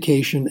went on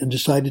vacation and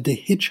decided to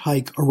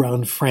hitchhike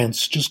around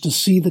France just to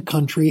see the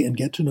country and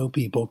get to know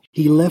people.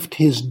 He left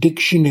his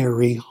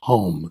dictionary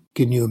home.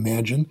 Can you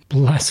imagine?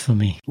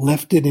 Blasphemy.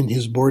 Left it in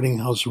his boarding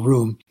house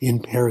room in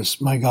Paris.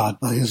 My God,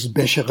 his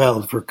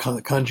Becherel for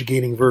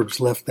conjugating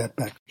verbs left that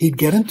back. He'd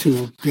get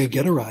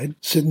a ride,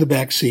 sit in the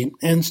back seat,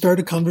 and start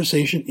a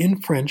conversation in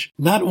French,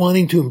 not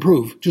wanting to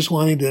improve, just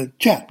wanting to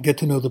chat, get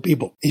to know the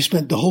people. He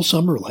spent the whole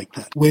summer like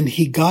that. When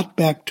he got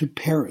back to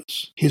Paris,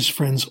 his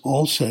friends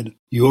all said,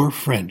 "Your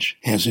French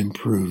has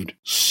improved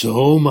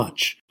so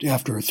much.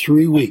 After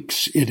 3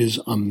 weeks, it is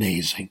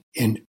amazing."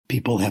 And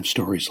people have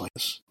stories like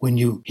this.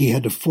 He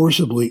had to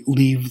forcibly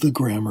leave the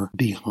grammar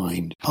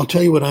behind. I'll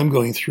tell you what I'm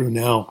going through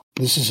now.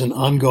 This is an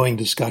ongoing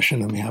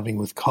discussion I'm having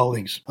with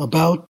colleagues.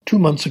 About 2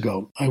 months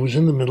ago, I was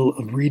in the middle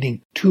of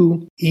reading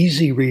 2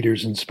 easy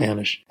readers in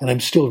Spanish, and I'm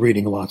still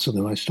reading lots of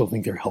them. I still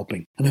think they're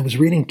helping. And I was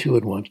reading two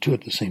at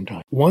the same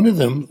time. One of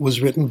them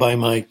was written by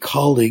my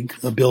colleague,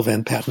 Bill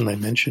Van Patten. I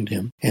mentioned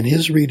him, and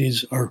his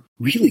readings are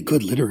really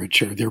good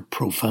literature. They're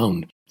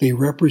profound. They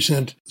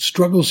represent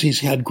struggles he's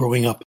had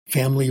growing up,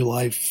 family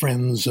life,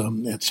 friends,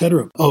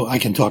 etc. Oh, I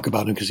can talk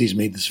about him because he's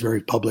made this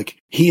very public.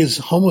 He is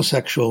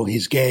homosexual,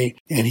 he's gay,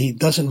 and he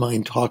doesn't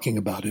mind talking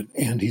about it,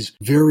 and he's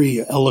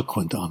very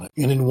eloquent on it.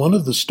 And in one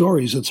of the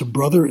stories, it's a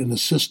brother and a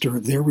sister,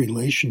 their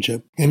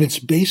relationship, and it's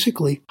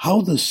basically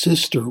how the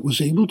sister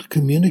was able to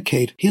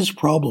communicate his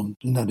problem,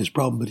 not his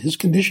problem, but his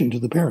condition to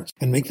the parents,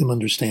 and make them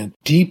understand.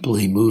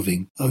 Deeply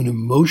moving, an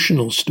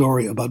emotional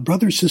story about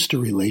brother-sister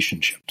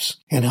relationships,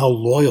 and how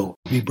loyal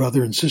the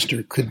brother and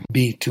sister could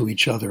be to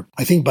each other.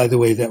 I think, by the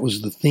way, that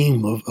was the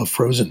theme of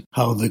Frozen,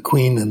 how the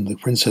queen and the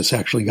princess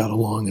actually got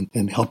along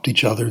and helped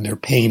each other in their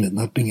pain at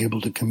not being able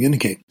to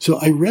communicate. So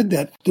I read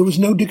that. There was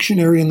no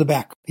dictionary in the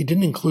back. He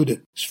didn't include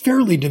it. It's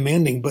fairly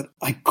demanding, but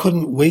I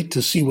couldn't wait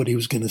to see what he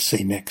was going to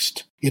say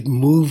next. It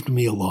moved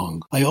me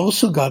along. I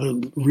also got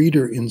a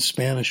reader in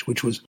Spanish,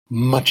 which was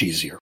much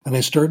easier. And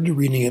I started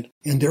reading it,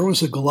 and there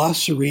was a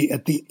glossary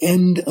at the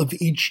end of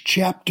each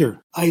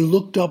chapter. I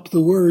looked up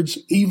the words,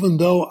 even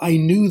though I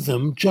knew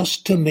them,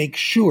 just to make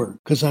sure,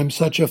 because I'm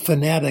such a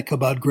fanatic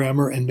about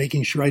grammar and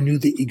making sure I knew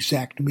the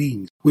exact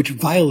meanings, which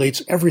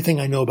violates everything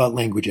I know about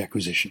language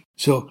acquisition.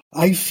 So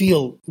I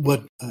feel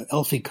what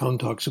Alfie Kohn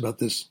talks about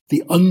this,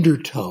 the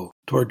undertow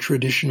toward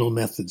traditional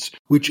methods,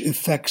 which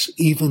affects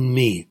even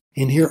me.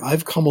 And here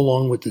I've come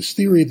along with this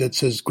theory that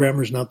says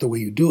grammar is not the way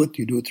you do it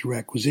through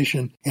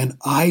acquisition. And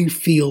I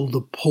feel the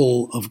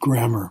pull of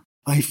grammar.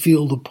 I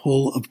feel the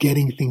pull of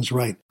getting things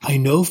right. I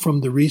know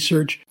from the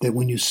research that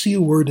when you see a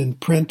word in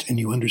print and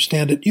you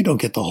understand it, you don't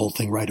get the whole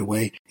thing right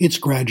away. It's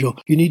gradual.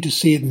 You need to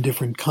see it in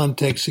different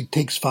contexts. It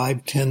takes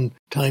 5-10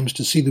 times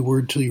to see the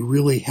word till you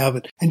really have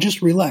it. And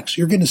just relax.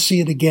 You're going to see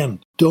it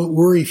again. Don't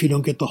worry if you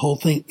don't get the whole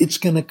thing. It's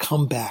going to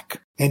come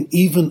back. And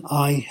even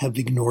I have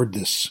ignored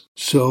this.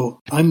 So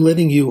I'm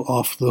letting you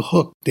off the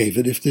hook,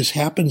 David. If this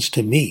happens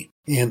to me,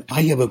 and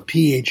I have a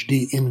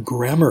PhD in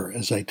grammar,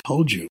 as I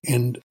told you,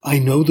 and I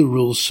know the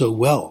rules so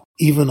well,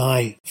 even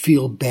I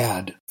feel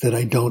bad that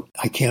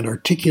I can't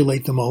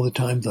articulate them all the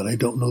time, that I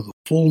don't know the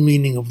full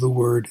meaning of the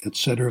word,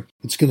 etc.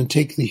 It's going to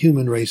take the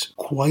human race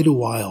quite a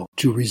while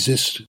to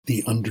resist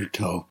the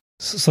undertow.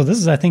 So this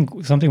is, I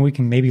think, something we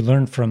can maybe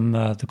learn from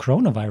the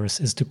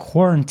coronavirus, is to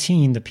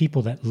quarantine the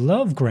people that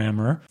love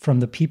grammar from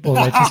the people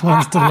that just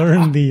wants to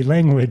learn the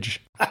language.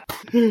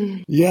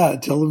 Yeah,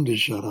 tell them to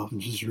shut up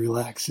and just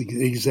relax.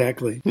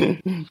 Exactly.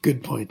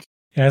 Good point.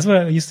 Yeah, that's what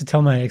I used to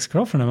tell my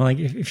ex-girlfriend. I'm like,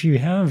 if you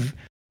have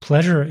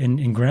pleasure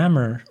in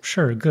grammar,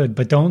 sure, good,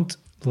 but don't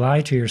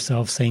lie to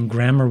yourself saying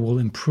grammar will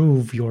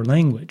improve your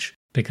language.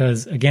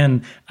 Because,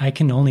 again, I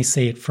can only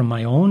say it from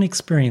my own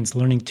experience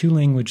learning 2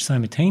 languages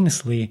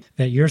simultaneously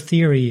that your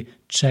theory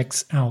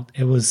checks out.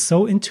 It was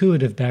so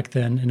intuitive back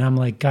then. And I'm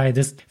like, Guy,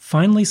 this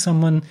finally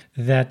someone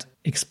that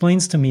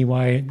explains to me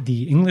why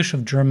the English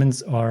of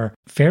Germans are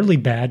fairly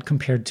bad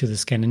compared to the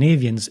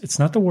Scandinavians. It's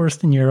not the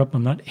worst in Europe.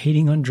 I'm not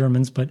hating on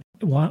Germans, but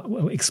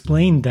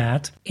explain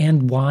that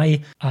and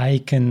why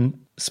I can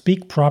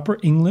speak proper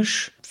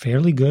English,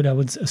 fairly good, I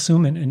would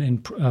assume,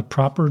 and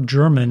proper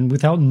German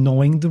without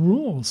knowing the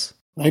rules.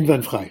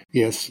 Einwandfrei.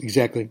 Yes,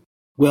 exactly.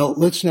 Well,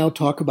 let's now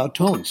talk about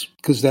tones,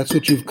 because that's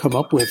what you've come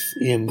up with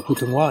in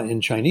Putonghua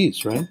in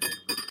Chinese, right?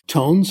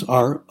 Tones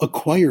are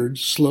acquired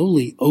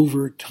slowly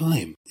over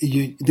time.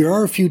 There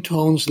are a few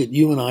tones that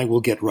you and I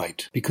will get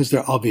right because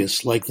they're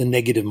obvious, like the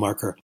negative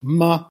marker.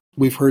 Ma,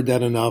 we've heard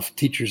that enough.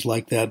 Teachers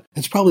like that.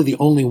 It's probably the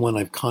only one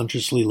I've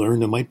consciously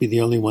learned. It might be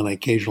the only one I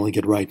occasionally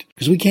get right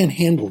because we can't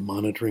handle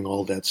monitoring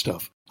all that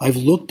stuff. I've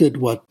looked at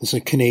there's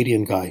a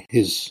Canadian guy.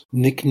 His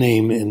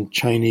nickname in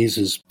Chinese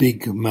is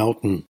Big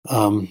Mountain.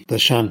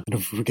 Dashan. I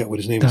don't forget what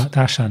his name is.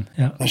 Dashan,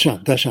 yeah.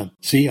 Dashan.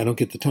 See, I don't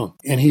get the tone.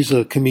 And he's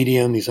a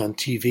comedian. He's on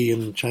TV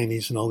in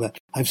Chinese and all that.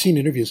 I've seen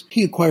interviews.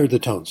 He acquired the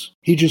tones.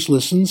 He just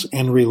listens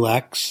and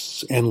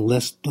relaxes and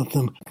lets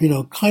them,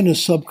 kind of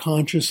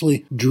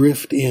subconsciously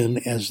drift in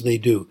as they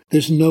do.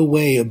 There's no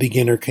way a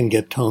beginner can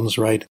get tones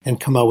right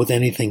and come out with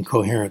anything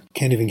coherent.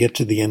 Can't even get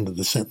to the end of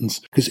the sentence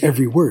because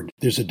every word,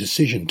 there's a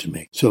decision to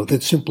make. So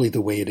that's simply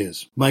the way it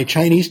is. My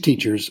Chinese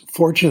teachers,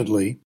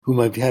 fortunately, whom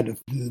I've had,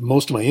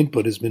 most of my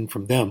input has been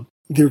from them,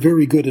 they're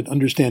very good at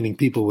understanding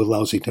people with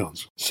lousy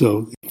tones.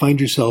 So find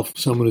yourself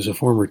someone who's a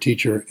former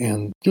teacher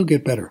and you'll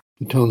get better.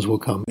 The tones will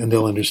come and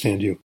they'll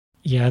understand you.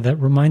 Yeah, that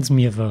reminds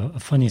me of a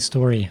funny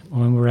story.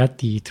 When we were at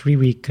the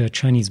 3-week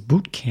Chinese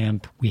boot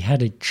camp, we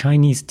had a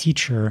Chinese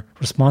teacher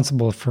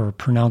responsible for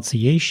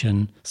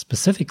pronunciation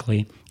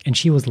specifically, and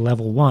she was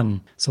level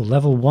 1. So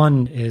level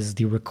 1 is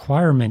the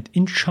requirement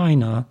in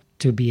China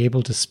to be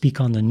able to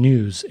speak on the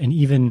news, and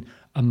even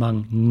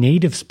among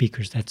native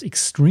speakers, that's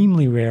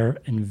extremely rare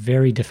and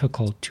very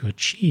difficult to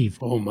achieve.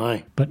 Oh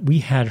my. But we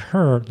had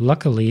her,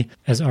 luckily,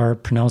 as our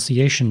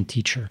pronunciation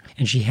teacher.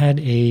 And she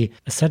had a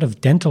set of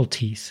dental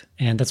teeth.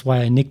 And that's why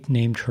I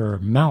nicknamed her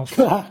Mouth.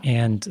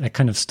 And that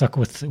kind of stuck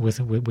with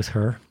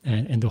her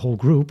and the whole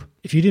group.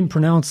 If you didn't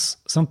pronounce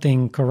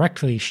something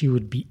correctly, she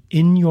would be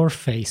in your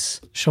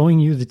face, showing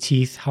you the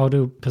teeth, how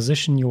to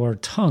position your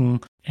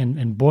tongue.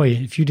 And boy,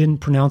 if you didn't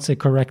pronounce it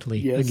correctly,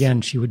 yes.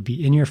 Again, she would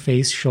be in your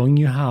face showing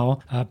you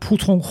how,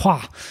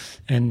 Putonghua,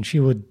 and she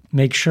would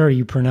make sure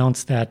you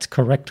pronounce that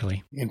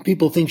correctly. And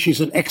people think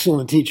she's an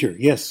excellent teacher.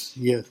 Yes,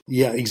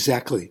 yeah,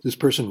 exactly. This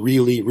person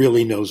really,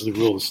 really knows the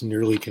rules and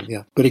really can,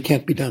 yeah. But it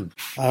can't be done.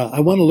 I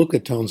want to look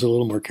at tones a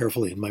little more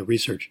carefully in my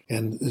research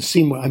and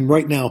see. I'm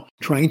right now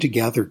trying to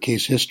gather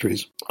case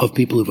histories of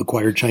people who've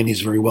acquired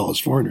Chinese very well as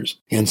foreigners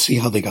and see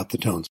how they got the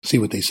tones, see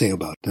what they say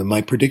about it. And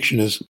my prediction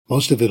is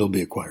most of it will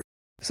be acquired.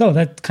 So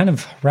that kind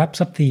of wraps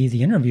up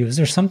the interview. Is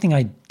there something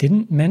I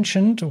didn't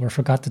mention or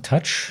forgot to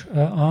touch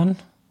on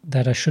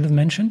that I should have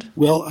mentioned?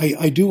 Well,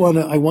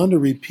 I want to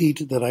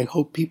repeat that I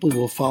hope people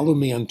will follow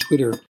me on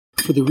Twitter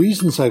for the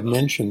reasons I've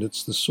mentioned.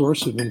 It's the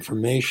source of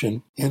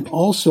information. And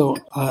also,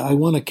 I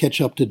want to catch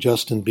up to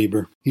Justin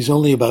Bieber. He's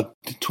only about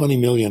 20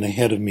 million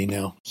ahead of me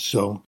now.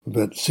 So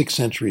about 6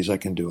 centuries I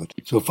can do it.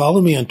 So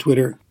follow me on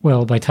Twitter.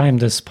 Well, by the time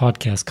this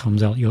podcast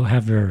comes out, you'll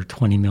have your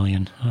 20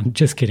 million. I'm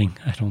just kidding.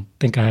 I don't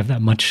think I have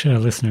that much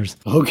listeners.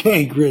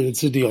 Okay, great.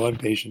 It's a deal. I'm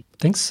patient.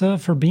 Thanks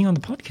for being on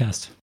the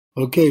podcast.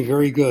 Okay,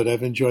 very good.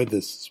 I've enjoyed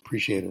this.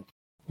 Appreciate it.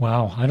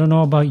 Wow, I don't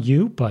know about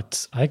you,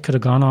 but I could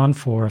have gone on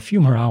for a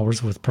few more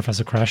hours with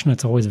Professor Krashen.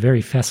 It's always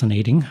very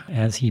fascinating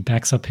as he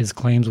backs up his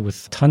claims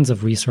with tons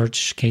of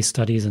research, case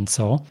studies, and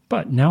so.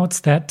 But now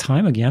it's that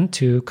time again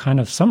to kind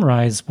of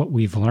summarize what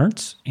we've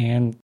learned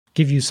and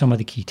give you some of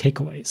the key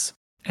takeaways.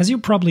 As you're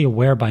probably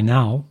aware by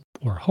now,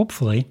 or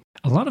hopefully,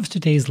 a lot of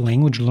today's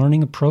language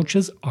learning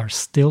approaches are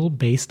still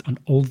based on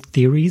old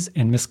theories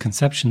and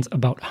misconceptions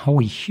about how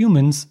we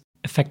humans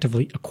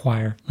effectively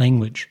acquire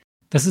language.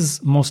 This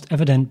is most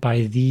evident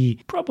by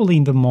probably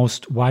the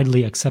most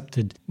widely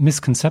accepted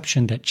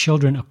misconception that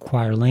children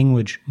acquire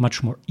language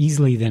much more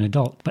easily than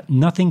adults. But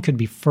nothing could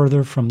be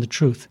further from the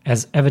truth,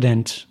 as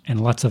evident and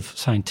lots of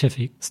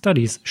scientific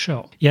studies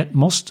show. Yet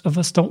most of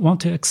us don't want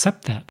to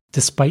accept that,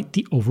 despite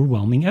the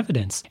overwhelming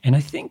evidence. And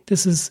I think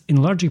this is in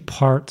large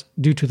part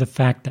due to the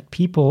fact that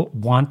people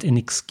want an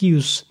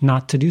excuse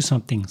not to do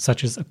something,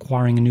 such as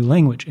acquiring a new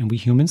language, and we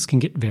humans can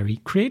get very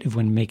creative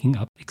when making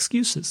up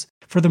excuses.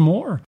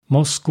 Furthermore,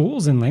 most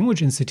schools and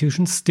language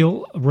institutions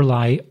still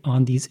rely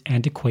on these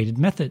antiquated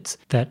methods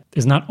that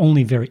is not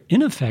only very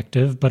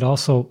ineffective, but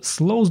also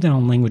slows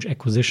down language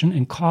acquisition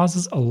and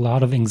causes a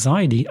lot of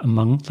anxiety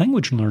among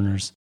language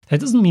learners.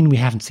 That doesn't mean we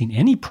haven't seen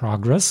any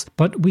progress,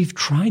 but we've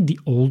tried the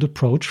old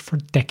approach for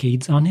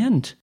decades on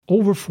end,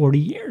 over 40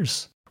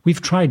 years.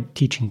 We've tried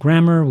teaching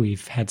grammar,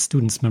 we've had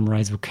students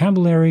memorize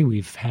vocabulary,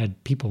 we've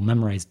had people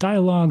memorize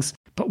dialogues,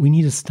 but we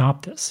need to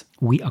stop this.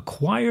 We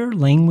acquire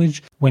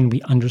language when we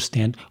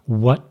understand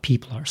what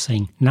people are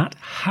saying, not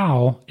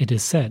how it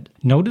is said.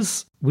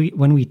 Notice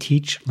when we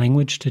teach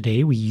language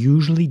today, we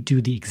usually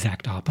do the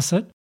exact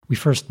opposite. We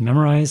first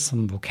memorize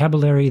some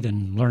vocabulary,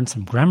 then learn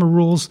some grammar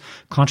rules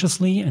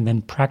consciously, and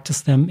then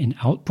practice them in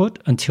output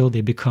until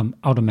they become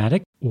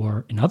automatic,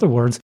 or in other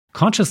words,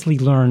 consciously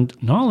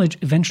learned knowledge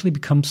eventually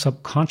becomes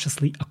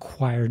subconsciously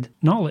acquired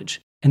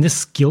knowledge. And this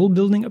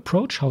skill-building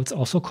approach, how it's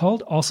also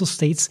called, also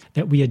states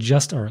that we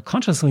adjust our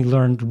consciously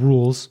learned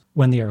rules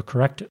when they are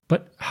corrected.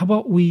 But how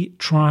about we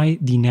try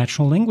the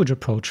natural language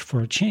approach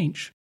for a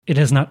change? It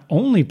has not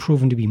only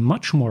proven to be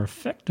much more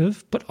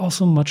effective, but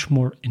also much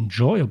more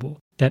enjoyable.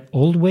 That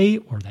old way,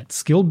 or that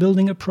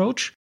skill-building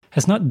approach,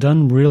 has not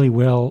done really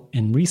well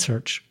in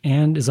research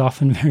and is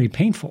often very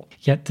painful.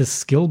 Yet this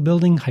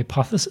skill-building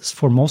hypothesis,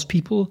 for most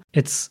people,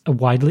 it's a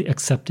widely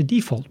accepted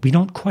default. We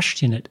don't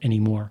question it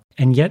anymore.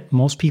 And yet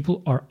most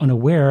people are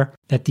unaware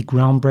that the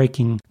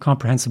groundbreaking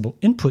comprehensible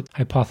input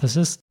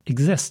hypothesis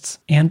exists.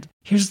 And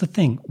here's the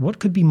thing, what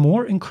could be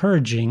more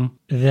encouraging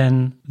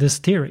than this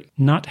theory?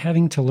 Not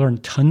having to learn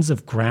tons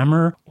of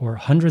grammar or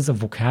hundreds of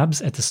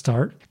vocabs at the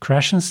start.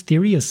 Krashen's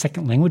theory of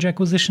second language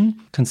acquisition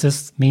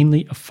consists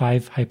mainly of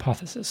 5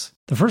 hypotheses.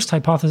 The first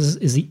hypothesis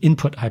is the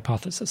input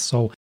hypothesis.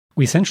 So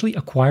we essentially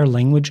acquire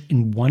language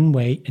in one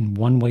way and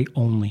one way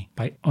only,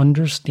 by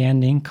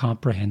understanding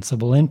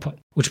comprehensible input,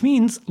 which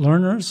means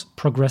learners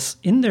progress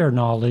in their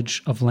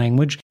knowledge of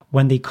language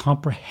when they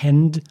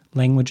comprehend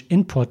language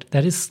input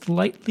that is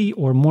slightly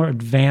or more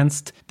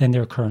advanced than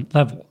their current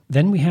level.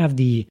 Then we have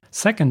the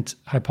second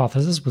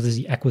hypothesis, which is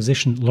the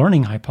acquisition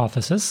learning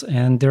hypothesis,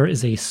 and there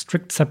is a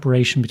strict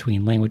separation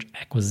between language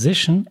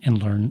acquisition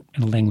and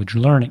language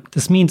learning.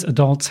 This means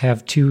adults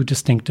have 2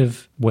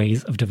 distinctive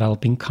ways of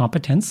developing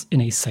competence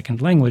in a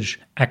second language: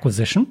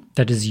 acquisition,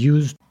 that is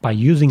used by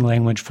using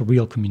language for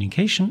real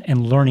communication,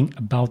 and learning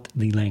about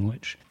the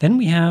language. Then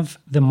we have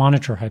the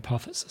monitor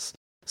hypothesis.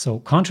 So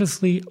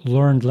consciously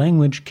learned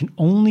language can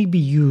only be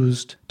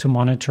used to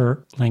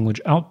monitor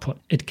language output.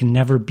 It can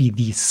never be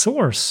the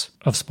source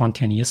of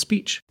spontaneous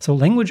speech. So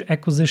language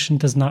acquisition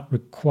does not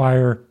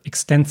require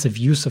extensive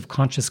use of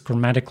conscious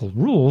grammatical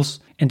rules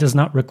and does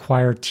not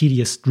require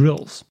tedious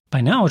drills.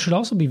 By now, it should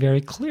also be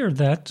very clear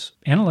that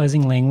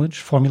analyzing language,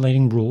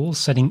 formulating rules,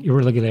 setting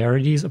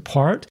irregularities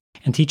apart,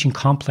 and teaching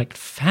complex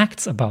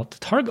facts about the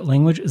target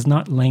language is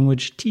not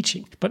language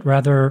teaching, but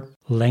rather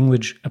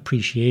language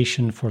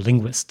appreciation for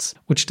linguists,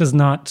 which does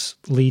not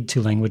lead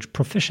to language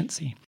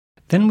proficiency.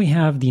 Then we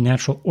have the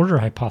natural order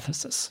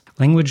hypothesis.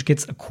 Language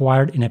gets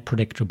acquired in a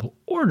predictable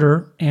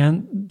order,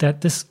 and that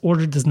this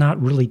order does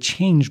not really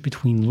change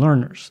between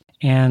learners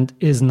and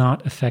is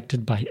not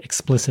affected by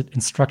explicit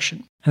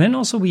instruction. And then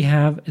also we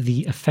have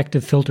the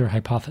affective filter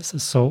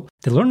hypothesis. So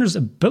the learner's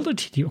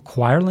ability to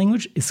acquire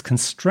language is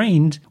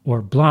constrained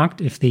or blocked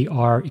if they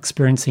are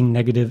experiencing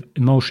negative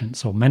emotions.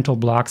 So mental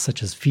blocks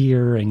such as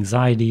fear,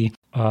 anxiety,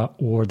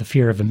 or the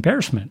fear of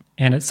embarrassment.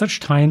 And at such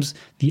times,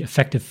 the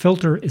affective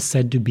filter is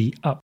said to be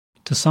up.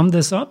 To sum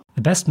this up,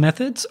 the best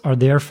methods are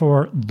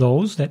therefore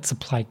those that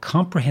supply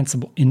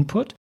comprehensible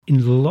input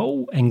in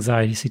low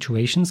anxiety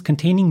situations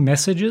containing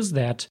messages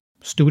that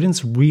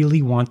students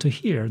really want to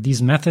hear.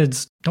 These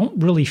methods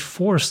don't really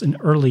force an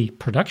early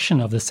production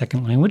of the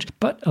second language,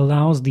 but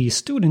allows the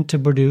student to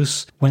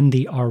produce when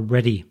they are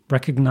ready,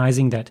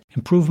 recognizing that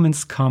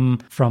improvements come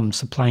from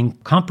supplying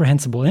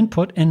comprehensible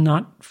input and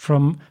not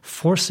from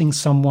forcing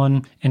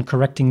someone and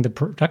correcting the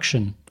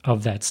production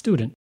of that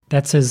student.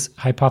 That's his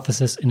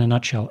hypothesis in a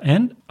nutshell,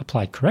 and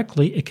applied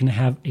correctly, it can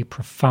have a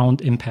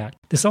profound impact.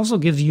 This also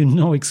gives you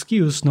no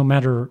excuse, no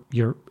matter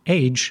your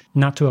age,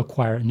 not to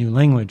acquire a new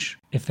language,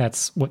 if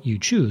that's what you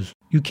choose.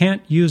 You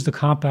can't use the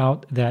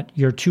cop-out that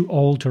you're too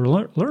old to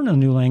learn a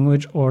new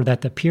language, or that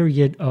the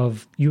period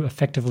of you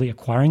effectively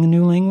acquiring a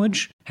new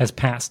language has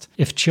passed.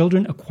 If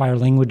children acquire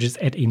languages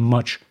at a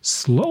much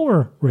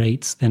slower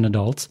rates than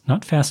adults,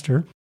 not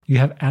faster, you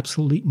have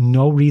absolutely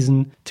no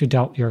reason to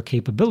doubt your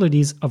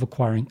capabilities of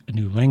acquiring a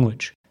new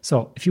language.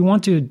 So if you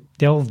want to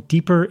delve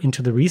deeper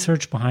into the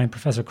research behind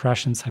Professor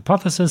Krashen's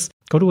hypothesis,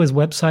 go to his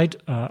website.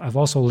 I've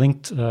also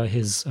linked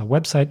his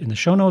website in the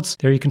show notes.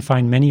 There you can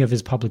find many of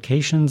his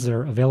publications.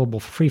 They're available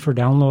free for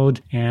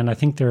download, and I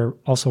think they're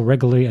also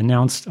regularly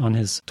announced on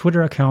his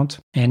Twitter account,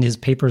 and his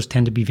papers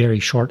tend to be very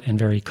short and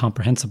very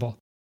comprehensible.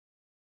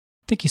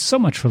 Thank you so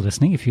much for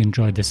listening. If you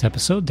enjoyed this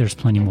episode, there's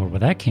plenty more where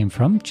that came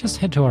from. Just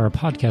head to our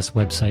podcast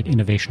website,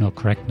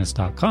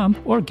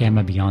 innovationalcorrectness.com or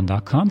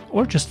gammabeyond.com,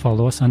 or just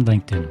follow us on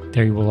LinkedIn.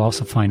 There you will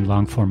also find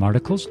long-form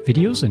articles,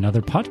 videos, and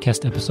other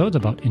podcast episodes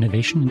about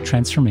innovation and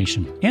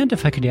transformation. And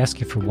if I could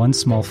ask you for one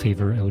small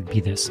favor, it would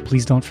be this.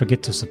 Please don't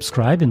forget to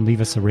subscribe and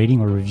leave us a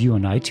rating or review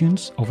on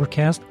iTunes,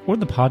 Overcast, or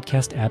the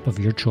podcast app of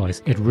your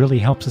choice. It really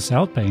helps us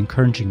out by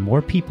encouraging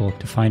more people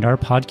to find our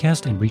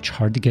podcast and reach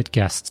hard-to-get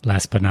guests.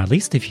 Last but not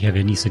least, if you have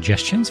any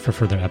suggestions for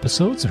further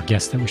episodes or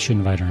guests that we should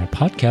invite on our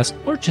podcast,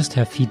 or just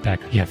have feedback,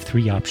 you have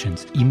 3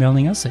 options: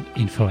 emailing us at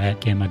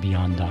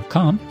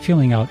info@gammabeyond.com,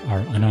 filling out our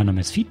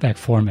anonymous feedback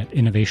form at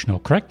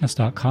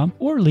innovationalcorrectness.com,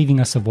 or leaving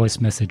us a voice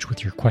message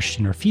with your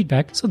question or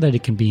feedback so that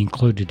it can be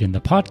included in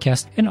the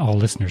podcast and all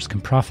listeners can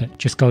profit.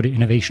 Just go to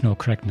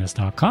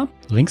innovationalcorrectness.com.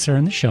 Links are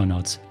in the show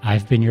notes.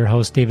 I've been your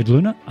host, David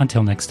Luna.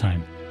 Until next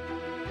time.